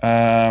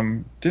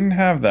 Didn't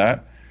have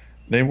that.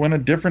 They went a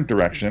different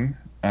direction.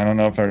 I don't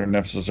know if I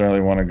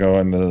necessarily want to go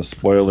into the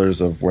spoilers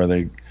of where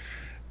they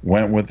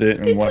went with it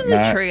and it's whatnot. It's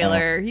in the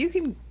trailer.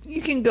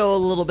 You can go a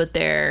little bit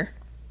there.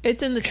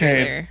 It's in the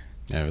trailer.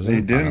 Yeah,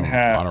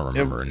 I don't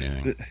remember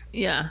anything.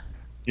 Yeah.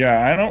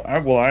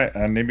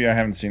 Yeah, maybe I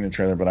haven't seen the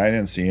trailer, but I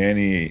didn't see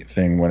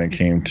anything when it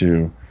came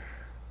to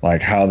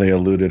like how they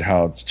alluded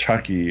how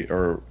Chucky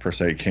or per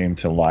se came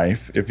to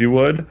life, if you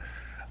would.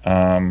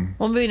 Well,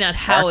 maybe not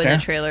how in the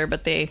trailer,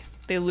 but they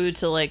allude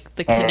to like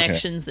the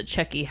connections that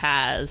Chucky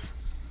has.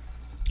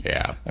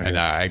 Yeah, okay.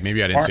 And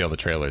maybe I didn't see all the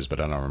trailers, but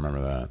I don't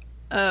remember that.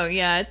 Oh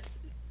yeah,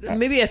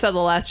 maybe I saw the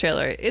last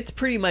trailer. It's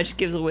pretty much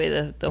gives away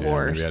the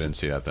horse. Maybe I didn't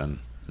see that then.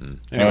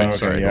 Anyway,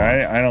 sorry.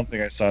 Yeah, I don't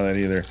think I saw that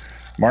either.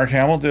 Mark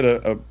Hamill did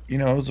it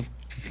was a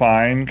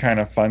fine kind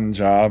of fun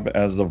job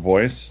as the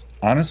voice.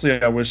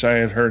 Honestly, I wish I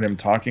had heard him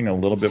talking a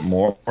little bit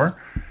more,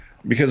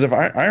 because if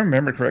I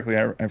remember correctly,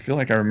 I feel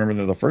like I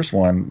remember the first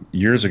one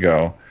years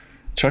ago.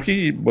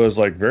 Chucky was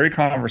like very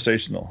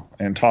conversational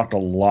and talked a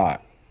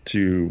lot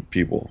to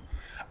people.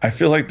 I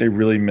feel like they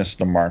really missed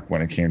the mark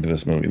when it came to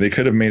this movie. They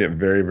could have made it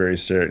very, very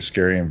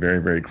scary and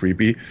very, very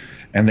creepy,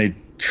 and they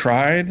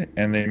tried,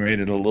 and they made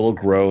it a little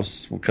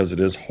gross because it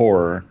is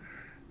horror.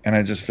 And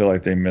I just feel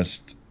like they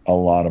missed a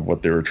lot of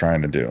what they were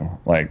trying to do.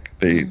 Like,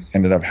 they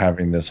ended up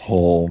having this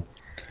whole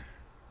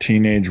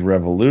teenage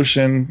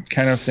revolution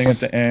kind of thing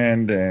at the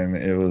end, and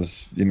it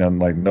was,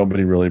 like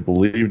nobody really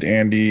believed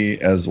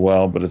Andy as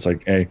well, but it's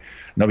like, hey,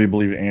 nobody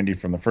believed Andy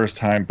from the first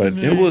time, but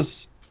it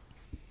was,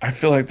 I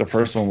feel like the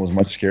first one was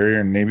much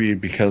scarier, and maybe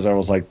because I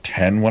was like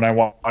 10 when I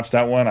watched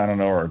that one, I don't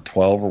know, or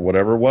 12 or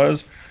whatever it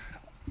was.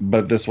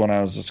 But this one,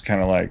 I was just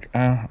kind of like,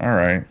 oh, all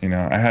right.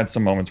 I had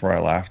some moments where I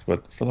laughed,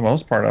 but for the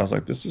most part, I was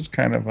like, this is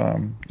kind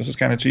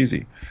of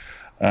cheesy,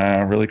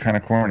 really kind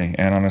of corny.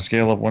 And on a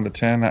scale of 1 to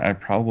 10, I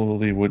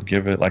probably would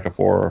give it like a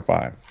 4 or a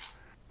 5,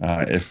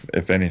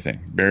 if anything,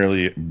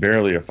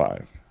 barely a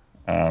 5.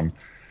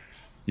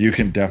 You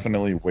can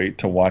definitely wait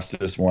to watch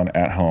this one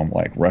at home.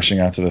 Like, rushing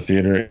out to the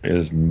theater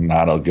is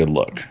not a good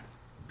look.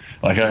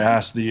 Like, I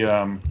asked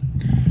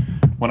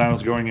when I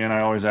was going in,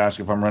 I always ask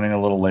if I'm running a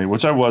little late,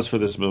 which I was for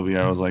this movie.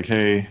 I was like,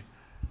 hey,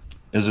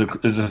 is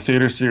the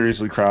theater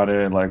seriously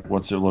crowded? Like,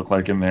 what's it look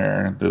like in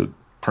there? The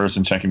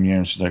person checking me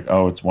in, she's like,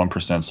 oh, it's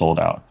 1% sold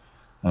out.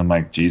 And I'm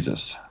like,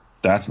 Jesus,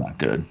 that's not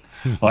good.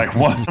 Like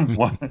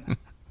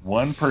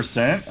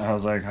 1%. I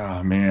was like,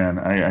 oh man,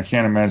 I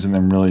can't imagine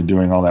them really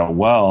doing all that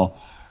well.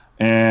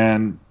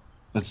 And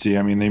let's see,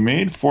 I mean, they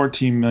made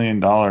 $14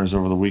 million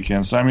over the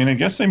weekend. So I mean, I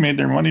guess they made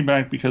their money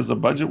back because the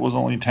budget was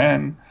only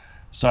 10.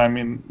 So I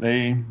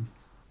mean,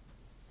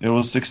 it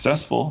was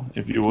successful,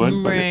 if you would,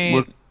 right.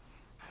 But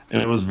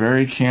it was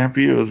very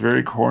campy. It was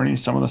very corny.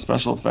 Some of the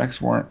special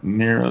effects weren't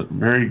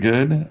very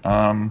good.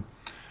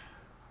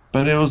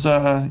 But it was,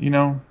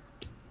 it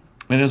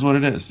is what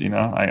it is.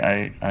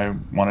 I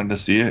wanted to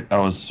see it. I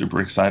was super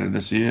excited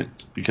to see it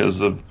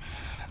because of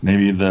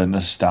maybe the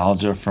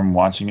nostalgia from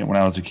watching it when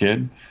I was a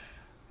kid.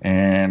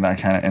 And I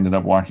kind of ended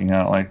up walking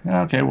out like,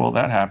 okay, well,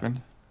 that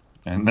happened.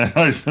 And then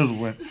I just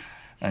went,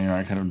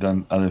 I could have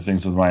done other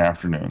things with my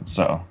afternoon.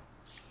 So.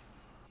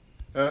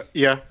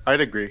 Yeah, I'd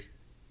agree.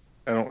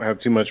 I don't have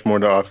too much more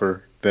to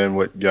offer than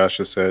what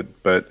Yasha said,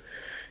 but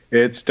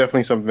it's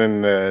definitely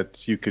something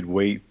that you could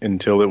wait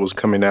until it was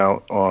coming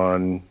out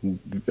on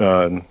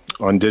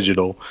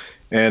digital.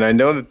 And I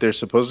know that there's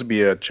supposed to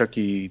be a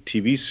Chucky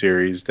TV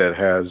series that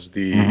has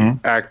the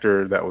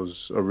actor that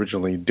was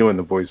originally doing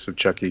the voice of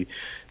Chucky.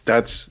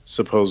 That's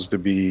supposed to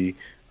be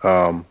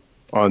on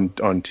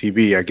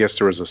TV. I guess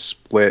there was a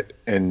split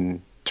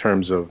in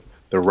terms of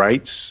the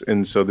rights,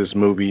 and so this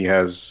movie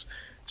has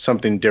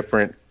something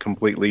different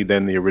completely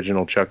than the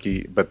original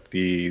Chucky, but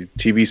the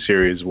TV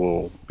series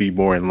will be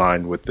more in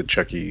line with the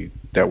Chucky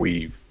that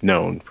we've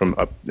known from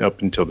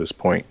up until this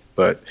point.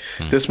 But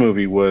this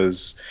movie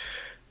was,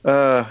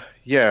 I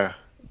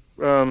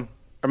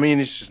mean,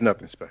 it's just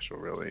nothing special,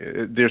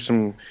 really. There's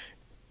some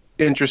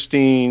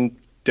interesting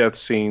death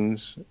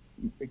scenes,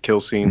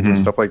 kill scenes, and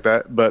stuff like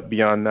that, but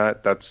beyond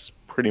that, that's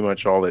pretty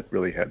much all it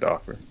really had to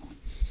offer.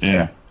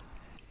 Yeah.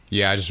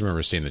 Yeah, I just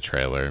remember seeing the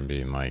trailer and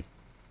being like,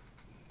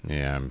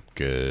 yeah, I'm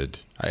good.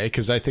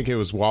 Because I think it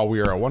was while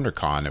we were at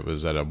WonderCon, it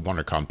was at a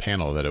WonderCon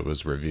panel that it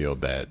was revealed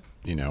that,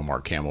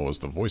 Mark Hamill was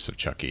the voice of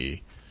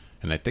Chucky.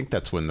 And I think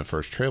that's when the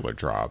first trailer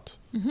dropped.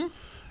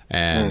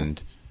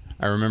 And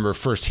I remember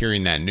first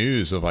hearing that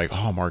news of like,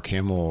 oh, Mark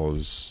Hamill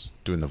is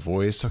doing the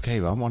voice.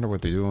 Okay, well, I wonder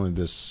what they're doing with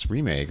this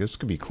remake. This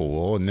could be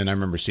cool. And then I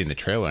remember seeing the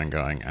trailer and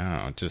going,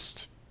 I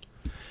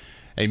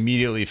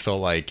immediately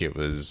felt like it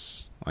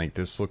was like,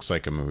 this looks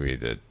like a movie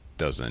that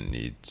doesn't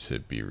need to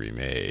be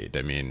remade.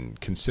 I mean,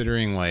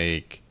 considering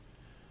like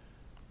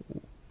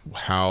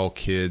how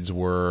kids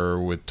were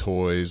with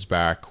toys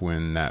back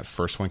when that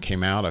first one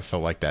came out, I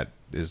felt like that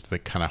is the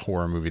kind of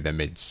horror movie that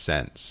made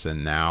sense.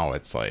 And now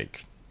it's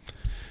like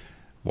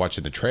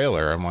watching the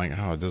trailer, I'm like,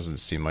 oh, it doesn't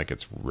seem like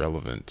it's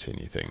relevant to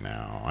anything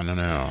now. I don't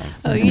know.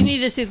 Oh, you need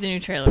to see the new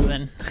trailer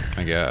then.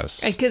 I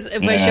guess. Because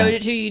if I showed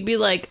it to you, you'd be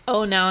like,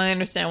 oh, now I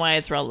understand why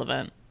it's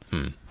relevant.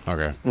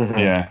 Okay.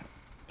 Yeah.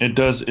 It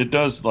does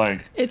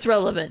like it's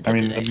relevant to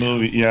today. The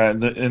movie, yeah,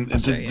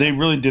 they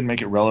really did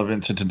make it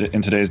relevant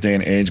in today's day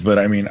and age. But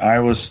I mean, I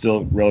was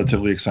still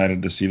relatively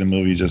excited to see the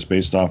movie just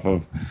based off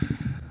of.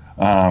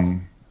 I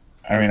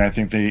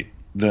think the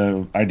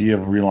idea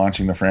of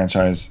relaunching the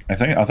franchise,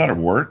 I thought it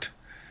worked.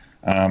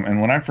 And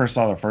when I first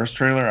saw the first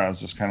trailer, I was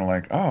just kind of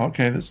like, oh,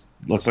 okay, this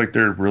looks like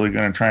they're really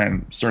going to try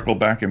and circle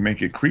back and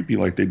make it creepy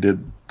like they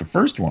did the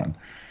first one.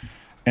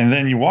 And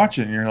then you watch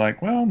it and you're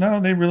like, well, no,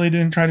 they really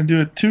didn't try to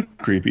do it too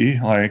creepy.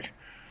 Like,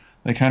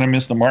 they kind of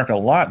missed the mark a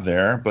lot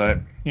there, but,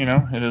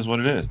 it is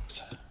what it is.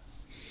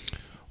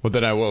 Well,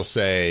 then I will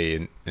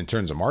say, in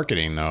terms of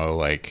marketing, though,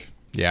 like,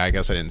 yeah, I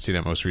guess I didn't see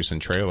that most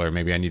recent trailer.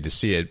 Maybe I need to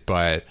see it,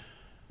 but,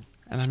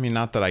 and I mean,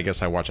 not that I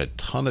guess I watch a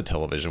ton of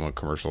television with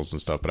commercials and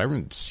stuff, but I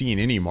haven't seen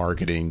any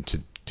marketing to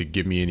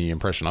give me any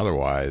impression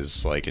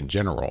otherwise, like, in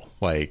general.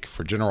 Like,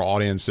 for general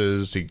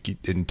audiences, to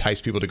entice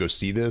people to go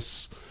see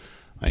this,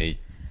 I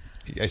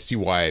see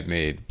why it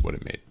made what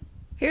it made.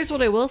 Here's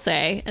what I will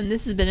say, and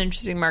this has been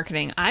interesting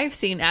marketing. I've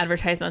seen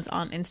advertisements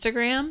on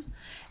Instagram,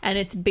 and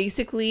it's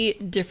basically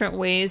different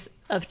ways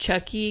of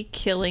Chucky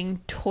killing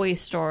Toy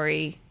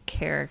Story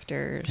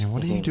characters. And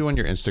what do you do on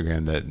your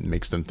Instagram that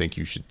makes them think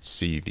you should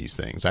see these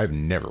things? I've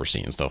never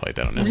seen stuff like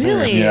that on Instagram.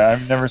 Really? Yeah,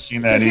 I've never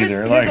seen that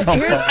either.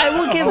 I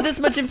will give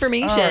this much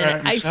information.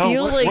 Right, I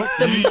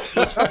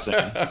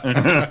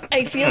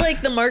feel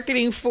like the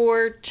marketing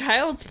for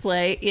Child's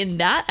Play in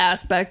that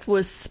aspect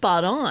was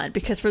spot on,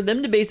 because for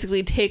them to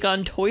basically take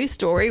on Toy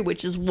Story,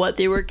 which is what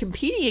they were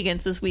competing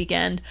against this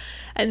weekend,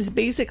 and it's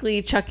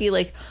basically Chucky,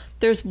 like,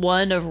 there's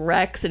one of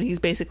Rex and he's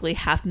basically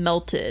half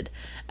melted,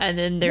 and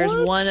then there's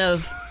one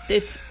of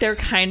they're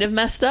kind of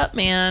messed up,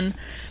 man.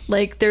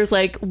 Like, there's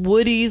like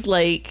Woody's,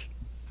 like,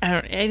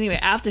 anyway,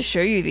 I have to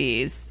show you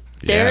these.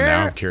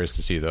 Now I'm curious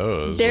to see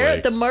those.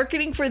 The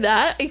marketing for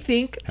that, I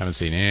think, haven't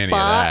seen any of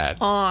that.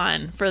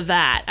 On for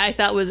that, I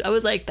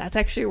was like, that's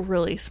actually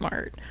really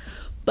smart.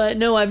 But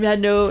no, I've had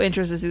no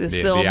interest to see this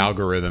film. The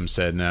algorithm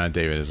said, no,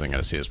 David isn't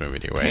going to see this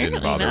movie anyway. It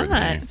didn't bother with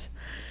me.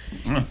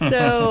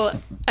 So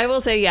I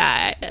will say,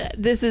 I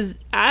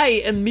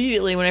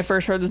immediately, when I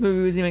first heard this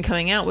movie was even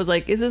coming out, was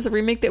like, is this a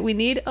remake that we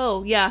need?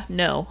 Oh yeah,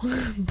 no.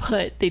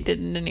 But they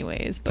didn't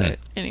anyways. But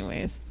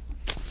anyways.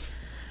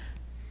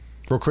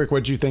 Real quick,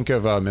 what did you think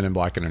of Men in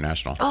Black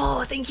International?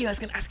 Oh, thank you. I was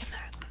going to ask him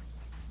that.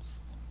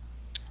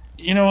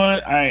 You know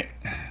what?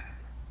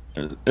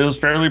 It was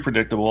fairly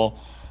predictable.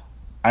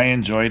 I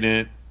enjoyed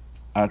it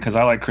because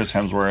I like Chris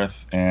Hemsworth,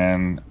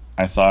 and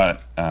I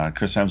thought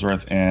Chris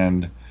Hemsworth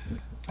and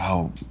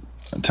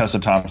Tessa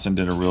Thompson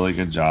did a really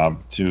good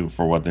job too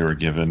for what they were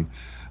given.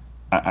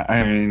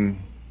 I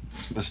mean,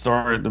 the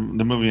story, the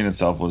movie in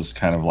itself was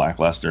kind of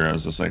lackluster. I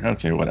was just like,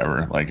 okay,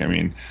 whatever. Like, I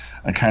mean,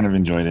 I kind of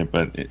enjoyed it,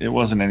 but it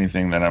wasn't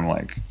anything that I'm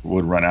like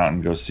would run out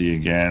and go see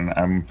again.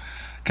 I'm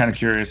kind of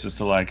curious as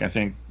to, like, I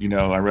think,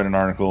 I read an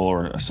article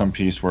or some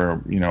piece where,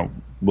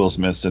 Will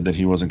Smith said that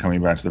he wasn't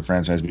coming back to the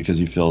franchise because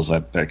he feels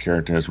that that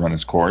character has run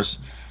its course.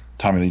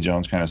 Tommy Lee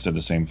Jones kind of said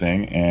the same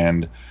thing,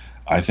 and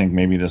I think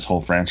maybe this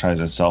whole franchise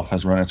itself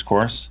has run its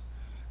course.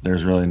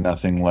 There's really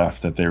nothing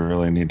left that they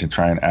really need to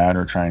try and add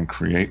or try and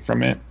create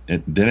from it.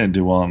 It didn't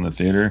do well in the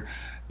theater.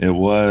 It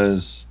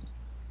was,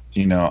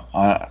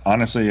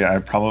 honestly, I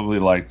probably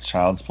liked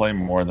Child's Play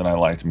more than I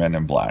liked Men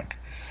in Black.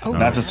 Oh,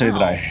 not to say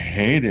that I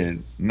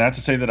hated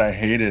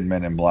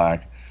Men in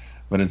Black,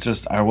 but it's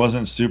just I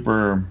wasn't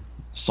super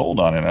sold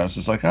on it. I was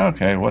just like,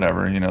 okay,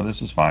 whatever,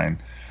 this is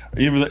fine.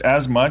 Either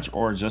as much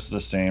or just the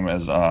same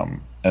as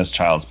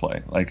Child's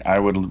Play. Like, I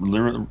would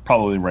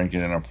probably rank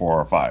it in a 4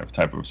 or 5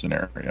 type of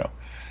scenario.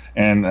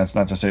 And that's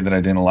not to say that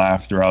I didn't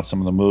laugh throughout some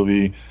of the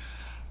movie.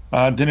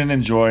 Didn't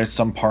enjoy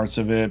some parts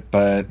of it,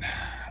 but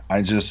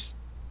I just,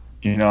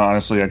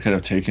 honestly, I could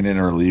have taken it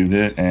or leaved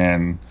it,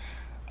 and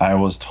I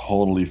was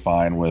totally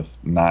fine with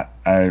not.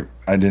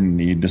 I didn't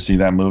need to see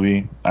that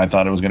movie. I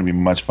thought it was going to be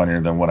much funnier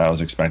than what I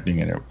was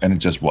expecting, and it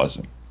just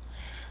wasn't.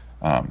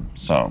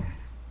 So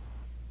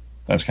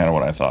that's kind of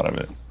what I thought of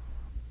it.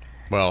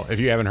 Well, if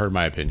you haven't heard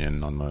my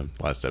opinion on the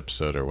last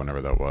episode or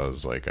whenever that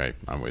was, like,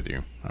 I'm with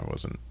you. I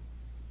wasn't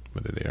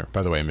with it there.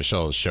 By the way,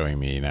 Michelle is showing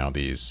me now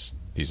these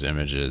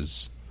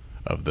images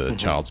of the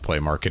Child's Play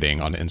marketing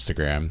on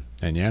Instagram,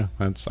 and yeah,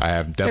 I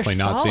have definitely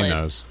not seen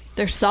those.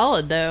 They're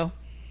solid though.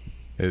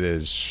 It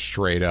is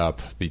straight up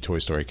the Toy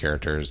Story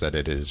characters that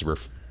it is.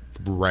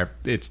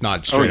 It's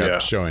not straight up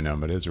showing them,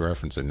 but it's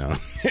referencing them.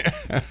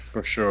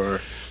 For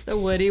sure. The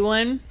Woody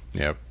one.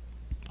 Yep.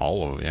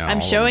 All of them. Yeah. I'm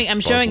showing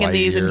him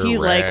these, and he's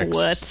Rex. like,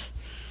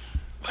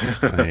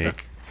 "What?"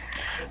 Like,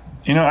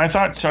 I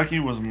thought Chucky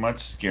was much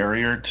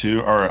scarier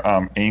too,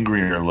 or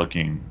angrier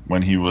looking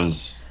when he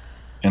was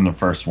in the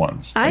first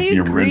ones. I the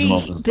agree.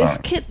 Original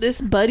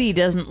This buddy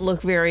doesn't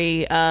look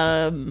very.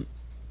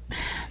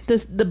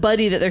 The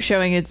buddy that they're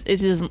showing, it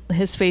doesn't.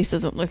 His face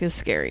doesn't look as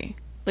scary.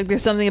 Like,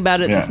 there's something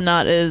about it that's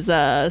not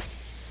as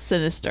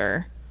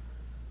sinister.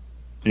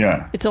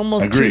 Yeah, it's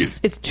almost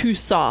it's too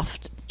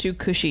soft, too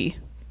cushy.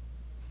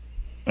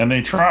 And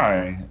they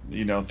try,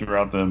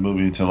 throughout the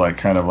movie to, like,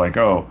 kind of like,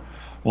 oh,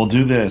 we'll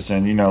do this,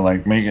 and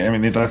like, make it. I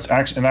mean, that's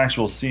an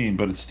actual scene,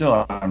 but it's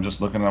still. I'm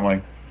just looking. I'm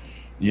like,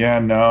 yeah,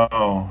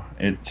 no,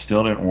 it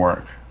still didn't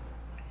work.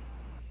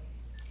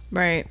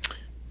 Right.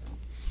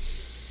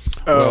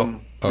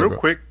 Real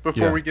quick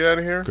before we get out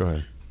of here, go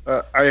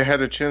ahead. I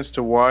had a chance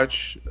to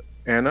watch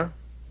Anna,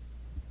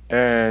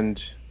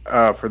 and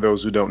for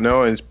those who don't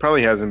know, it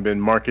probably hasn't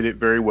been marketed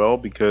very well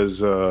because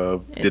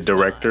the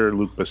director,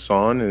 Luc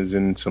Besson, is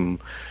in some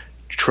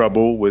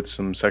trouble with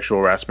some sexual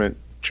harassment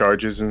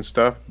charges and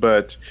stuff.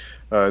 But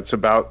it's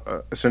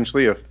about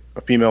essentially a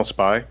female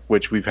spy,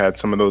 which we've had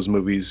some of those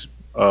movies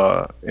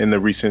in the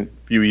recent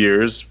few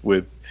years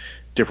with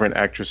different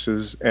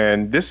actresses.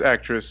 And this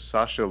actress,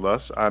 Sasha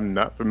Luss, I'm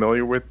not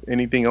familiar with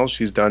anything else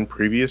she's done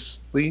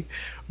previously,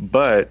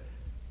 but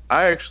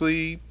I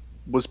actually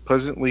was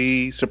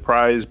pleasantly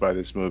surprised by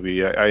this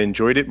movie. I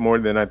enjoyed it more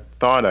than I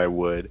thought I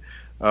would.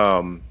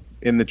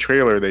 In the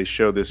trailer, they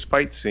show this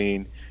fight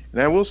scene,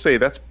 and I will say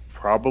that's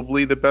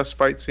probably the best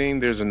fight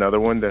scene. There's another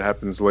one that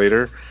happens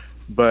later,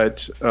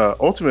 but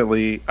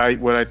ultimately,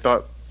 what I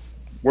thought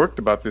worked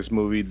about this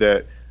movie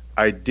that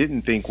I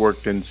didn't think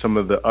worked in some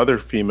of the other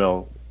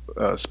female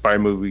spy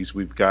movies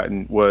we've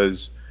gotten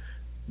was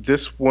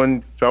this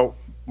one felt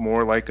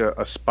more like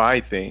a spy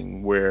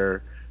thing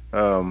where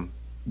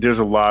there's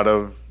a lot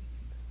of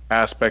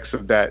aspects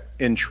of that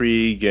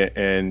intrigue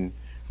and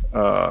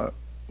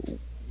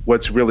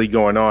what's really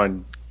going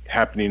on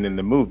happening in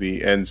the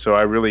movie. And so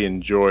I really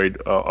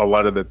enjoyed a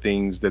lot of the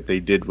things that they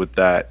did with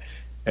that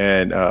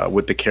and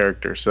with the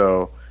character.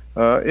 So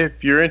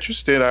if you're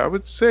interested, I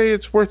would say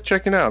it's worth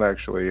checking out,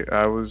 actually.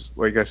 I was,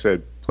 like I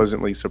said,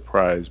 pleasantly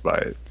surprised by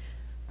it.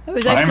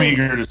 I'm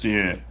eager to see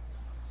it.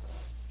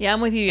 Yeah,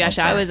 I'm with you,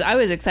 Yasha. I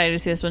was excited to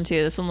see this one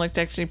too. This one looked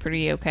actually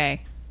pretty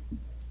okay.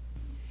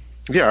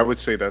 Yeah, I would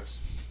say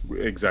that's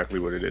exactly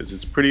what it is.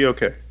 It's pretty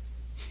okay.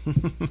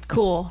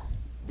 Cool.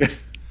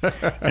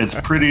 It's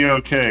pretty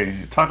okay.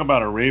 Talk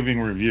about a raving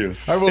review.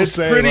 I will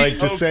say, like,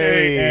 to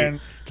say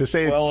To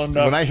say well it's,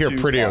 enough when I hear to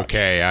pretty watch.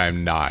 okay,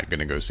 I'm not going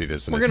to go see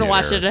this in We're a gonna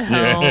watch it theater.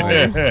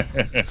 at home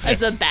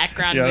as a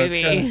background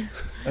movie.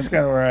 That's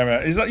kind of where I'm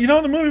at.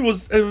 The movie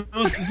was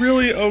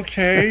really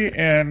okay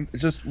and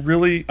just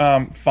really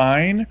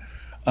fine.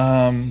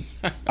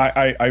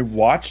 I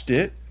watched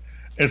it.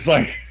 It's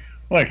like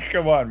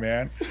come on,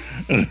 man.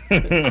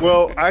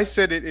 Well, I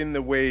said it in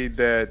the way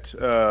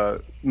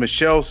that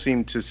Michelle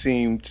seemed to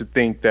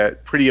think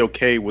that Pretty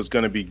Okay was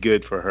going to be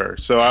good for her.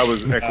 So I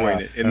was echoing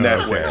it in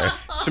that way.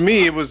 To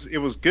me, it was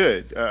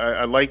good.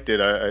 I liked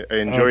it. I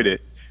enjoyed it.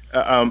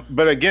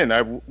 But again,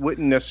 I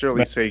wouldn't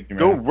necessarily say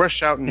go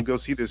rush out and go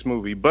see this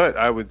movie. But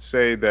I would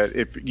say that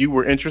if you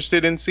were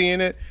interested in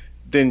seeing it,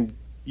 then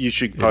you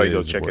should probably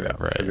go check it out.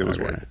 Right. It was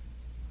worth it.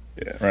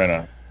 Yeah. Right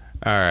on.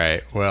 All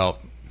right. Well,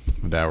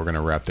 with that, we're going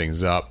to wrap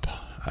things up.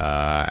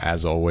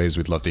 As always,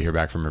 we'd love to hear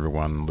back from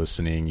everyone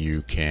listening.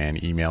 You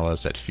can email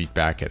us at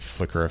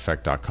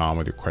feedback@flickereffect.com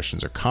with your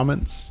questions or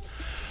comments.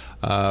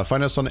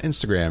 Find us on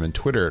Instagram and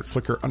Twitter at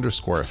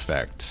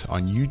Flicker_effect,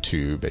 on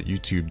YouTube at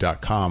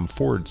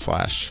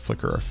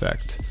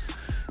youtube.com/FlickerEffect.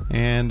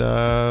 And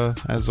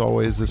as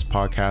always, this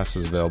podcast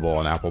is available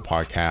on Apple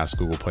Podcasts,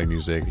 Google Play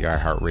Music, the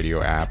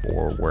iHeartRadio app,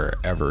 or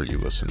wherever you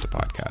listen to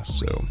podcasts.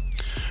 So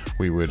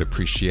we would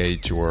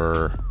appreciate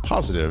your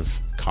positive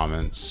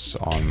comments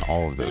on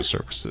all of those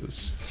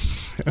services.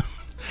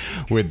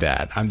 With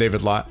that, I'm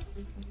David Lott.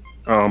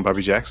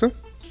 Bobby Jackson.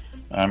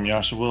 I'm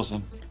Yasha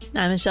Wilson.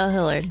 I'm Michelle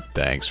Hillard.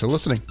 Thanks for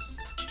listening.